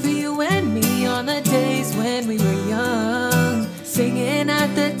picture for you and me on the days when we were young, singing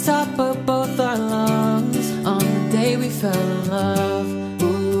at the top of both our lungs. On the day we fell in love,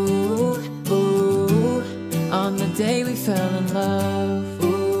 ooh,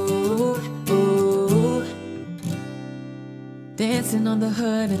 on the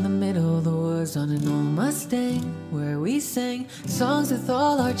hood in the middle of the woods on an old Mustang, where we sang songs with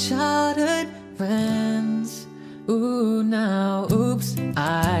all our childhood friends. Ooh, now, oops,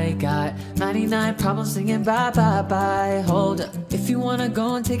 I got 99 problems singing bye, bye, bye. Hold up, if you wanna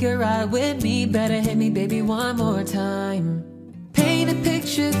go and take a ride with me, better hit me, baby, one more time. Paint a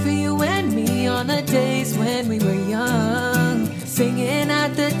picture for you and me on the days when we were young, singing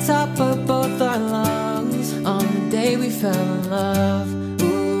at the top of both our lungs on the day we fell in love.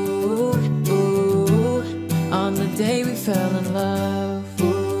 Ooh, ooh, on the day we fell in love.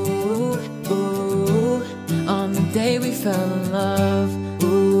 Ooh, ooh, on the day we fell in love.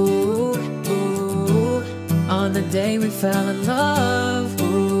 Ooh, ooh, on the day we fell in love.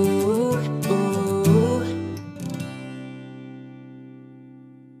 Ooh, ooh.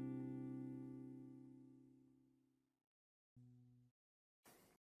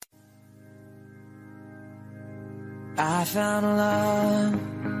 I found love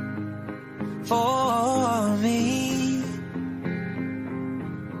for me.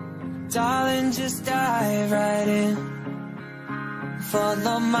 Darling, just dive right in.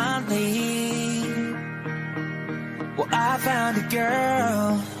 Follow my lead. Well, I found a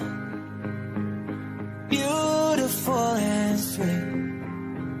girl, beautiful and sweet.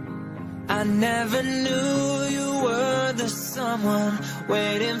 I never knew you were the someone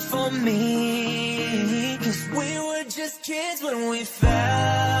waiting for me. 'Cause we were just kids when we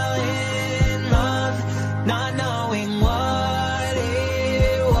fell in love, not knowing what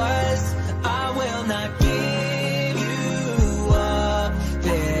it was. I will not give you up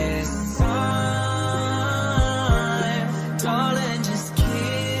this time. Darling, just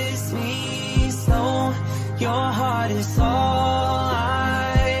kiss me slow. Your heart is all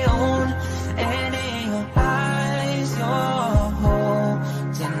I own, and in your eyes you're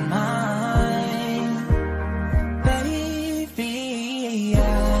holding mine. Baby,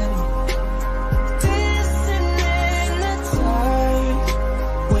 I'm dancing in the dark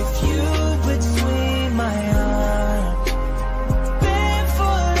with you between my arms,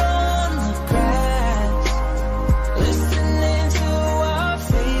 barefoot on the grass, listening to our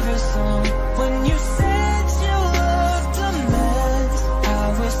favorite song. When you said you loved a mess, I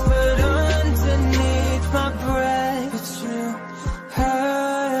whispered underneath my breath, but you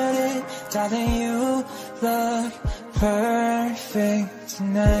heard it. Darling, you look perfect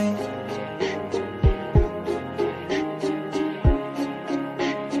tonight.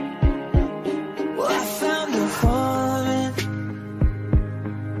 Well, I found a woman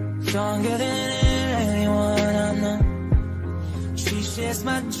stronger than anyone I know. She shares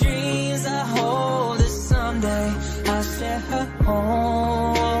my dreams. I hope that someday I'll share her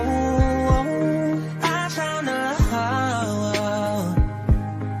home. I found a love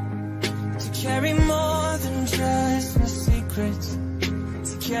to carry more than just my secrets,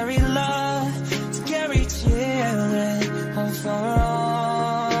 to carry love, to carry children home for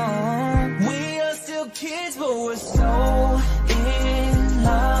all. We are still kids, but we're so in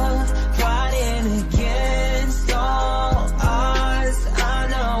love. Right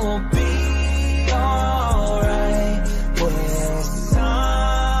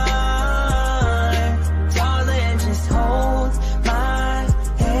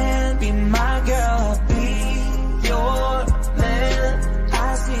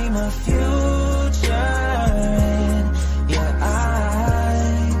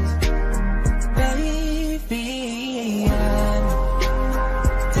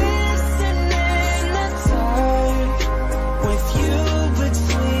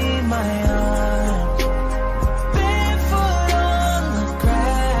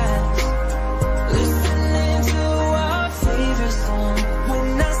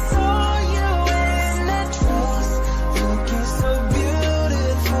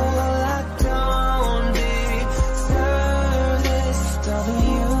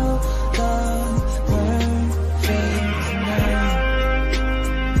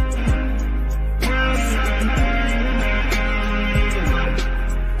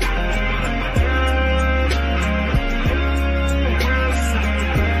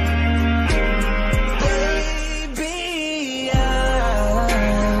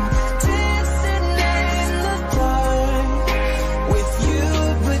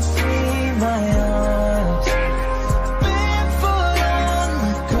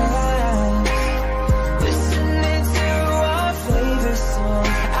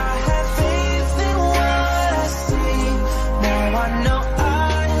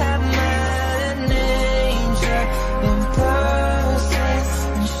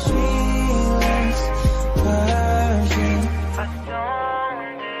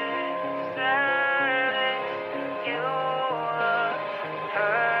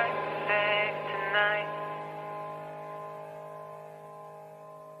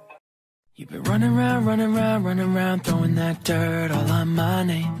You've been running around, running around, running around, throwing that dirt all on my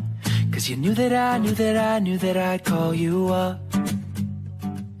name. Cause you knew that I knew that I knew that I'd call you up.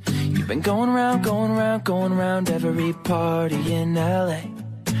 You've been going around, going around, going around every party in LA.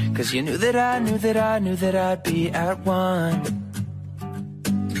 Cause you knew that I knew that I knew that I'd be at one.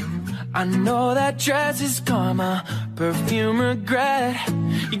 I know that dress is karma, perfume regret.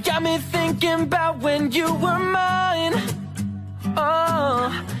 You got me thinking about when you were mine.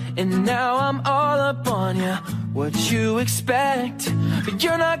 Oh, and now I'm all up on you. What you expect? But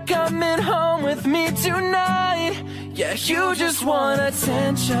you're not coming home with me tonight. Yeah, you just want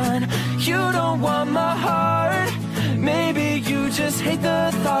attention. You don't want my heart. Maybe you just hate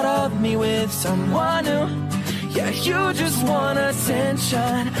the thought of me with someone new. Yeah, you just want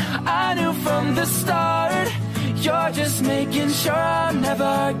attention. I knew from the start. You're just making sure I'm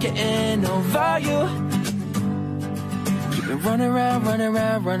never getting over you. You've been running around, running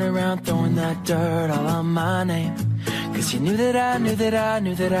around, running around, throwing that dirt all on my name. Cause you knew that I knew that I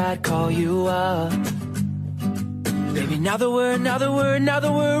knew that I'd call you up. Baby, now that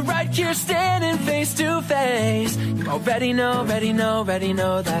we're right here standing face to face, you already know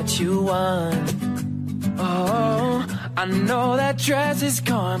that you won. Oh, I know that dress is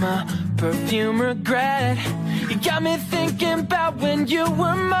karma, perfume regret. You got me thinking about when you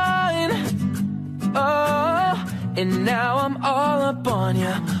were mine. Oh, and now I'm all up on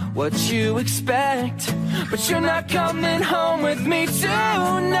you. What you expect? But you're not coming home with me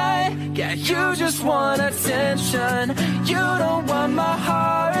tonight. Yeah, you just want attention. You don't want my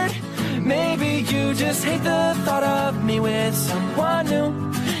heart. Maybe you just hate the thought of me with someone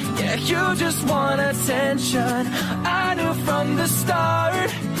new. Yeah, you just want attention. I knew from the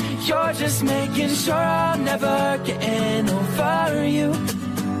start. You're just making sure I'm never getting over you.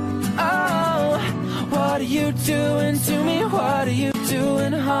 Oh, what are you doing to me? What are you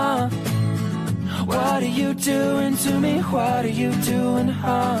doing, huh? What are you doing to me? What are you doing,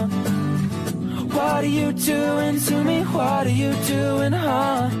 huh? What are you doing to me? What are you doing,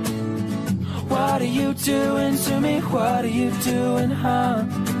 huh? What are you doing to me? What are you doing, huh?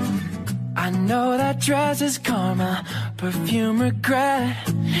 I know that dress is karma, perfume regret.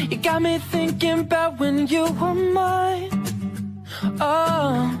 You got me thinking about when you were mine.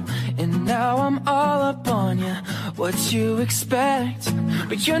 Oh, and now I'm all up on you. What you expect?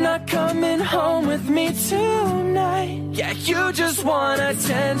 But you're not coming home with me tonight. Yeah, you just want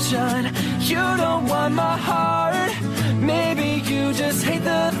attention. You don't want my heart. Maybe you just hate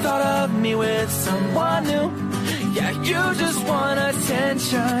the thought of me with someone new. Yeah, you just want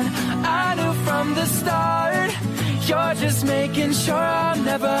attention. I knew from the start. You're just making sure I'm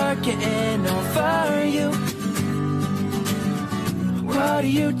never getting over you. What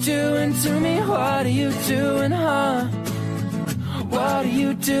are you doing to me? What are you doing, huh? What are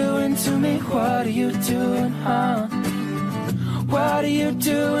you doing to me? What are you doing, huh? What are you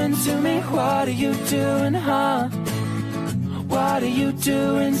doing to me? What are you doing, huh? What are you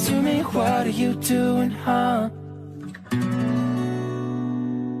doing to me? What are you doing, huh?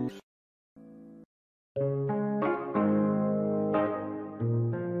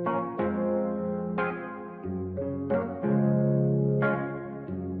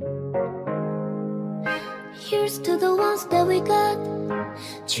 Here's to the ones that we got.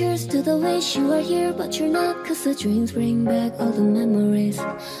 Cheers to the wish you are here but you're not. Cause the drinks bring back all the memories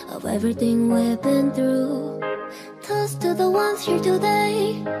of everything we've been through. Toast to the ones here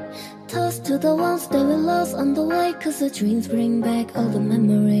today. Toast to the ones that we lost on the way. Cause the dreams bring back all the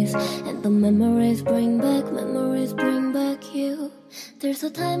memories. And the memories bring back you. There's a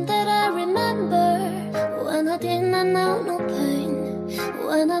time that I remember when I did not know no pain.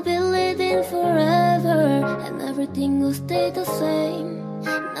 When I believed in forever and everything will stay the same.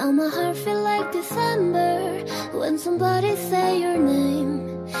 Now my heart feel like December when somebody say your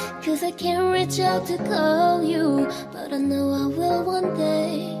name. Cause I can't reach out to call you, but I know I will one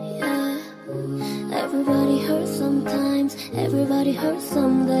day, yeah. Everybody hurts sometimes, everybody hurts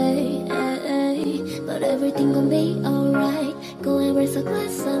someday, but everything gon' be alright. Go and raise a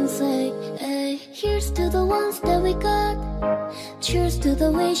glass and say, hey. Here's to the ones that we got. Cheers to the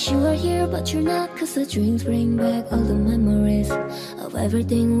wish you are here but you're not. Cause the dreams bring back all the memories of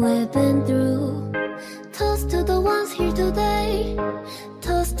everything we've been through. Toast to the ones here today.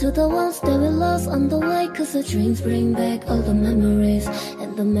 Toast to the ones that we lost on the way. Cause the dreams bring back all the memories.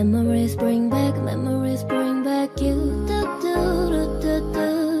 And the memories bring back you. Memories bring back you.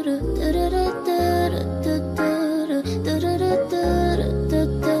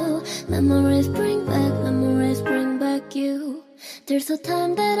 There's a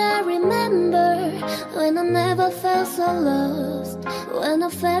time that I remember when I never felt so lost. When I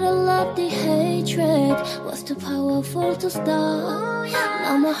felt a love, the hatred was too powerful to stop.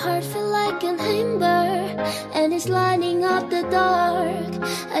 Now my heart feels like an ember, and it's lighting up the dark.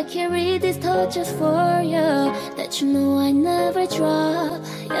 I carry these torches for you, that you know I never drop.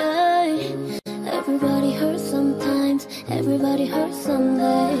 Yeah. Everybody hurts sometimes, everybody hurts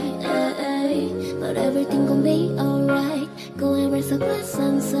someday. But everything gon' be alright. Go and raise a glass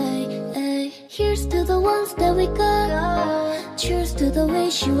and say, here's to the ones that we got. Cheers to the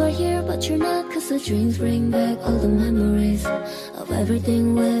wish you are here but you're not, 'cause the dreams bring back all the memories of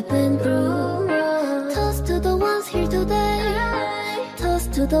everything we've been through. Toast to the ones here today,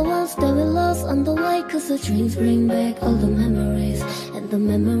 toast to the ones that we lost on the way, 'cause the dreams bring back all the memories, and the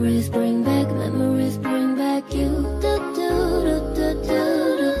memories bring back you. Memories bring back you.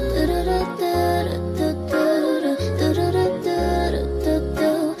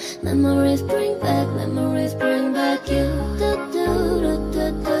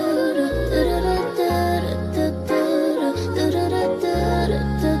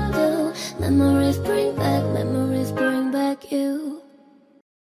 Memories bring back you.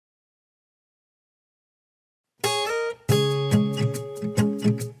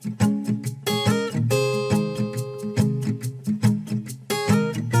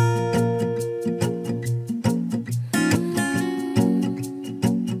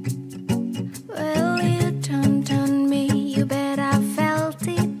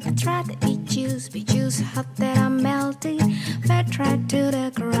 Hot that I'm melting, fat right to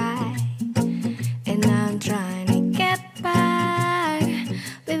the cry, and I'm trying to get back.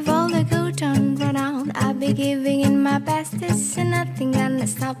 Before the good turn around, I'll be giving in my bestest, and nothing gonna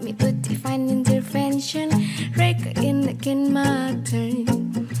stop me but divine intervention. Break in my turn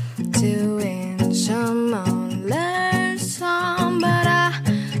to win some on learn some, but I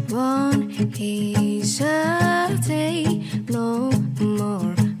won't hesitate no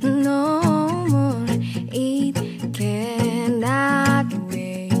more, no more. It cannot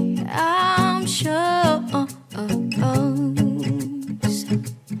wait, I'm sure.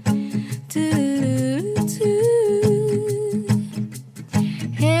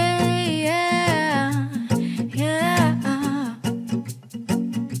 Hey, yeah, yeah.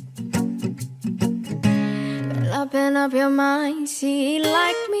 Well, open up your mind, see it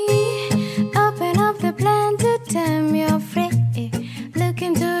like me. Open up the plan to tame your free. Look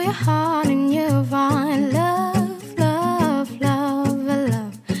into your heart and you'll find love, love, love,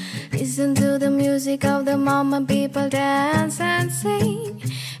 love. Listen to the music of the moment people dance and sing.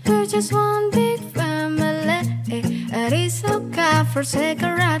 We're just one big family. It is so God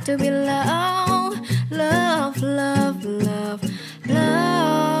forsaken right to be loved. Love, love, love,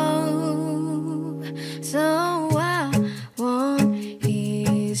 love. So I won't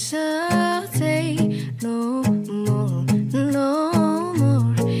hesitate no more, no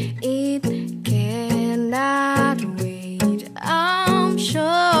more. It cannot wait, I'm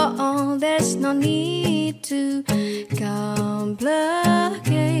sure. There's no need to complicate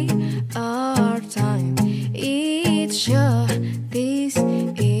our time. It's sure this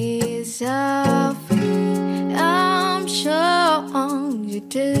is a fate, I'm sure.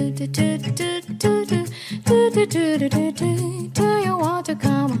 Do you want to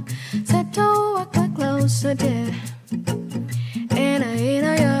come? Settle a quite closer there. In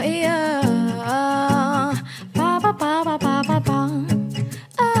your ear, ba ba ba ba ba ba ba.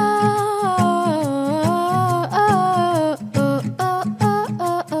 Oh, oh, oh, oh, oh, oh,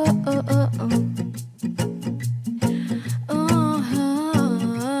 oh, oh, oh, oh.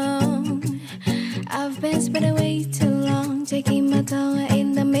 I've been spending way too long taking my tongue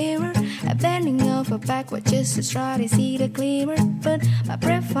in the mirror, bending over backward just to try to see the clearer. But my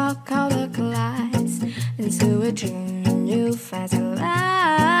breath all color collides into a dream you fast and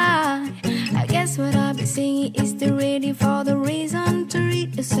lie. I guess what I've been singing is the ready for the reason to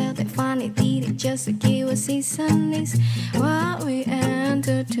read yourself and find it did it just to give a season is what we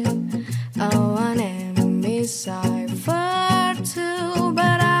enter to. Oh, an enemy cipher too,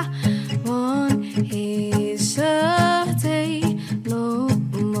 but I won't hesitate no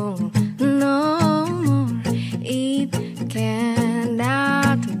more, no more. It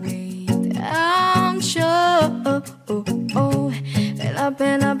cannot wait, I'm sure. Well,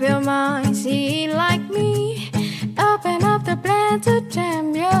 open up your mind, see it like me. Open up the plan to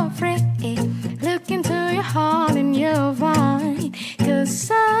tame your free. Look into your heart and you'll find, 'cause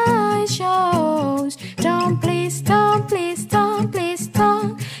I shows. Don't please, don't please, don't please,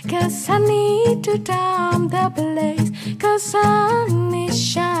 don't. 'Cause I need to time the place, 'cause I'm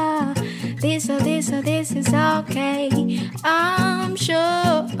shy. This is okay, I'm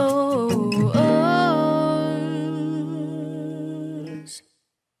sure.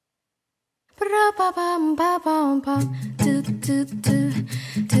 Yeah,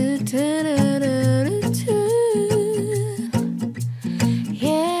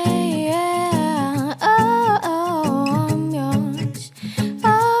 oh, oh, I'm yours.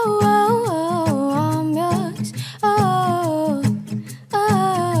 Oh, oh, oh, I'm yours. Oh,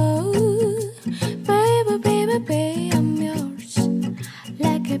 oh, baby, baby, baby, I'm yours.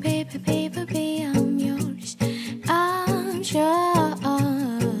 Like a baby, baby, baby, I'm yours. I'm yours.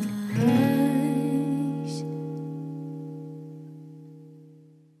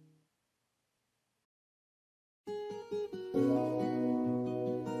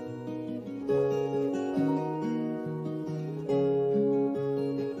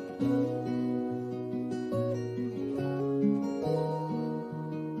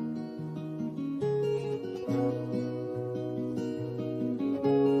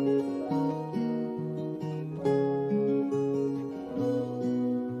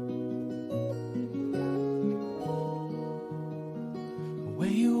 Where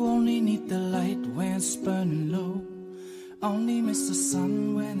you only need the light when it's burning low. Only miss the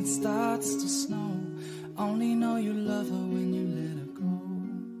sun when it starts to snow. Only know you love her when you let her go.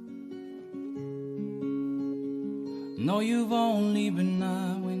 Know you've only been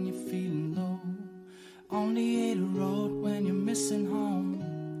high when you're feeling low. Only hate a road when you're missing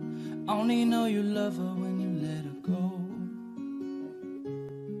home. Only know you love her when you let her go.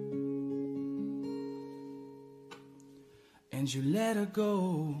 And you let her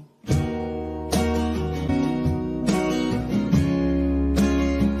go.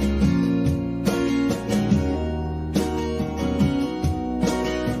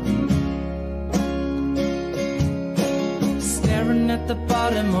 Staring at the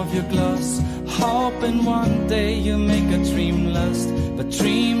bottom of your glass, hoping one day you make a dream last. But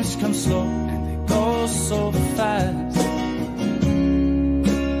dreams come slow and they go so fast.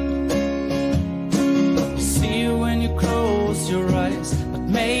 You see you when you close your eyes, but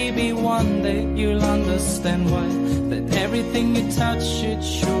maybe one day you'll understand why. That everything you touch, it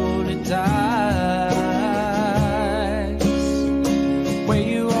surely dies. Where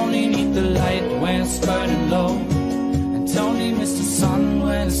you only need the light when it's burning low. Only miss the sun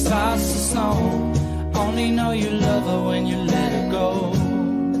when it starts to snow. Only know you love her when you let her go.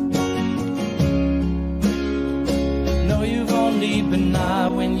 Know you've only been high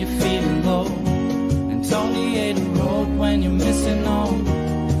when you're feeling low. And only hate the road when you're missing home.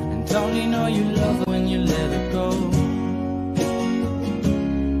 And only know you love her when you let her go.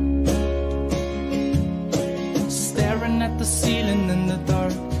 Staring at the ceiling in the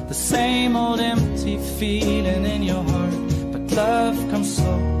dark, the same old empty feeling in your heart. But love comes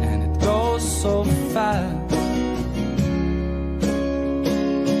slow and it goes so fast.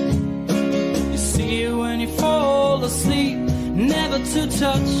 You see it when you fall asleep, never to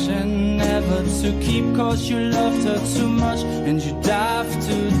touch and never to keep. Cause you loved her too much and you dive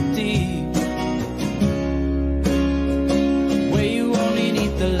too deep. Where you only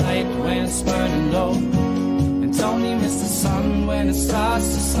need the light when it's burning low. And only miss the sun when it starts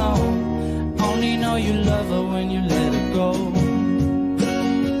to snow. Only know you love her when you let her go.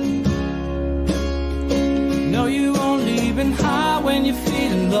 Know you only been high when you're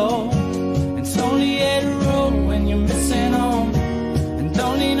feeling low. And it's only hate a road when you're missing home. And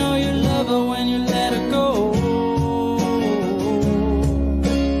only know you love her when you let her go.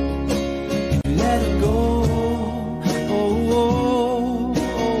 You let her go. Oh, oh,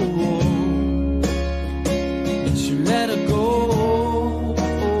 oh, oh. But you let her go.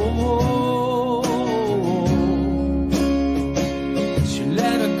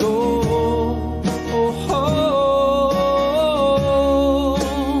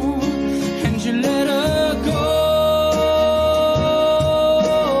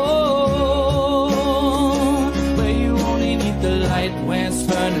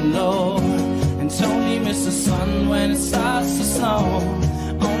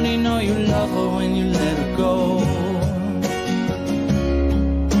 Only know you love her when you let her go.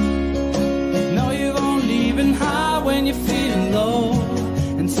 Know you've only been high when you're feeling low.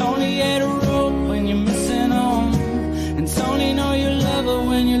 And it's only hate a road when you're missing home. And it's only know you love her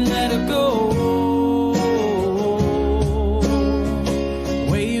when you let her go.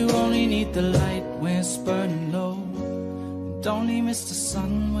 Where you only need the light when it's burning low. And only miss the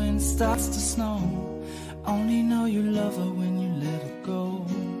sun when it starts to snow. Only know you love her when you let her go.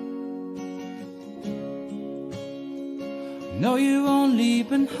 Know you've only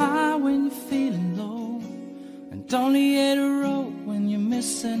been high when you're feeling low. And only hate a road when you're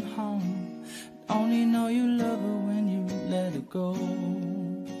missing home. Only know you love her when you let her go.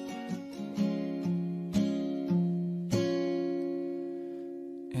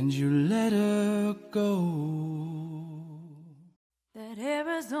 and you let her go. That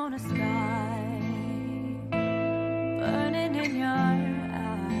Arizona sky burning in your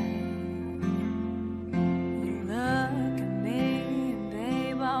eyes. You look at me, and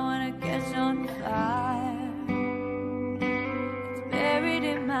babe, I wanna catch on fire. It's buried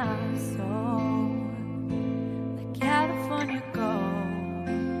in my soul, like California gold.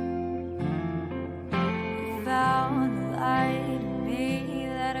 You found the light in me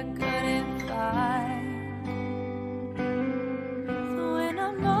that I couldn't find.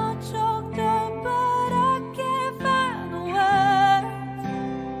 Choked up, but I can't find the words.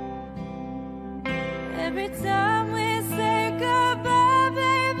 Every time we say goodbye,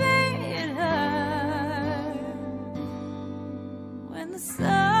 baby, it hurts. When the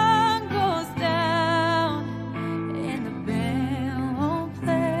sun goes down and the band won't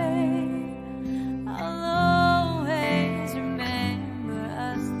play, I'll always remember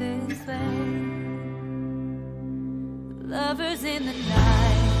us this way. Lovers in the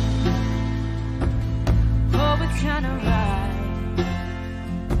night, we're trying to ride.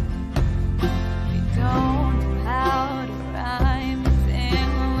 We don't know how to rhyme, but then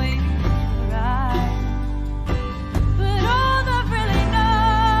we try. But all I really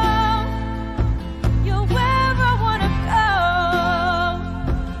know, you're where I wanna go.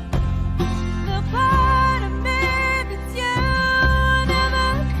 The part of me that you never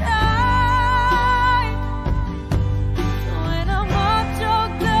tried. So when I'm all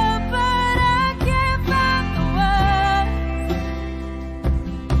choked up, but I can't find the words.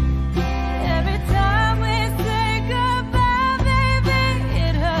 Every time we say goodbye, baby,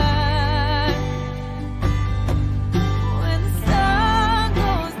 it hurts. When the sun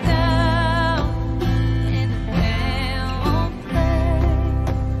goes down and the band won't play,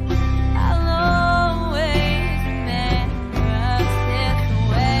 I'll always remember us this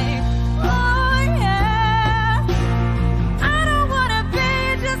way. Oh yeah, I don't wanna be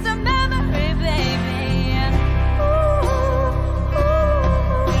just a memory, baby.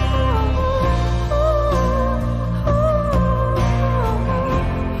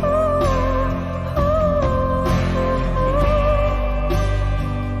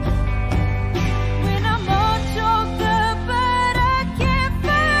 When I'm all choked up, but I can't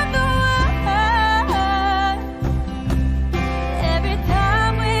find the words. Every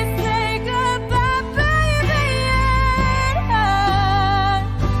time we say goodbye, baby, it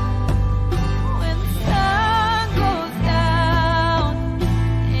hurts. When the sun goes down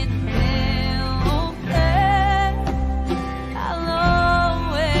and the band won't play, I'll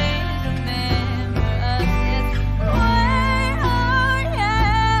always remember us this way. Oh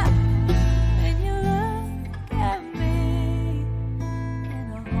yeah, when you look at me in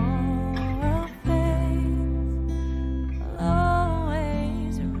a horror face, I'll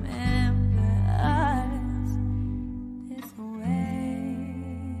always remember us this way.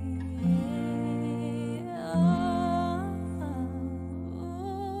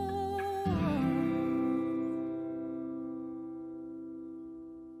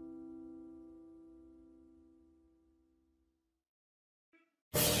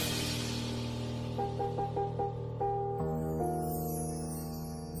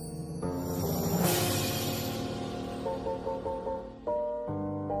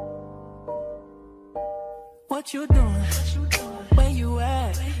 What you doing? Where you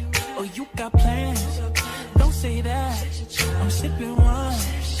at? Oh, you got plans? Don't say that. I'm sipping wine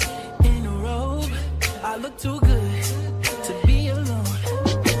in a robe. I look too good to be alone.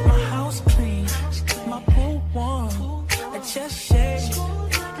 My house clean, my pool warm, a chest shake.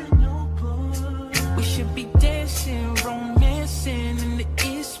 We should be dancing, romancing in the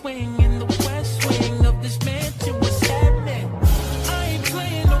east wing, in the west wing of this mansion. What's happening? I ain't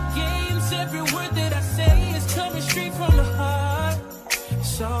playing no games. Every word that I say is coming straight from the heart.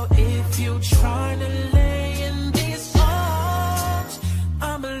 So if you tryna lay in these arms,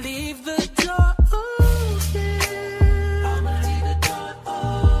 I'ma leave the door open. I'ma leave the door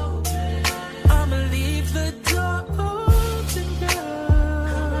open. I'ma leave the door open, girl.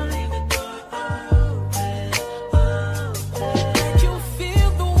 I'ma leave the door open, open. Let you feel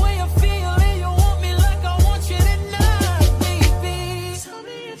the way I feel, and you want me like I want you tonight, baby. Tell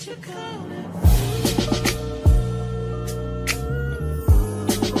me if you're coming.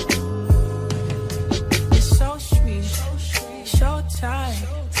 Tight.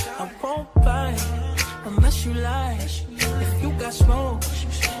 I won't bite unless you like. If you got smoke,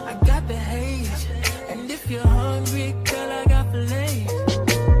 I got the haze. And if you're hungry, girl, I got fillets.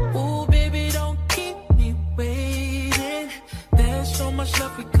 Ooh, baby, don't keep me waiting. There's so much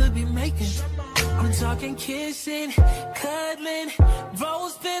love we could be making. I'm talking kissing, cuddling,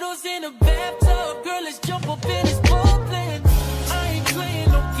 roasting heels in a bathtub. Girl, let's jump up in this bubbling. I ain't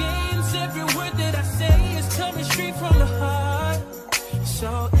playing no games. Every word that I say is coming straight from the heart.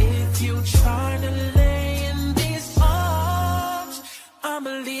 So if you tryna lay in these arms,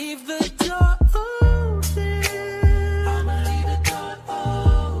 I'ma leave the door open. I'ma leave the door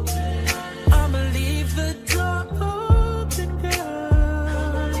open. I'ma leave the door open, girl.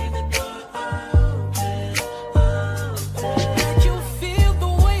 I'ma leave the door open, open. That you feel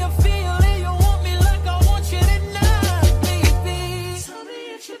the way I feel, and you want me like I want you tonight, baby. Tell me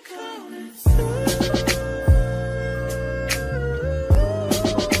if you're coming through.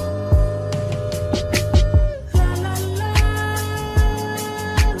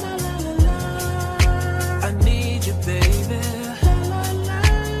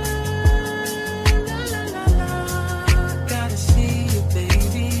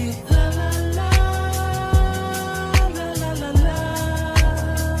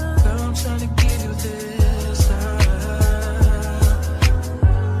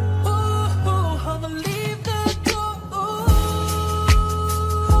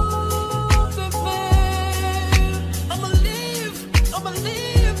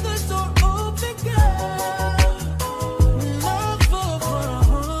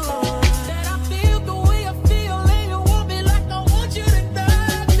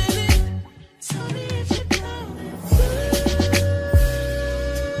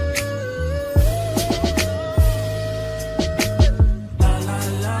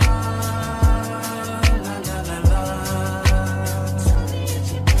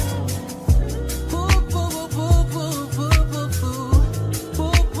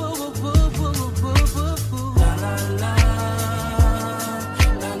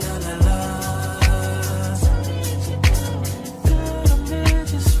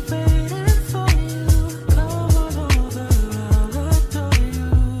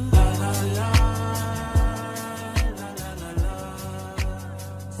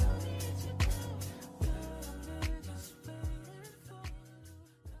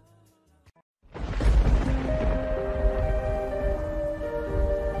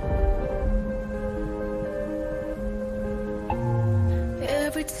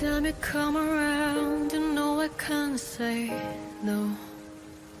 Every time you come around, you know I can't say no.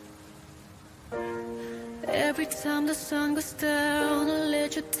 Every time the sun goes down, I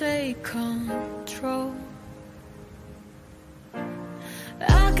let you take control.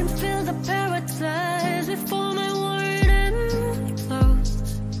 I can feel the paradise before my word implodes.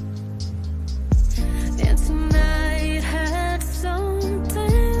 And tonight had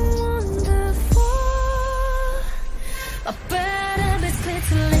something wonderful. A better mistake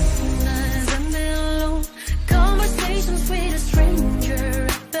to late nights and be alone. Conversations with a stranger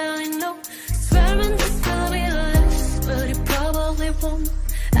I barely know. Swearing this will be less, but it probably won't.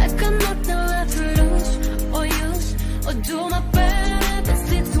 I got nothing left to lose or use or do my best. It's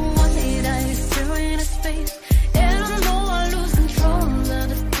lit to white eyes staring into space, and I know I lose control of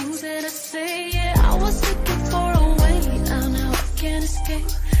the things that I say. Yeah, I was looking for a way out, now I can't escape.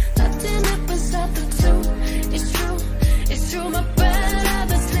 Nothing happens after two. It's true, it's true. My bad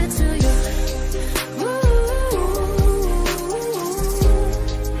habits lead to you.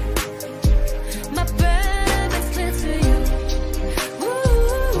 My bad habits lead to you.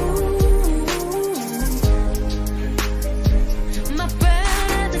 My bad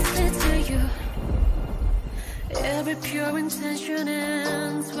habits lead to you. Every pure intention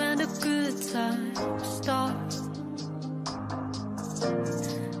ends when the good times start.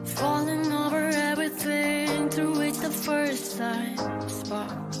 Falling over everything through which the first time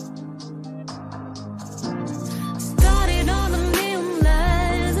sparked. Started on the neon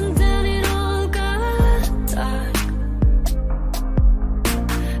lights and then it all got dark.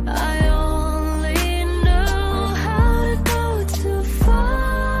 I only know how to go too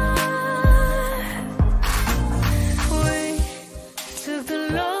far. We took the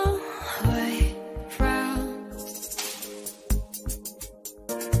long way round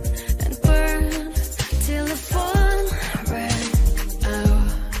and burned till the fun ran out.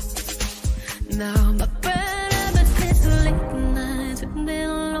 Now my bad habits lead to late nights and being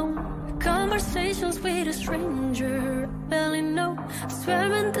alone. Conversations with a stranger I barely know.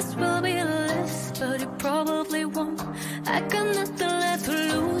 Swearing this will be a list, but it probably won't. I got nothing left to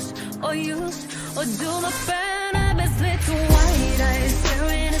lose or use or do. My bad habits lead to white eyes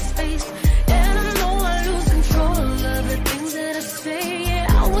staring into space, and I know I lose control of the things that I say.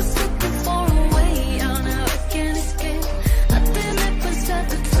 Yeah, I was looking for a way out, now I can't escape. Nothing happens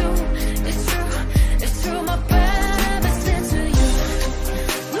after two. It's true, it's true. My bad habits lead to you.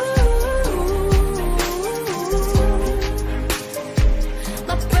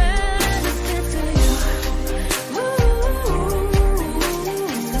 My bad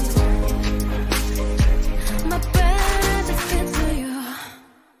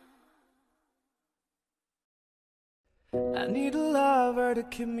lover to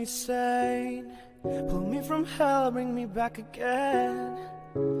keep me sane. Pull me from hell, bring me back again.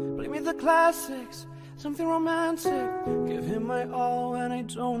 Play me the classics, something romantic. Give him my all when I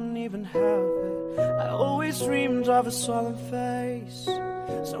don't even have it. I always dreamed of a solemn face,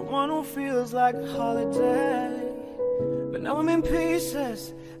 someone who feels like a holiday. But now I'm in pieces,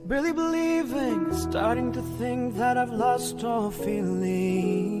 barely believing, starting to think that I've lost all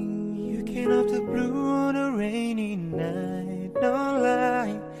feeling. You came out the blue on a rainy night, no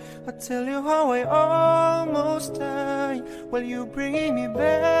lie. I'll tell you how I almost died while you bringing me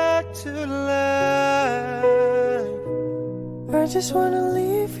back to life. I just wanna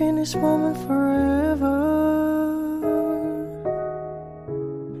live in this moment forever,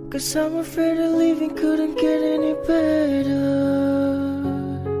 'cause I'm afraid that living couldn't get any better.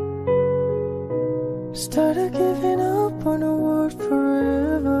 Started giving up on the world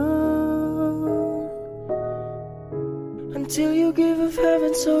forever, until you give up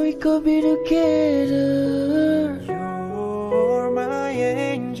heaven so we could be together. You're my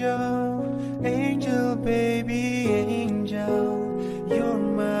angel, angel baby, angel. You're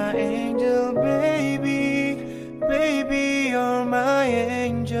my angel baby, baby, you're my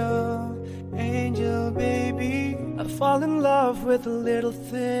angel, angel baby. I fall in love with the little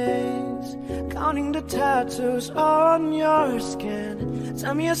things, counting the tattoos on your skin.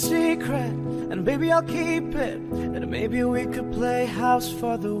 Tell me a secret, and baby I'll keep it, and maybe we could play house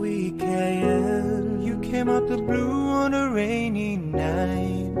for the weekend. You came out the blue on a rainy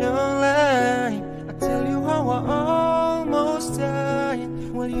night, no lie. I tell you how I almost died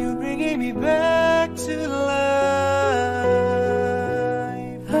while you bringing me back to life.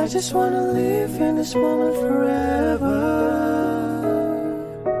 I just wanna live in this moment forever,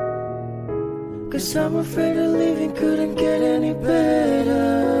 'cause I'm afraid that living couldn't get any better.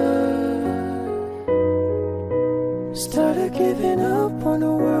 Started giving up on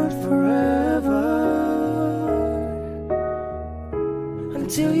the world forever,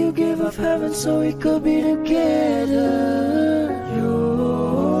 until you give up heaven so we could be together.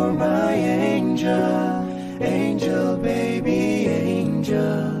 You're my angel, angel baby,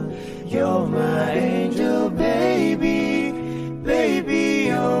 angel. You're my angel baby, baby,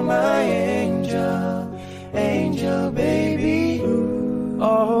 you're my angel, angel baby.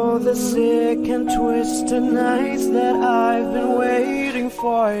 All the sick and twisted nights that I've been waiting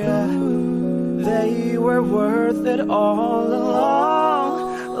for you, they were worth it all along.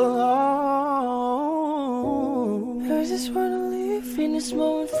 I just wanna live in this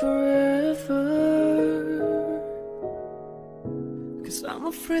moment forever, 'cause I'm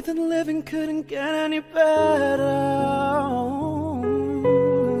afraid that living couldn't get any better.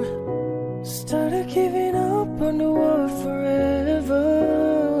 Started giving up on the world forever,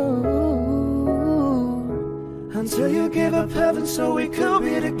 until you gave up heaven so we could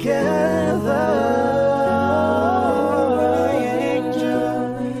be together. My angel,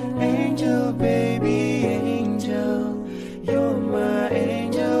 angel baby, angel. You're my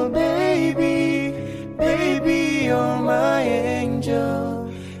angel baby, baby, you're my angel,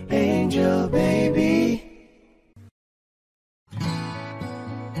 angel baby.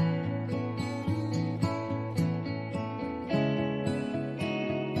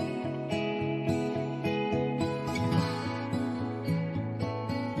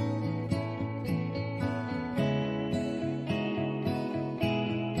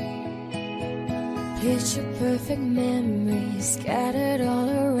 Picture perfect memories scattered all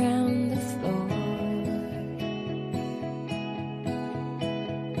around the floor,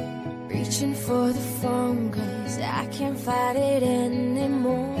 reaching for the phone 'cause I can't fight it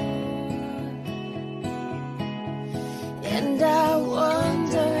anymore. And I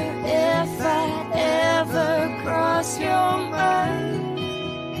wonder if I'd ever cross your mind.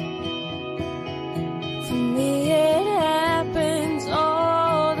 For me it happens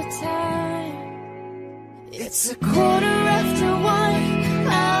all the time. It's 1:15,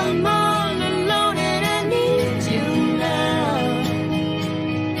 I'm all alone and I need you now.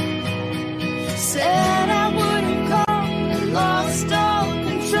 Said I wouldn't call, lost all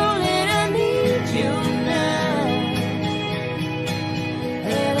control and I need you now.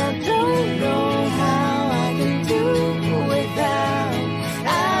 And I don't know how I can do without,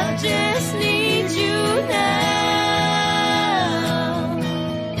 I just need you now.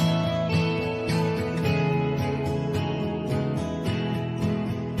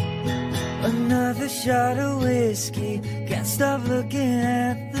 Another shot of whiskey, can't stop looking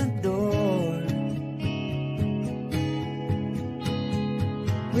at the door.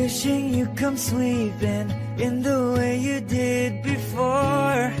 Wishing you come sweeping in the way you did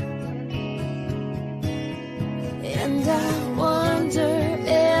before. And I wonder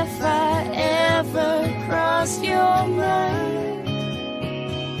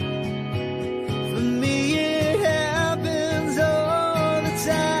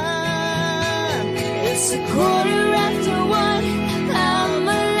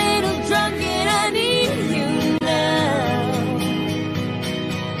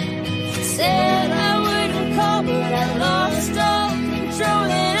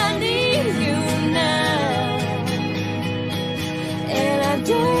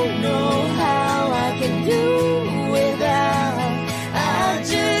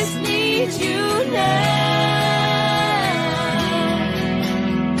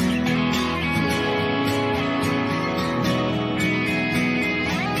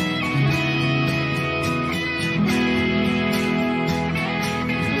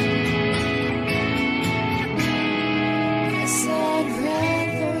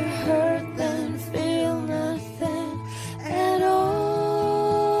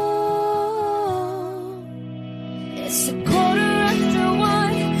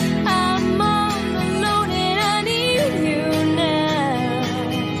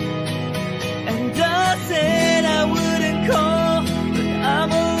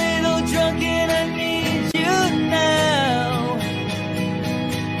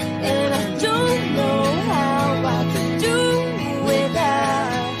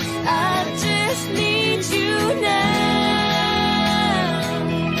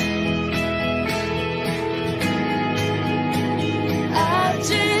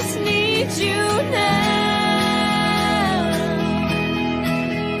need you now.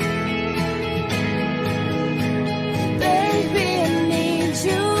 Baby, I need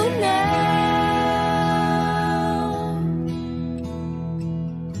you now.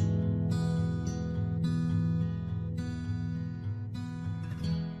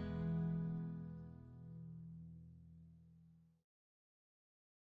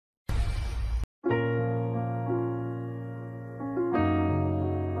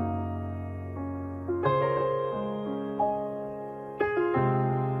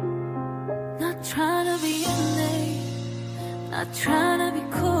 Not trying to be in there, not trying to be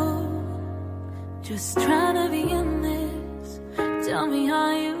cool, just trying to be in this. Tell me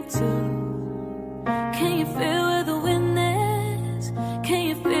how you do. Can you feel where the wind is? Can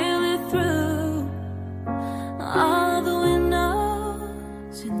you feel it through all the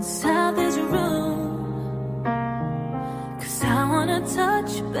windows inside this room? 'Cause I wanna touch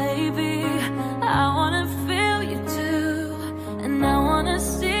you, baby, I wanna feel you too, and I wanna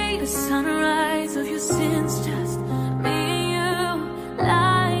see the sunrise of your sins, just me and you,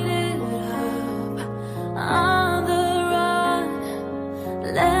 light it up on the run.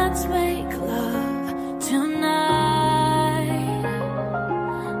 Let's make love tonight,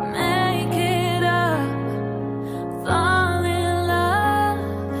 make it up, fall in love,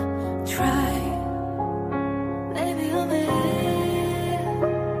 try, baby, I'm there.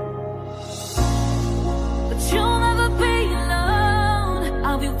 But you'll never be alone.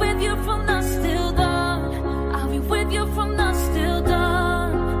 I'll be with you from dusk till dawn. I'll be with you from dusk till dawn.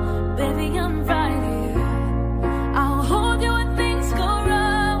 Baby, I'm right here. I'll hold you when things go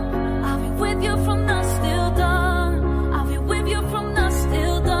wrong. I'll be with you from dusk till dawn. I'll be with you from dusk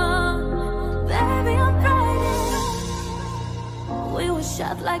till dawn. Baby, I'm right here. We were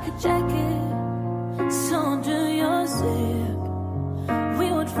shot like a jacket, so do your zip. We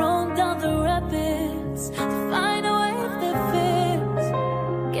would roll down the rapids to find a wave that fits.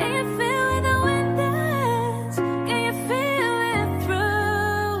 Can you feel where the wind is? Can you feel it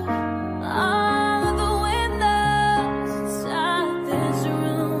through all of the windows inside this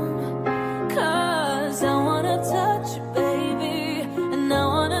room? 'Cause I wanna touch you, baby, and I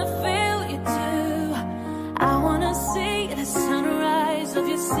wanna feel you too. I wanna see the sunrise of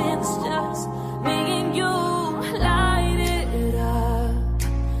your sins, just me and you, light it up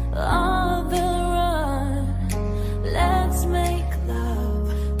on the run. Let's make love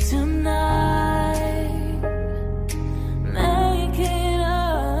tonight, make it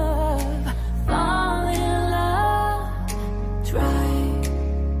up, fall in love, try,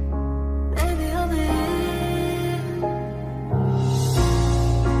 baby, I'm there.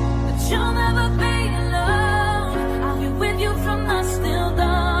 But you'll never be alone. I'll be with you from dusk till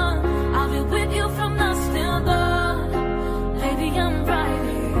dawn. I'll be with you from dusk till dawn. Baby, I'm right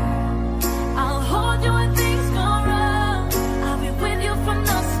here. I'll hold you when things go wrong. I'll be with you from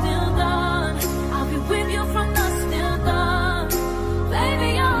dusk till dawn. I'll be with you from dusk till dawn. Baby,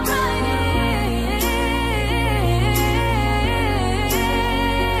 I'm right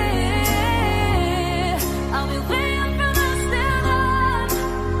here. I'll be with you from dusk till dawn.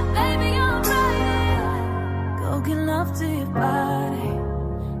 Baby, I'm right here. Go get love to your body.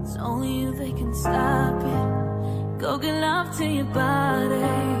 It's only you that can stop it. Go get love to your body.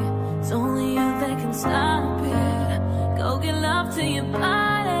 It's only you that can stop it. Go get love to your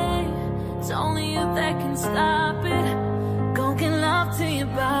body. It's only you that can stop it. Go get love to your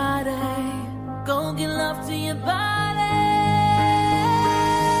body. Go get love to your body.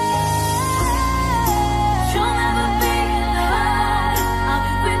 You'll never be alone. I'll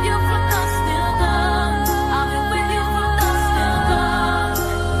be with you from dusk till dawn. I'll be with you from dusk till dawn.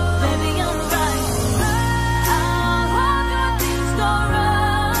 Baby, I'm right. I'll hold you when things go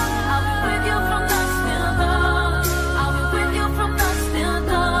wrong. I'll be with you from dusk till dawn. I'll be with you from dusk till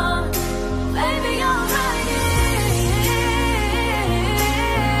dawn. Baby, I'm right here.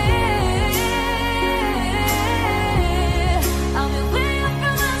 I'll be with you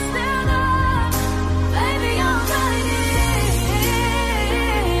from dusk till dawn. Baby, I'm right here.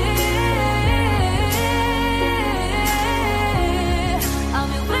 I'll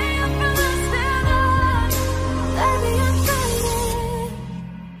be with you from dusk till dawn. Baby, I'm right here.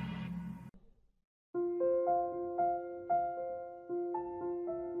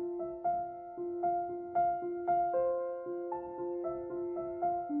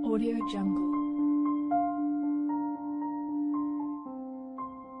 Audio Jungle.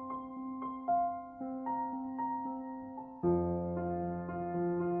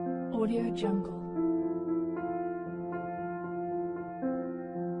 Audio Jungle.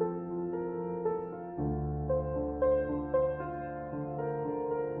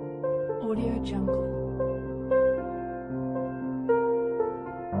 Audio Jungle.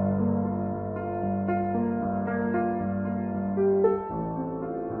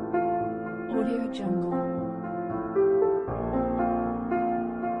 Audio Jungle.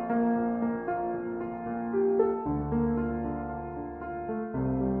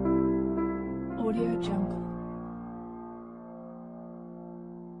 Audio Jungle.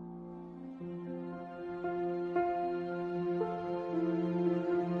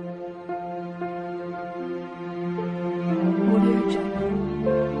 Audio Jungle.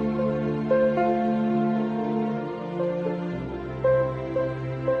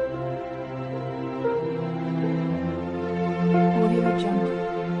 Audio Jungle.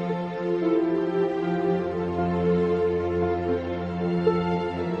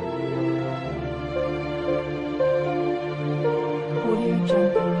 Audio Jungle. Audio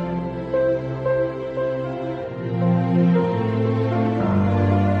Jungle.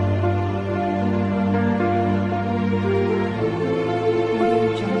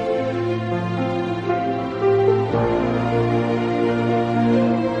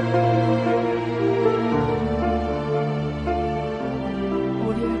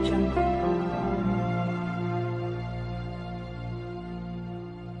 Audio Jungle.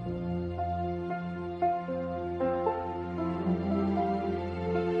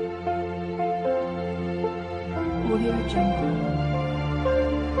 Audio Jungle.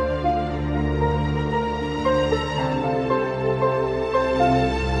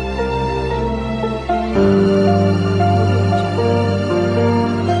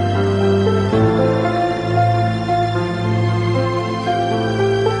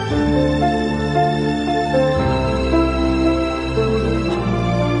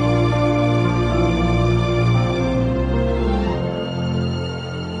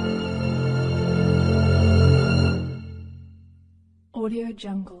 Audio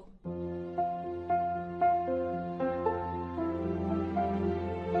Jungle.